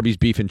is on an Arby's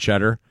beef and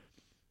cheddar,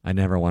 I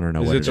never want to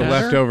know what it is. Is it the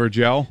leftover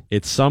gel?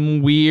 It's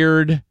some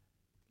weird,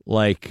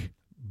 like,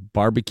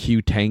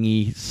 barbecue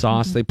tangy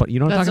sauce they put. You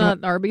know what I'm That's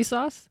talking not Arby's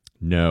sauce?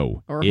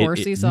 No. Or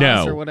horsey sauce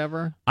no. or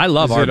whatever? I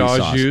love Is it Arby's au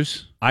sauce.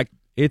 jus?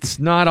 It's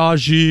not au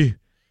jus.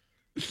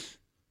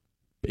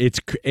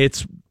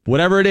 It's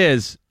whatever it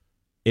is.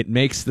 It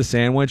makes the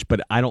sandwich,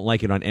 but I don't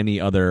like it on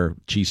any other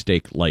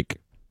cheesesteak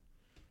like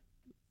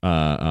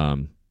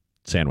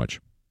sandwich.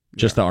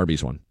 Just the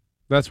Arby's one.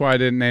 That's why I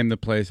didn't name the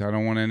place. I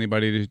don't want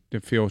anybody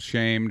to feel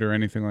shamed or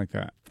anything like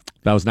that.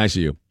 That was nice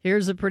of you.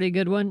 Here's a pretty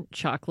good one.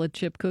 Chocolate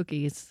chip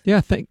cookies.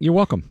 Yeah, you're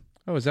welcome.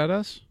 Oh, is that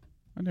us?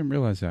 I didn't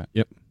realize that.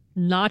 Yep.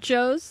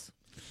 Nachos.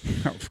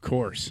 Of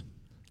course.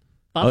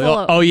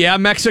 Buffalo. Oh, yeah,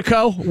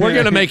 Mexico? We're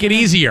going to make it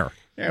easier.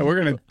 Yeah,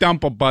 we're going to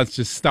dump a bunch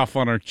of stuff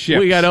on our chips.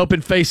 We got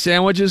open face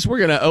sandwiches. We're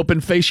going to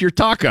open face your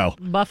taco.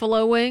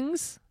 Buffalo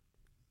wings.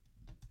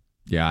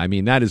 Yeah, I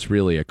mean, that is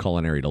really a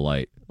culinary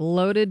delight.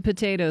 Loaded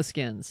potato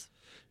skins.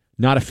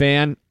 Not a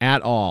fan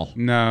at all.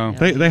 No.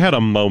 They had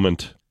a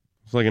moment.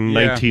 It's like in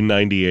Yeah.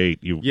 1998.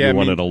 You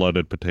wanted a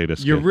loaded potato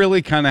skin. You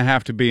really kind of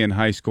have to be in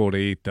high school to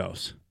eat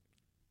those.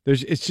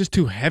 It's just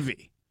too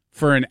heavy.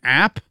 For an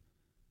app?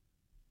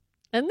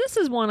 And this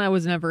is one I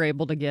was never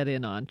able to get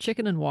in on.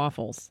 Chicken and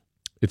waffles.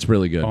 It's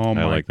really good. Oh,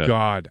 my like that.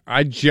 God.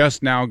 I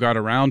just now got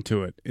around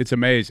to it. It's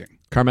amazing.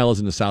 Carmela's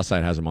in the South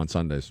Side has them on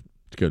Sundays.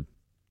 It's good.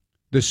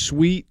 The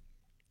sweet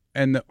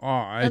and the...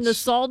 And the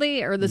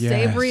salty or the Yes.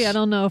 savory, I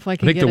don't know if I I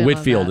can think get the in on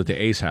Whitfield that. at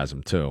the Ace has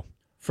them, too.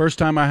 First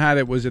time I had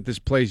it was at this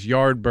place,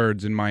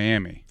 Yardbirds in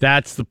Miami.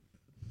 That's the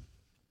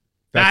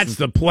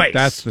place.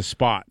 That's the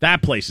spot.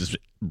 That place is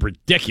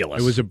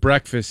ridiculous. It was a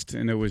breakfast,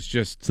 and it was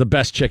just It's the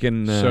best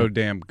chicken so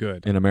damn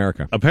good. in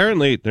America.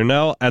 Apparently, they're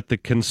now at the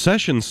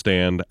concession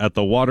stand at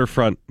the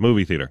Waterfront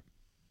movie theater.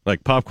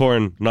 Like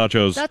popcorn,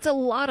 nachos, That's a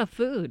lot of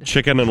food.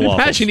 chicken, and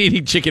waffles. Imagine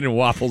eating chicken and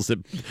waffles. Or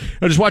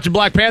just watching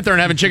Black Panther and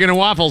having chicken and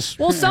waffles.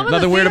 Well, some of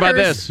Nothing the weird about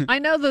theaters- this. I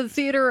know the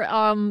theater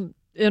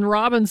in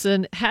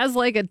Robinson has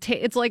like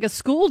it's like a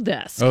school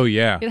desk. Oh,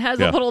 yeah. It has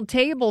Yeah. a little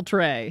table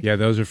tray. Yeah,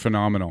 those are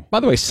phenomenal.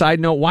 By the way, side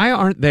note, why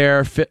aren't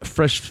there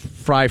Fresh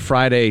Fry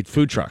Friday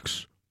food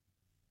trucks?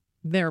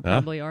 There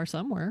probably are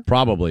somewhere.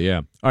 Probably, yeah.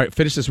 All right,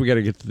 finish this. We got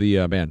to get to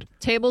the band.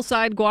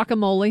 Tableside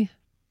guacamole.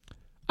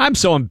 I'm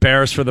so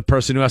embarrassed for the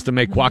person who has to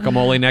make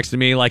guacamole next to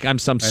me. Like I'm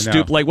some I know.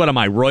 stupid. Like what am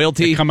I,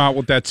 royalty? They come out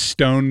with that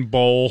stone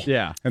bowl.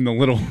 Yeah. And the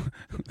little,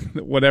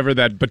 whatever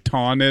that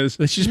baton is.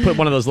 Let's just put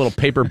one of those little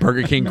paper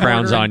Burger King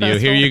crowns on you.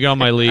 Here you go,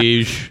 my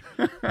liege.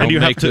 I'll you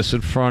have make to- this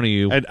in front of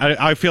you. And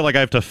I feel like I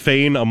have to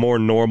feign a more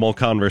normal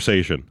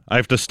conversation. I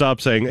have to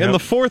stop saying, in the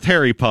fourth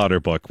Harry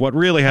Potter book, what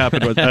really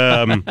happened was,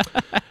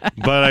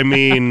 but I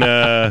mean,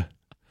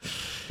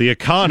 the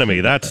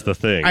economy, that's the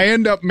thing. I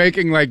end up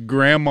making like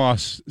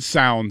grandma's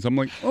sounds. I'm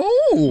like,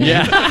 oh.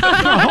 Yeah.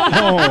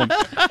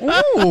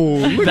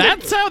 oh. Look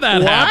That's how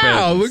that wow,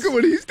 happens. look at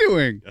what he's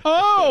doing.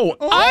 Oh,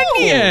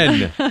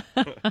 onion.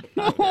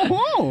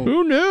 Oh.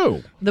 Who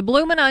knew? The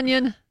bloomin'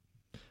 onion,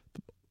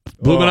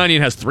 Bloomin'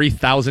 Onion has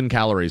 3,000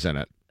 calories in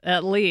it.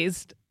 at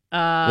least. Wait,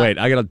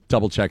 I got to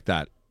double check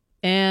that.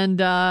 And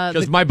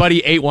Because my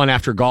buddy ate one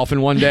after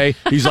golfing one day.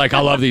 He's like, I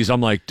love these.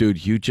 I'm like,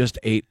 dude, you just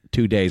ate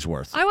 2 days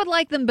worth. I would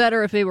like them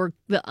better if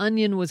the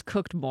onion was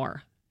cooked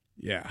more.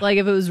 Yeah. Like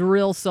if it was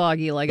real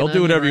soggy, like They'll an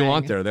do whatever onion you ring.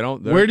 want there. They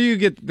don't. Where do you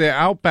get the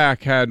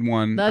Outback had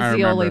one? That's I the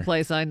remember. only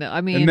place I know. I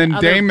mean, and then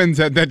other- Damon's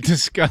had that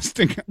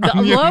disgusting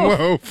onion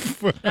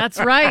loaf. That's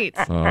right.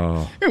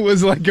 Oh. It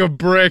was like a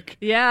brick.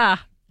 Yeah.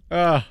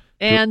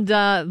 And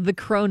the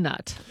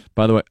cronut.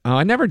 By the way,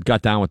 I never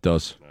got down with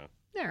those.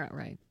 They're all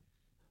right.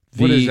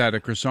 What is that? A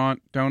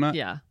croissant donut?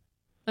 Yeah.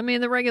 I mean,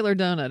 the regular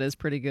donut is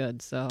pretty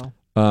good. So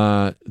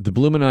The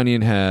Bloomin'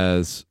 Onion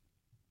has.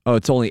 Oh,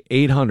 it's only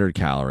 800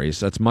 calories.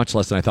 That's much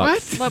less than I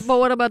thought. But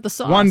what about the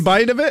sauce? One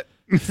bite of it?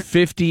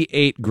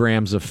 58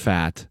 grams of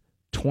fat,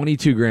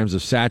 22 grams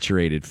of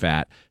saturated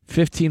fat,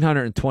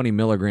 1,520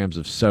 milligrams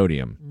of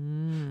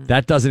sodium.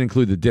 That doesn't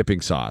include the dipping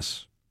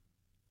sauce.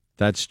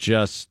 That's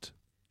just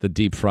the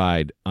deep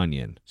fried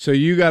onion. So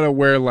you got to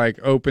wear like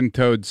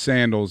open-toed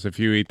sandals if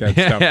you eat that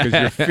stuff because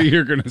your feet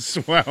are going to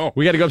swell.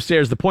 We got to go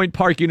upstairs. The Point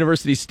Park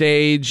University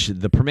stage,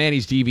 the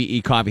Permanis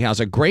DVE Coffee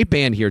House. A great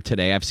band here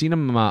today. I've seen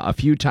them a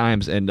few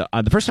times, and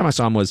the first time I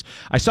saw them was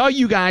I saw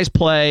you guys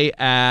play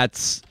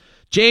at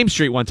James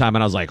Street one time,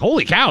 and I was like,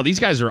 holy cow, these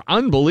guys are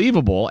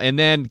unbelievable. And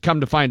then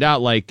come to find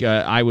out, like,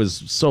 I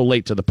was so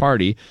late to the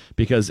party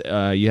because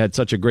you had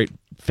such a great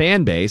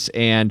fan base,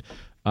 and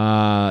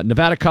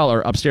Nevada Color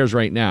upstairs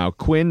right now.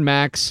 Quinn,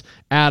 Max,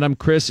 Adam,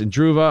 Chris, and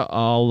Druva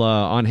all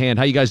on hand.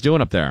 How you guys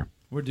doing up there?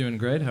 We're doing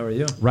great. How are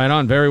you? Right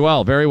on. Very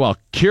well. Very well.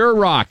 Cure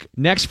Rock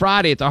next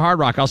Friday at the Hard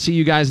Rock. I'll see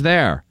you guys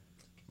there.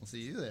 We'll see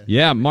you there.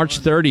 Yeah,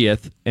 March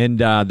 30th. And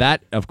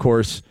that, of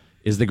course,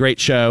 is the great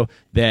show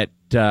that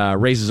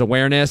raises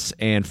awareness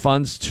and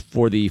funds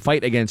for the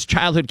fight against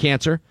childhood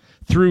cancer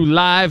through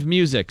live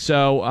music.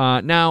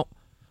 So now,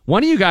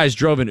 one of you guys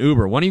drove an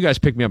Uber. One of you guys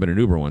picked me up in an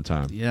Uber one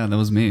time. Yeah, that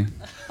was me.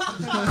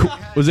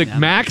 Was it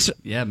Max?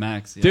 Yeah,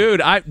 Max. Yeah.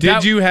 Dude,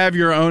 Did you have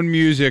your own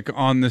music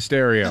on the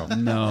stereo?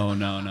 No.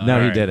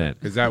 No, he didn't.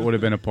 Because that would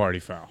have been a party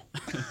foul.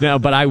 No,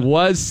 but I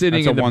was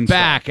sitting That's in a the one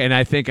back, and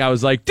I think I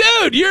was like,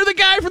 dude, you're the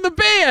guy from the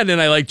band.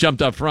 And I like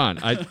jumped up front.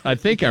 I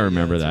think I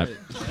remember that.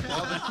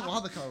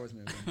 While the car was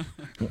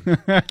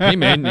moving. Hey,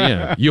 man,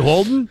 yeah. You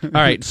holding? All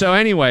right. So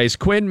anyways,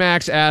 Quinn,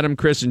 Max, Adam,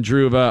 Chris, and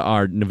Druva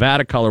are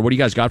Nevada Color. What do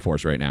you guys got for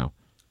us right now?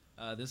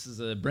 This is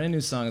a brand new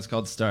song. It's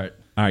called Start.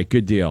 All right,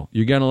 good deal.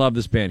 You're going to love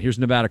this band. Here's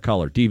Nevada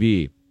Color,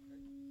 DVE.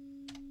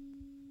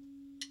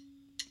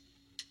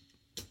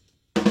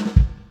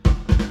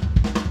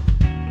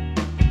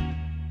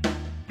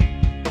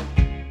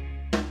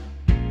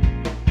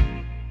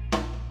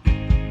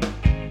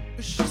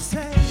 She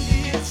said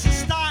it's a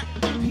start,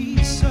 a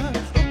piece of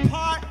a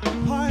part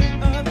of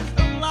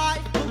a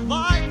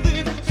life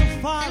living so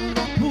far.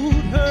 I pulled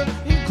her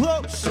in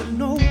closer,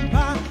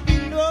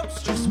 nobody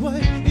knows just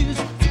what is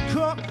to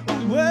come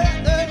and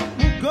where they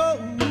will go.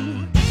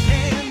 And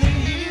the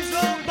years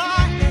go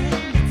by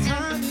and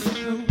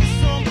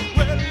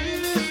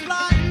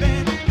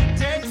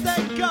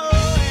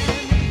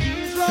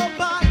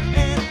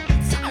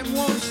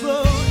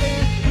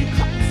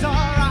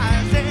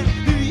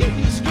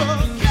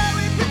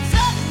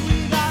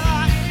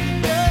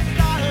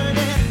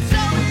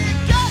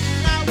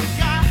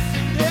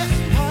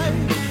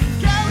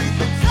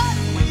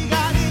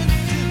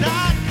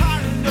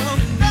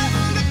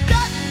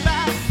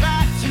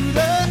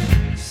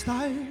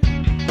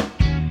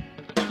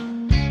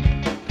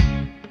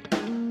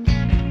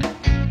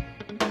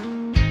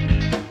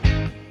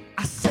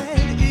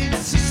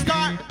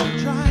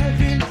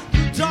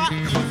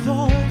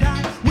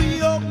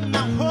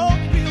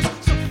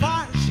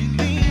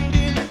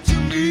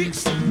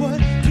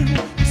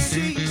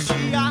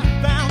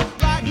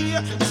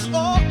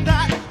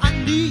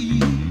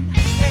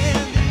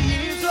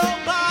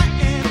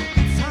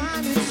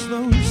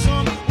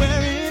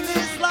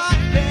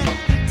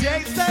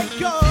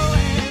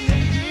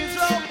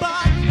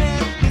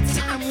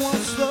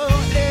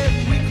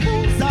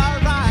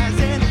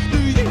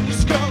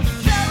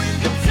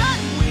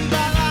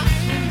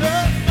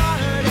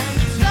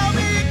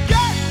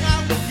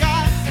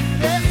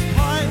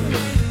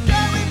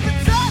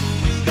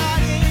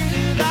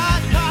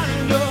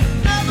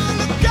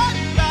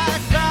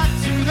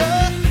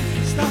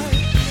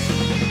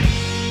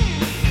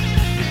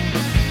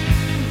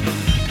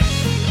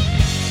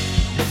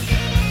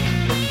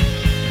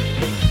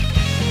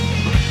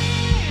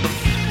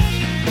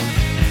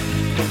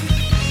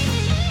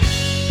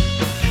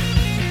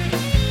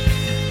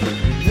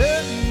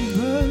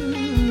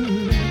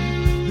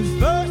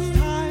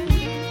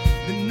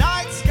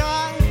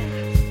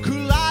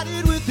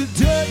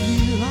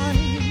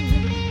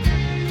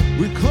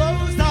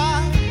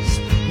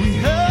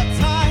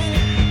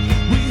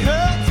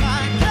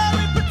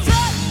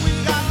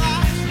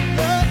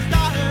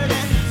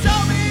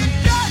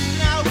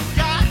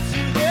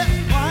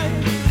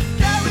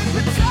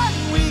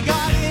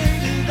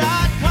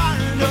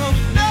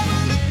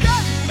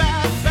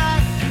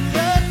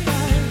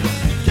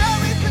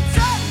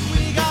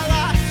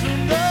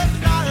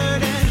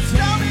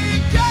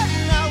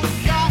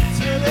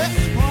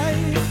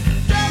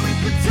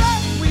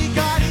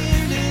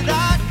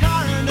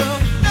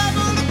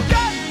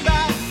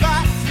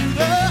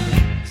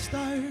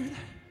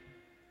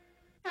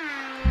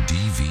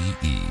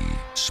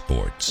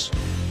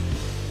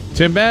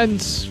Tim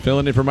Benz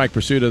filling in for Mike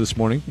Pursuta this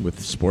morning with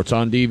Sports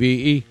on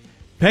DVE.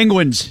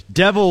 Penguins,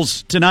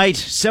 Devils tonight,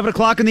 7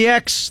 o'clock in the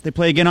X. They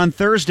play again on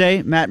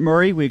Thursday. Matt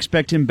Murray, we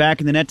expect him back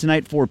in the net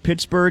tonight for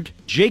Pittsburgh.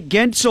 Jake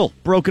Gensel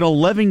broke an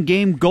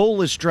 11-game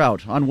goalless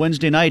drought on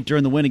Wednesday night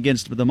during the win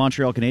against the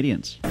Montreal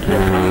Canadiens.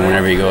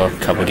 Whenever you go a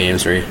couple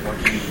games where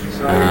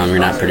you're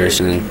not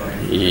producing,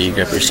 you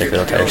grip your stick a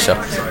little tighter. So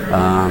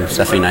it's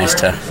definitely nice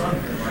to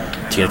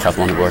get a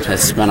couple on the board.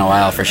 It's been a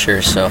while for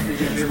sure, so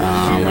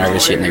whenever you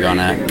see it in the goal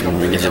net,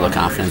 it gives you a little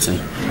confidence, and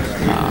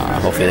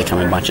hopefully they come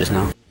in bunches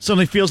now.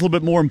 Suddenly feels a little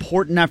bit more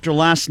important after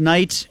last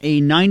night.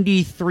 A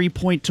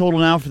 93-point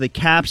total now for the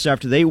Caps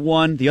after they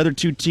won. The other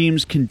two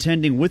teams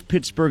contending with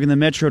Pittsburgh in the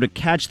Metro to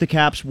catch the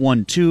Caps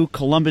 1-2.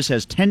 Columbus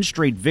has 10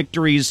 straight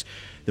victories.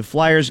 The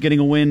Flyers getting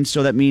a win,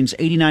 so that means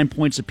 89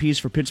 points apiece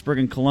for Pittsburgh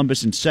and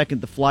Columbus in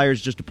second. The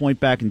Flyers just a point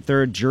back in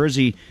third.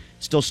 Jersey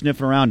still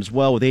sniffing around as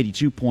well with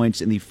 82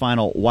 points in the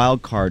final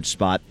wild card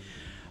spot.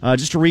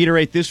 Just to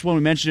reiterate this one,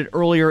 we mentioned it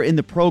earlier in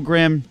the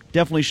program.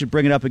 Definitely should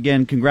bring it up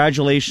again.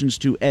 Congratulations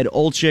to Ed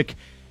Olczyk,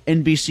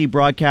 NBC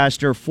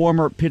broadcaster,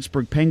 former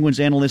Pittsburgh Penguins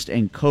analyst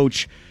and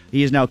coach.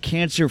 He is now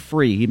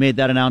cancer-free. He made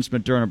that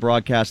announcement during a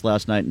broadcast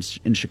last night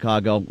in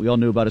Chicago. We all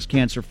knew about his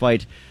cancer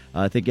fight.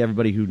 I think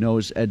everybody who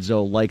knows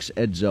Edzo likes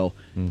Edzo,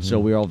 so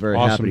we're all very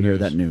happy to hear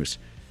that news.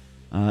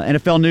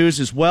 NFL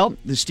news as well.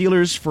 The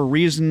Steelers, for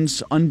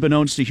reasons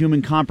unbeknownst to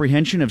human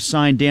comprehension, have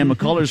signed Dan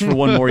McCullers for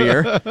one more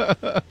year.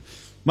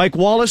 Mike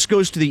Wallace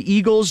goes to the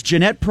Eagles.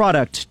 Jeanette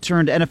Product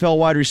turned NFL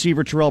wide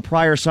receiver Terrell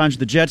Pryor signs with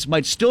the Jets.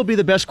 Might still be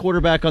the best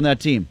quarterback on that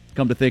team,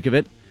 come to think of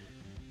it.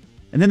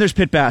 And then there's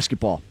Pitt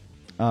basketball.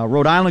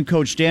 Rhode Island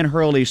coach Dan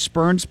Hurley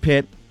spurns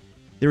Pitt.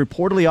 They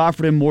reportedly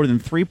offered him more than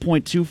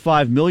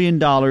 $3.25 million.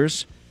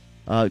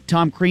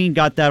 Tom Crean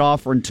got that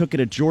offer and took it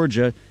at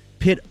Georgia.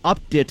 Pitt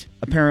upped it,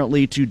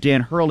 apparently, to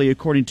Dan Hurley,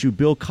 according to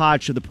Bill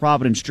Koch of the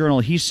Providence Journal.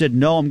 He said,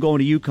 no, I'm going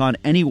to UConn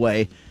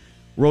anyway.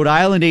 Rhode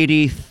Island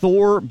AD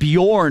Thor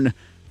Bjorn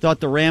thought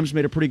the Rams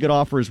made a pretty good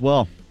offer as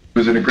well. It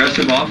was an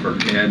aggressive offer,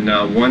 and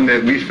one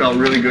that we felt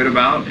really good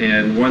about,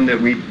 and one that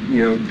we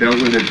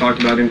dealt with and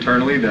talked about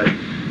internally, that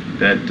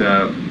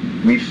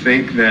we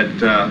think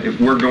that if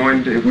we were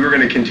going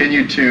to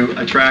continue to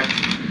attract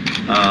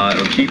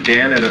or keep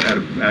Dan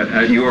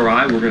at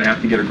URI, we're going to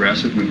have to get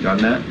aggressive. We've done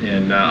that,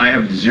 and I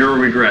have zero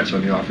regrets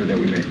on the offer that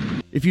we made.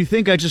 If you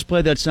think I just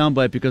played that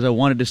soundbite because I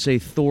wanted to say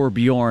Thor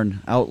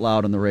Bjorn out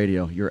loud on the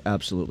radio, you're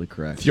absolutely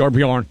correct. Thor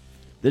Bjorn.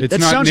 That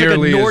sounds like a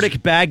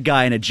Nordic bad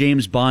guy in a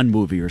James Bond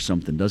movie or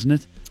something, doesn't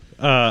it?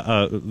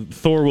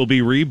 Thor will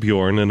be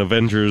reborn in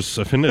Avengers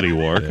Affinity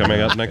War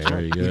coming up next year.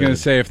 I was going to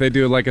say, if they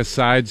do like a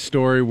side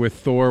story with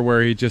Thor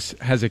where he just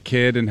has a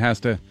kid and has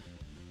to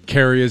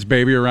carry his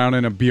baby around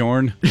in a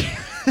Bjorn,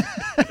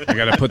 I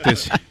got to put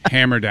this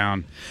hammer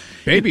down.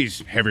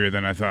 Baby's heavier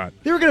than I thought.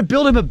 They were going to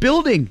build him a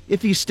building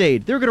if he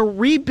stayed. They were going to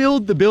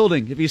rebuild the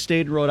building if he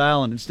stayed in Rhode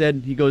Island.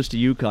 Instead, he goes to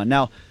UConn.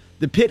 Now,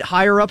 the Pitt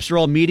higher-ups are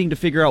all meeting to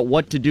figure out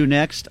what to do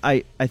next.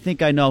 I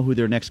think I know who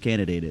their next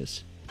candidate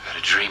is. I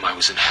had a dream I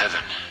was in heaven,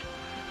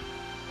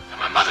 and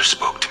my mother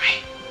spoke to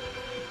me.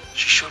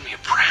 She showed me a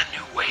brand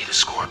new way to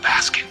score a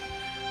basket.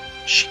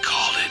 She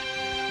called it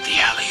the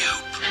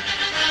alley-oop.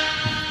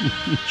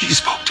 She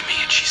spoke to me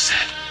and she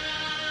said,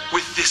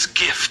 with this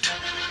gift,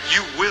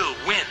 you will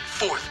win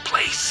 4th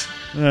place.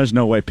 There's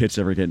no way Pitt's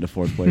ever getting to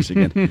 4th place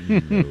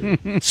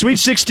again. Sweet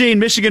 16,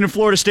 Michigan and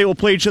Florida State will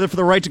play each other for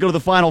the right to go to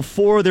the Final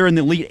Four. They're in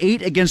the Elite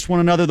 8 against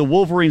one another. The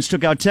Wolverines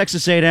took out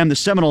Texas A&M. The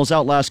Seminoles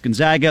outlast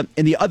Gonzaga.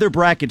 In the other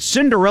bracket,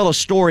 Cinderella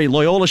story.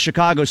 Loyola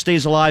Chicago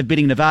stays alive,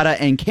 beating Nevada,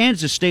 and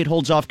Kansas State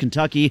holds off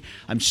Kentucky.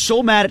 I'm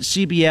so mad at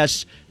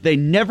CBS. They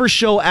never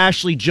show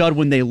Ashley Judd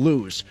when they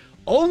lose.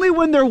 Only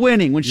when they're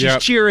winning, when she's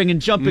cheering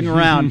and jumping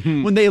around.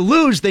 When they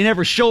lose, they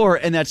never show her,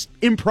 and that's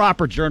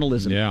improper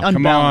journalism. Yeah.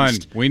 Come on.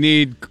 We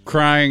need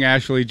crying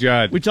Ashley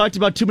Judd. We talked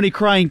about too many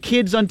crying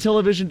kids on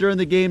television during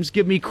the games.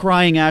 Give me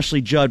crying Ashley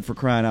Judd for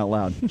crying out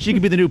loud. She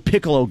could be the new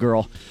Piccolo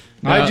girl.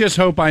 I just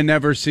hope I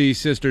never see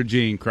Sister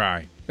Jean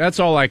cry. That's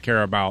all I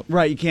care about.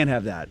 Right, you can't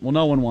have that. Well,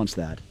 no one wants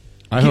that.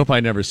 I hope I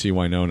never see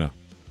Winona.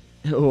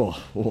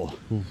 Oh.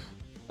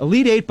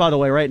 Elite 8, by the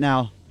way, right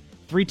now.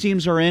 4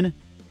 teams are in.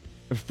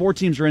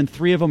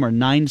 3 of them are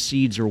 9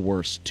 seeds or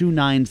worse. 2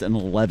 9s and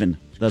 11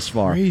 thus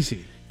far.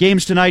 Crazy.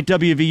 Games tonight,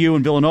 WVU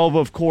and Villanova,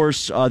 of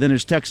course. Then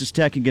there's Texas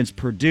Tech against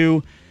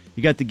Purdue.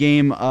 You got the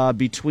game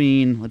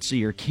between,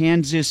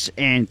 Kansas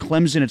and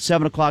Clemson at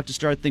 7 o'clock to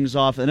start things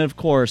off. And, of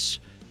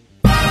course,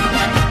 we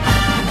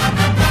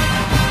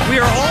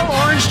are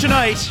all orange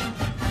tonight.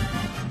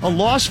 A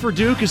loss for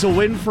Duke is a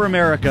win for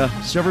America,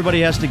 so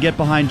everybody has to get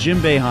behind Jim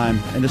Boeheim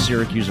and the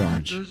Syracuse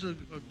Orange. There's a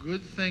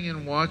good thing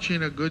in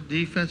watching a good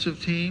defensive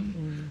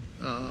team.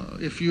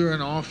 If you're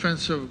an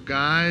offensive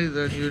guy,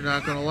 then you're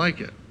not going to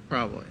like it,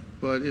 probably.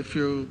 But if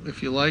you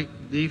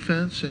like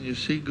defense and you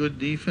see good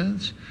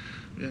defense,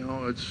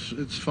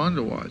 it's fun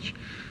to watch.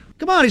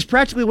 Come on, he's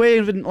practically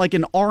waving like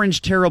an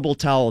orange terrible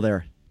towel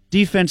there.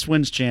 Defense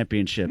wins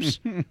championships.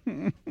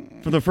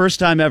 For the first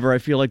time ever, I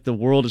feel like the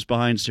world is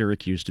behind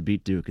Syracuse to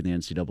beat Duke in the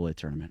NCAA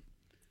tournament.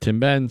 Tim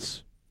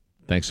Benz.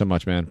 Thanks so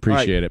much, man.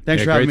 Appreciate it.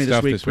 Thanks for having me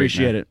this week.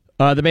 Appreciate it.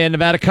 The band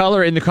Nevada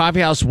Color in the Coffee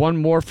House. One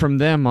more from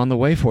them on the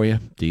way for you.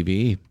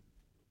 DVE.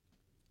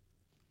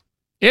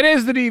 It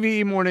is the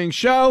DVE Morning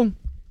Show.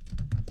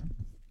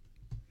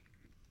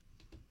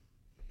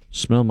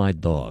 Smell my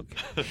dog.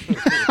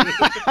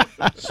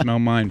 Smell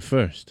mine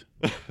first.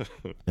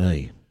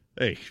 Hey.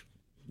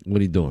 What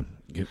are you doing?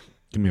 Give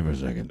me for a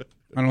second.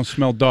 I don't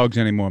smell dogs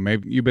anymore.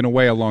 Maybe you've been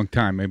away a long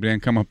time. Maybe they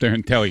didn't come up there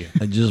and tell you.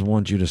 I just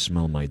want you to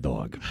smell my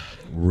dog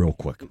real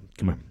quick.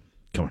 Come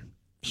on.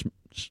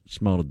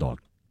 Smell the dog.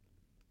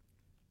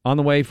 On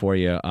the way for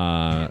you,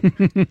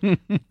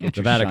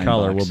 Nevada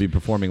Color will be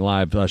performing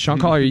live. Sean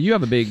Collier, you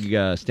have a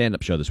big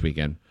stand-up show this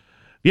weekend.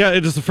 Yeah,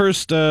 it is the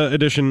first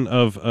edition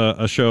of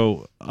a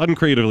show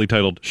uncreatively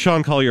titled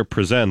Sean Collier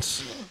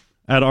Presents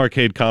at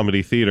Arcade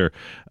Comedy Theater.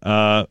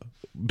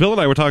 Bill and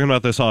I were talking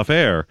about this off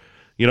air.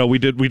 You know, we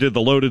did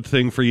the Loaded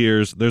thing for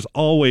years. There's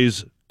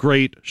always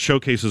great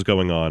showcases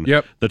going on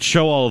that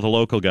show all of the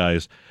local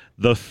guys.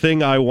 The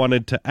thing I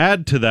wanted to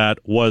add to that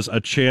was a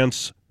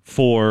chance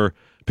for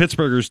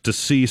Pittsburghers to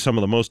see some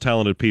of the most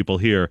talented people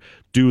here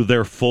do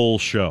their full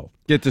show.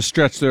 Get to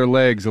stretch their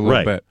legs a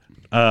little bit.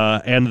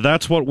 And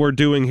that's what we're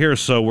doing here.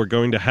 So we're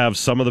going to have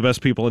some of the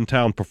best people in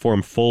town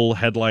perform full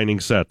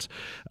headlining sets.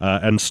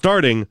 And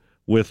starting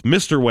with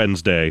Mr.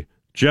 Wednesday,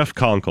 Jeff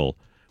Conkle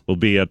will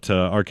be at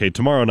Arcade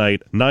tomorrow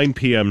night, 9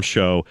 p.m.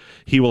 show.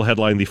 He will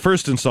headline the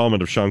first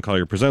installment of Sean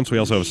Collier Presents. We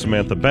also have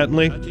Samantha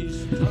Bentley.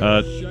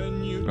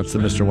 That's the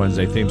Mr.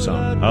 Wednesday theme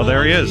song. Oh,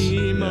 there he is.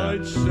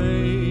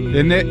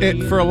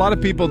 And for a lot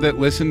of people that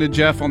listen to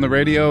Jeff on the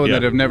radio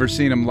that have never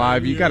seen him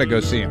live, you got to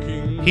go see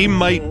him. He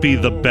might be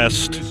the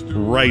best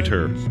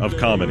writer of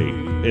comedy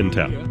in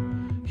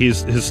town.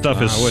 His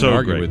stuff is so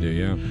argue great. with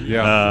you,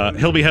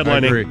 He'll be I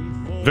agree.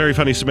 headlining Very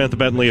Funny Samantha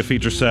Bentley, a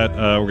feature set.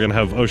 We're going to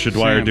have Osha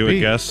Dwyer do a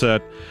guest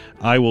set.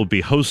 I will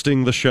be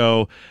hosting the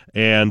show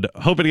and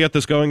hoping to get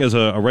this going as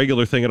a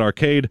regular thing at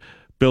Arcade.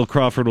 Bill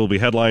Crawford will be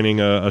headlining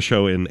a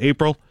show in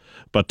April.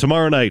 But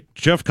tomorrow night,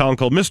 Jeff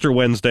Conkle, Mr.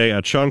 Wednesday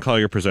at Sean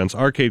Collier Presents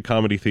Arcade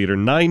Comedy Theater,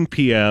 9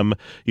 p.m.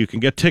 You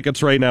can get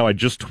tickets right now. I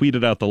just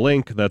tweeted out the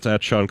link. That's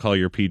at Sean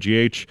Collier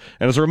PGH.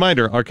 And as a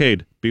reminder,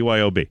 Arcade,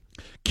 BYOB.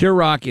 Cure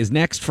Rock is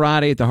next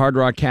Friday at the Hard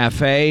Rock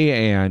Cafe,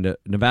 and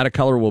Nevada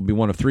Color will be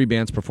one of 3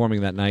 bands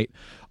performing that night,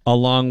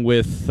 along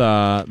with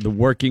the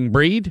Working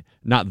Breed,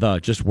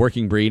 just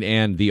Working Breed,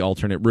 and the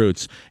Alternate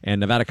Roots. And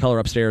Nevada Color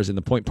upstairs in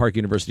the Point Park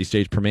University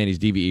stage, Permanis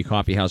DVE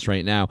Coffee House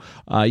right now.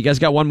 You guys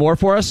got one more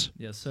for us?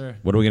 Yes, sir.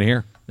 What are we going to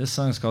hear? This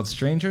song is called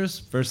Strangers.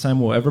 First time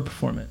we'll ever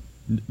perform it.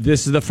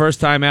 This is the first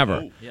time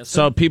ever. Yes, sir.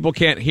 So people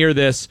can't hear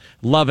this,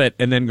 love it,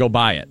 and then go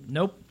buy it.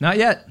 Nope, not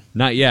yet.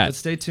 Not yet. But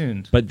stay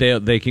tuned. But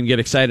they can get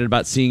excited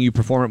about seeing you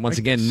perform it once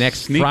again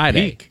next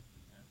Friday. Peek.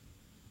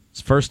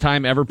 It's first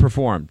time ever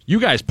performed. You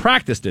guys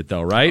practiced it,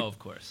 though, right? Oh, of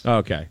course.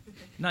 Okay.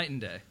 Night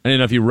and day. I didn't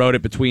know if you wrote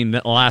it between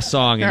the last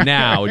song and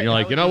now, and you're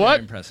like, you know what?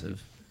 Very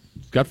impressive.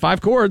 Got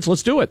 5 chords.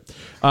 Let's do it.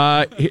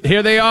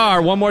 Here they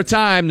are. One more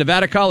time.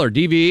 Nevada Color,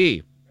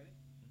 DVE.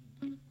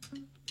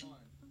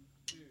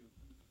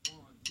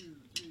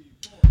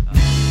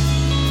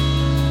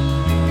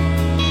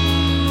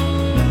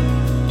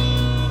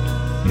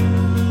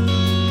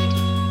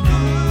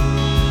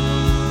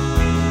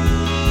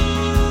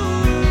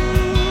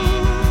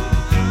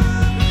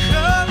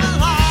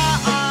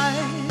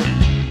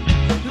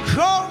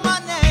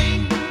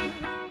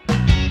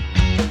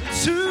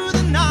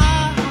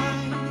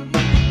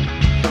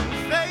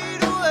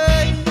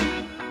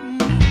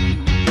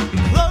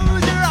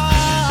 Close your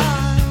eyes.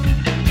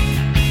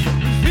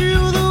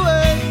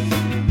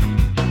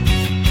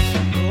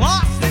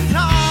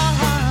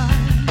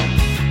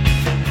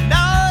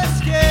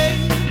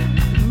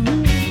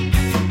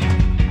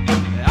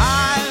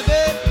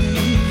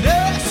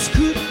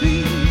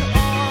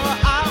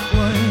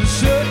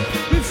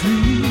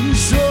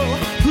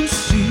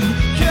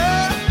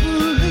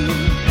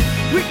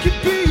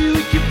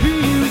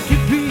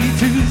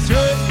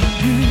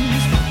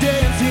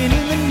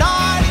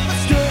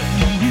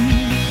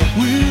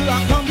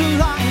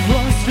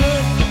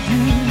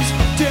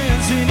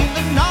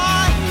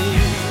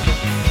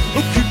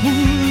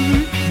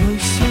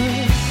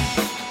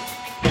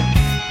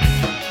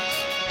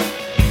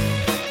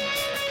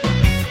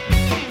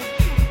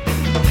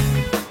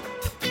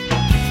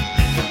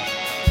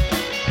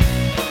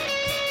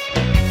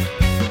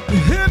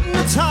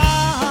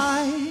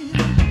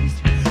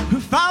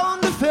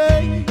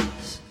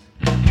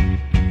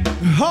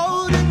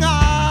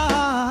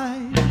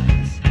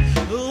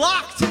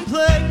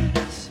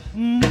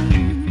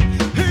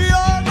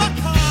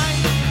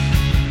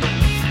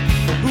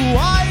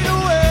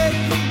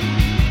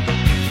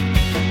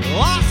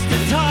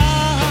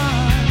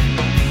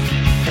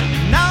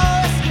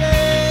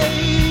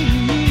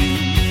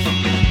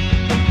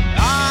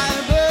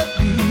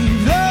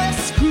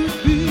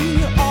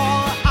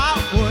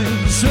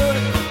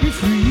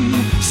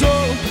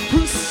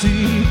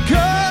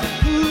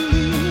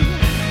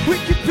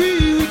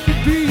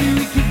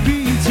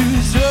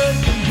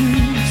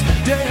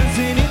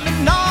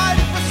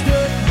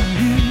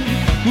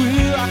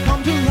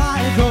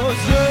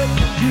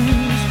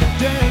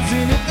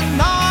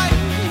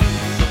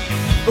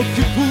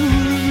 keep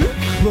pulling me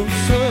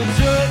closer.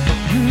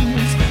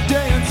 Circles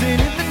dancing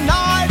in the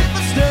night. If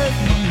I stay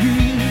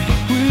here,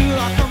 will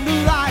I come to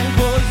life?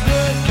 Or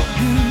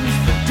circles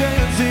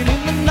dancing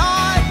in the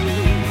night.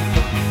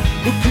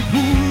 Keep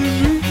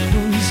pulling me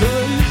closer.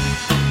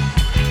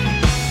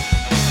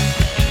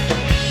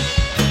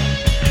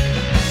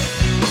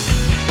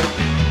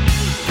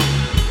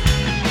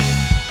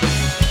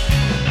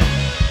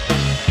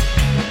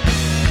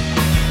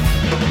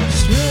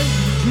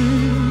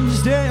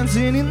 Strangers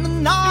dancing in the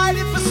night.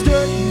 If I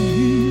stay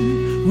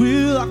here,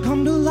 will I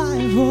come to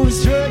life? Or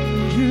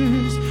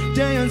strangers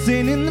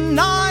dancing in the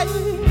night.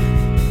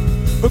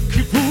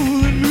 Keep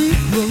pulling me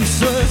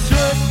closer.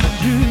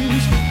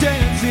 Strangers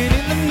dancing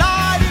in the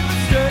night. If I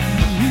stay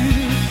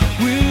here,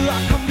 will I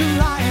come to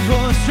life?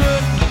 Or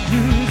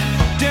strangers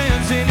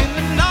dancing in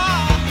the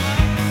night.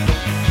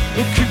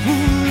 Keep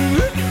pulling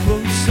me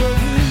closer.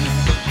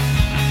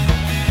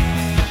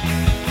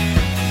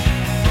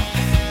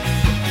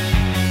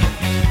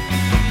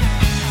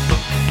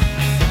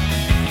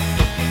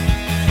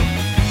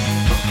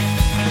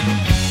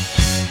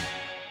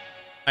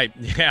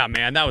 Yeah,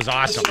 man, that was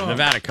awesome.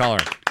 Nevada Color.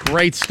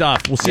 Great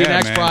stuff. We'll see you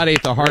next Friday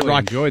at the Hard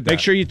Rock. Enjoyed that. Make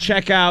sure you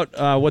check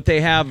out what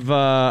they have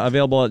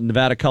available at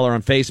Nevada Color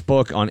on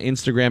Facebook, on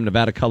Instagram,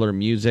 Nevada Color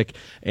Music,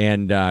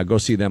 and go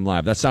see them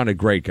live. That sounded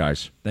great,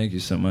 guys. Thank you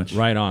so much.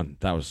 Right on.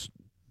 They're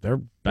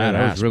badass. Yeah,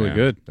 that was really man.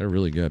 good. They're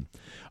really good.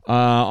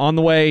 On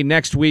the way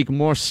next week,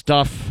 more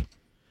stuff,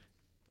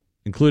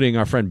 including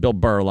our friend Bill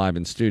Burr live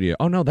in studio.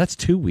 Oh, no, that's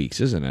 2 weeks,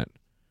 isn't it?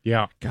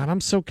 Yeah. God,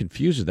 I'm so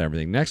confused with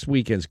everything. Next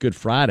weekend's Good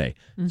Friday.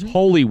 It's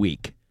Holy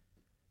Week.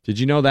 Did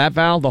you know that,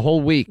 Val? The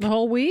whole week. The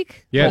whole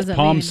week? Yeah, What it's does that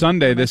Palm mean?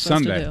 Sunday What am I this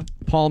supposed to Sunday.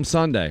 do? Palm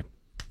Sunday.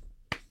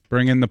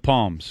 Bring in the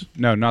palms.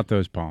 No, not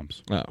those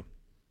palms. Oh.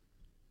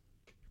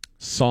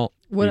 Salt.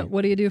 What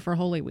do you do for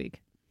Holy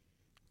Week?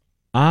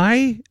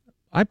 I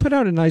put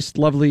out a nice,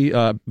 lovely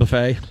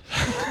buffet.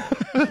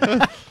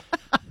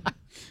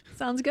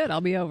 Sounds good.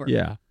 I'll be over.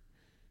 Yeah.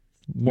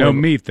 No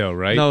meat, though,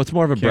 right? No, it's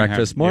more of a Can't have-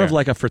 breakfast. More of yeah.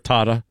 like a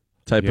frittata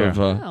type Yeah. of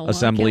Oh, well, I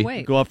assembly. can't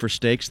wait. Go out for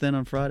steaks then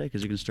on Friday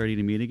because you can start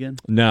eating meat again.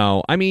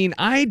 No, I mean,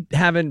 I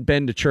haven't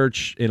been to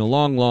church in a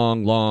long,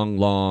 long, long,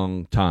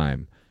 long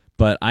time,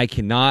 but I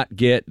cannot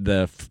get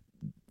the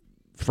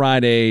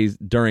Fridays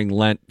during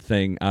Lent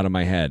thing out of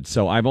my head.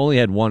 So I've only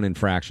had one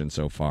infraction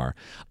so far.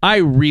 I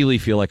really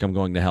feel like I'm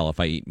going to hell if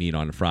I eat meat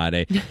on a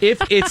Friday.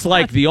 If it's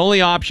like the only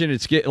option,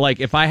 like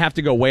if I have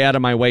to go way out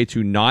of my way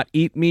to not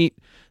eat meat,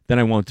 then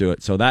I won't do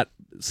it. So that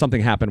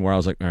something happened where I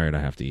was like, all right, I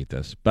have to eat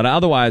this. But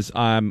otherwise,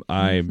 I'm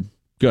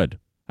good.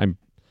 I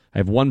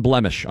have one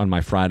blemish on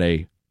my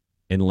Friday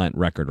in Lent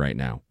record right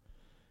now,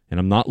 and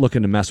I'm not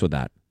looking to mess with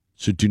that.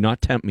 So do not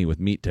tempt me with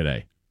meat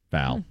today,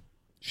 Val.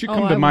 Should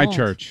come to my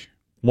church.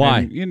 Why?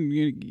 And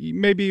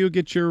maybe you'll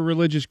get your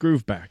religious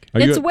groove back.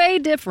 It's way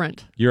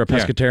different. You're a Yeah.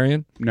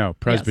 pescatarian? No,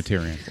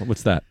 Presbyterian.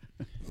 What's that?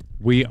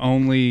 We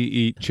only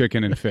eat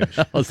chicken and fish.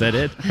 Oh, is that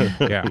it?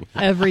 Yeah.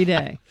 Every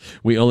day.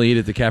 We only eat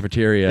at the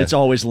cafeteria. It's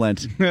always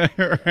Lent.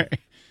 Right.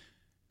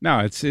 No,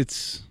 it's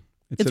It's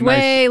a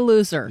way nice,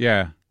 looser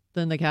Yeah.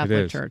 than the It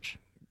Catholic is. Church.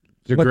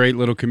 It's a great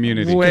little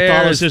community.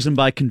 Catholicism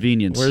by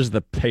convenience. Where's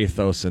the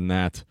pathos in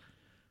that?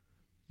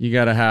 You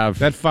got to have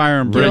that fire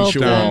and ritual.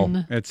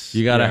 Brimstone. It's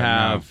You got to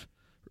yeah, have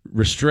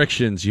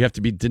restrictions. You have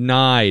to be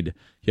denied.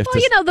 You have Well,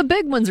 to you know, the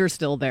big ones are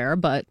still there,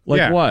 but like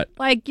Yeah. what?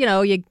 like,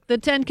 the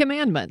 10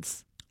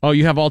 Commandments. Oh,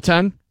 you have all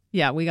 10?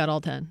 Yeah, we got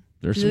all 10.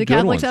 There's Do some the good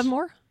Catholics ones. have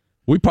more?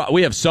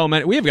 We have so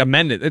many. We have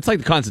amended. It's like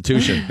the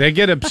Constitution. They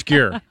get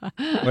obscure.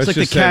 It's like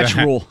the catch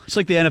rule. It's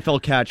like the NFL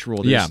catch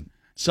rule. There's Yeah.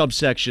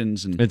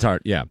 subsections and It's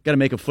hard. Yeah. got to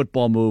make a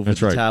football move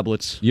That's with right. the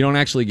tablets. You don't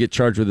actually get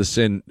charged with a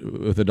sin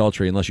with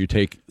adultery unless you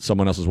take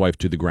someone else's wife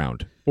to the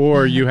ground.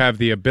 Or you have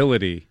the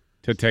ability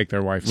to take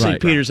their wife.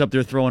 St. Peter's up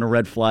there throwing a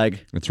red flag.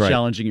 That's right.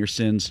 Challenging your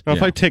sins. Now,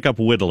 if I take up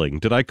whittling,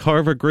 did I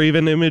carve a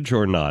graven image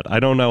or not? I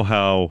don't know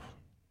how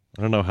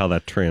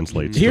that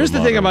translates. Here's to a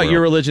the thing modern about world.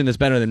 your religion that's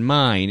better than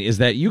mine is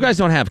that you guys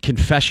don't have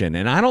confession,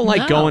 and I don't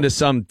like No. going to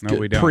some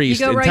we don't.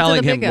 priest You go and right to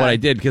telling the him big what guy. I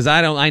did because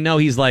I know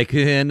he's like,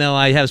 no,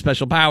 I have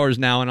special powers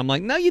now, and I'm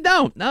like, no, you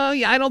don't. No,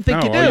 I don't think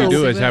No, you do. all you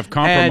do is have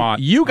compromise.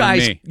 And you on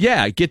guys,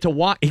 me. get to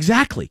watch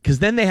exactly because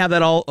then they have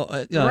that all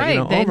right. They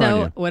over on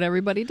know you. what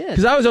everybody did.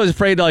 Because I was always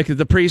afraid, like,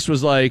 the priest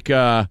was like,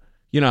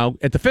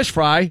 at the fish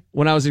fry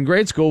when I was in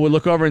grade school, would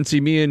look over and see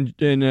me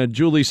and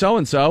Julie so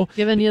and so.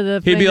 Giving you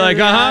the He'd be finger like, in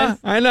the eyes.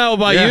 I know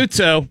about Yeah. you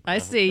two. I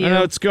see I you.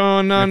 know what's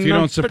going on. If you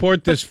don't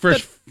support this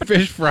fish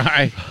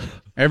fry,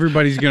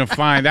 everybody's going to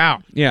find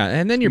out. Yeah,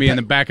 and then you're Me in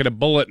the back of the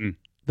bulletin.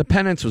 the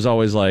penance was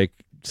always like,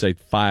 say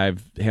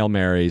 5 Hail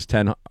Marys,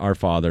 10 Our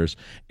Fathers,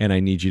 and I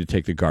need you to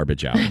take the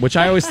garbage out, which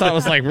I always thought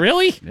was like,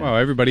 really? Well,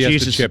 everybody has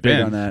Jesus to is chip big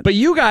in. on that. But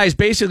you guys,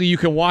 basically, you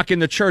can walk in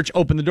the church,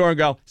 open the door, and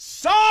go,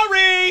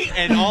 sorry,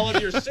 and all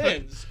of your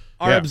sins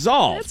are Yeah.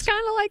 absolved. It's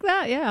kind of like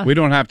that, yeah. We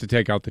don't have to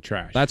take out the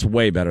trash. That's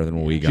way better than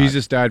what we got.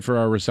 Jesus died for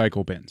our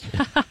recycle bins.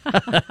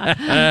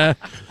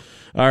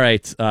 All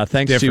right.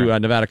 Thanks to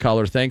different. Nevada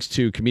Caller. Thanks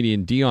to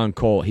comedian Dion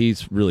Cole.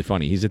 He's really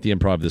funny. He's at the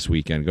Improv this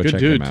weekend. Go Good check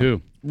dude, him out.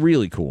 too.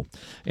 Really cool.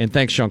 And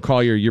thanks, Sean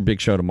Collier. Your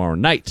big show tomorrow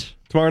night.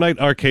 Tomorrow night,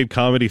 Arcade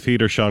Comedy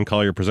Theater, Sean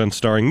Collier presents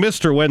starring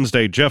Mr.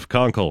 Wednesday, Jeff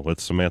Conkle with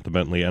Samantha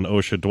Bentley and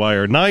Osha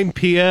Dwyer. 9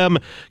 p.m.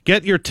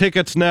 Get your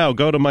tickets now.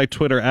 Go to my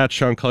Twitter, at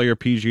Sean Collier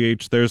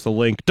PGH. There's the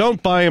link.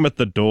 Don't buy them at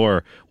the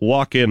door.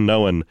 Walk in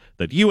knowing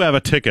that you have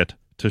a ticket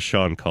to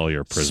Sean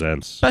Collier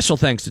Presents. Special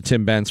thanks to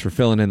Tim Benz for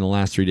filling in the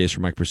last 3 days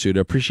for Mike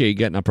Pursuta. Appreciate you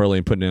getting up early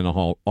and putting in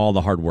all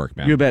the hard work,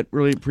 man. You bet.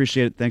 Really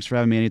appreciate it. Thanks for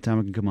having me anytime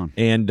I can come on.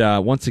 And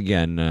once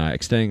again,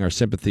 extending our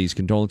sympathies,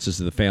 condolences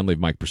to the family of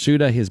Mike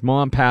Pursuta. His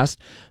mom passed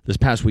this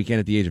past weekend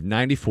at the age of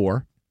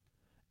 94,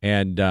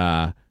 and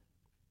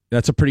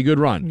that's a pretty good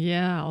run.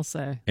 Yeah, I'll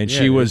say. And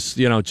she was,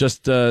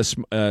 just as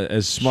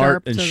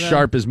smart and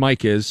sharp as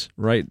Mike is,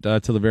 right to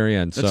the very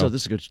end. So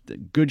this is a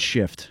good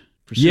shift.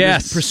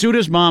 Yes.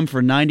 Pursuita's mom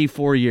for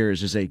 94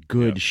 years is a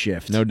good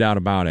shift. No doubt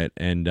about it.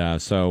 And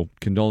so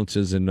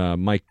condolences, and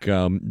Mike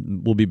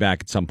will be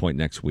back at some point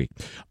next week.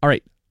 All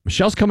right.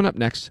 Michelle's coming up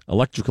next.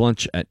 Electric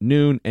Lunch at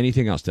noon.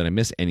 Anything else? Did I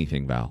miss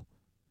anything, Val?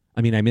 I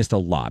mean, I missed a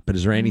lot, but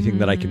is there anything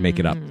that I can make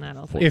it up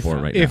for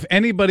right now? If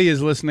anybody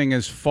is listening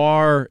as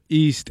far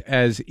east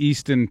as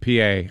Easton,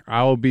 PA,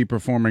 I will be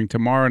performing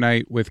tomorrow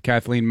night with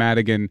Kathleen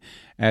Madigan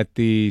at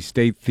the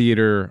State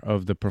Theater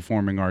of the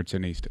Performing Arts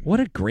in Easton. What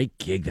a great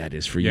gig that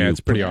is for you. Yeah, it's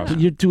pretty awesome.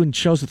 You're doing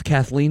shows with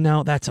Kathleen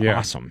now? That's Yeah.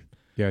 awesome.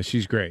 Yeah,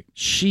 she's great.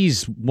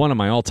 She's one of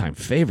my all-time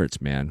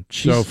favorites, man.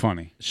 So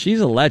funny.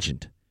 She's a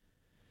legend.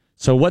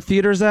 So what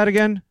theater is that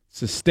again? It's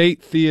the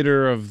State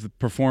Theater of the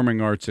Performing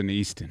Arts in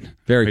Easton.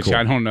 Very which cool.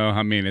 I don't know.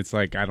 I mean, it's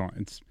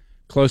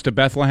close to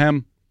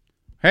Bethlehem.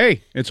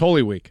 Hey, it's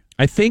Holy Week.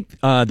 I think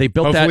they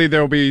built Hopefully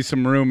there'll be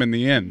some room in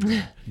the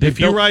inn. If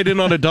you ride in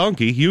on a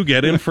donkey, you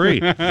get in free.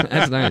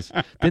 That's nice.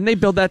 Didn't they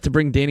build that to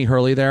bring Danny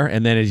Hurley there,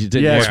 and then it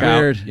didn't Yeah, work it's out?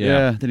 weird.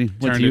 Yeah, then he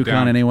went to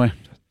UConn anyway.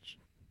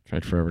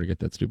 Tried forever to get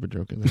that stupid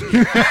joke in there.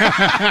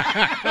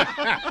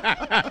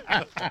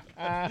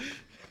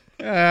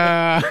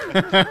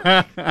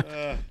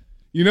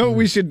 You know what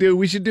we should do?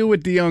 We should do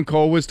what Dion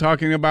Cole was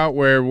talking about,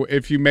 where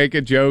if you make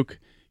a joke,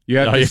 you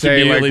have to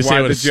say like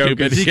why the joke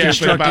is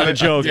stupid about the it.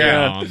 joke.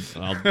 Yeah.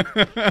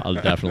 I'll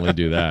definitely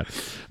do that.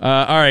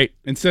 All right.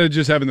 Instead of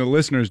just having the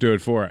listeners do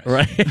it for us.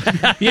 Right.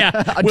 Yeah.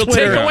 We'll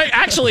Twitter. take away.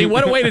 Actually,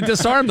 what a way to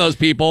disarm those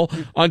people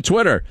on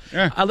Twitter.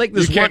 Yeah. I like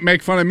this. You can't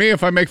make fun of me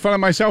if I make fun of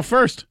myself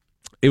first.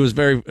 It was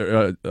very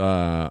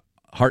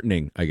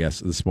heartening, I guess,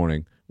 this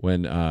morning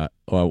when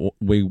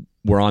we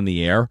were on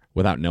the air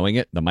without knowing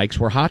it. The mics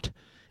were hot,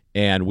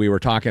 and we were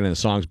talking, and the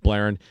song's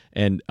blaring,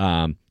 and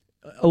a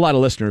lot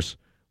of listeners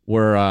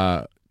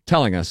were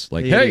telling us,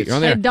 like, hey, you're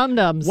on the air.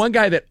 dum-dums. One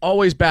guy that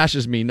always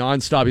bashes me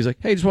nonstop, he's like,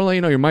 hey, just want to let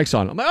you know your mic's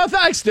on. I'm like, oh,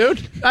 thanks, dude.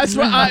 That's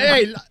what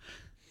hey,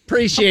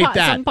 appreciate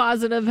that. Some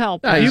positive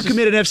help. You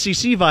commit an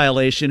FCC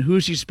violation.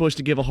 Who's he supposed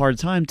to give a hard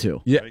time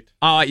to? Yeah,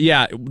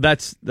 yeah,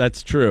 that's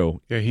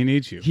true. Yeah, he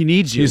needs you. He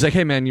needs you. He's like,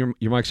 hey, man, your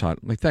mic's hot.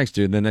 I'm like, thanks,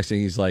 dude. And the next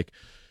thing he's like,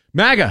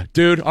 MAGA,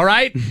 dude, all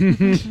right?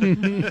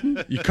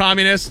 You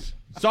communist.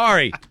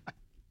 Sorry.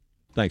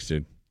 Thanks,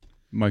 dude.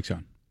 Mic's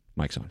on.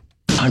 Mic's on.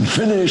 I'm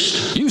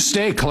finished. You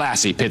stay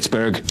classy,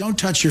 Pittsburgh. Don't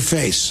touch your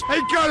face. I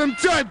got him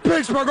tight,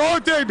 Pittsburgh all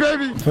day,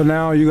 baby. For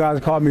now, you guys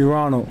call me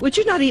Ronald. Would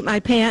you not eat my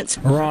pants?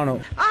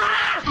 Ronald.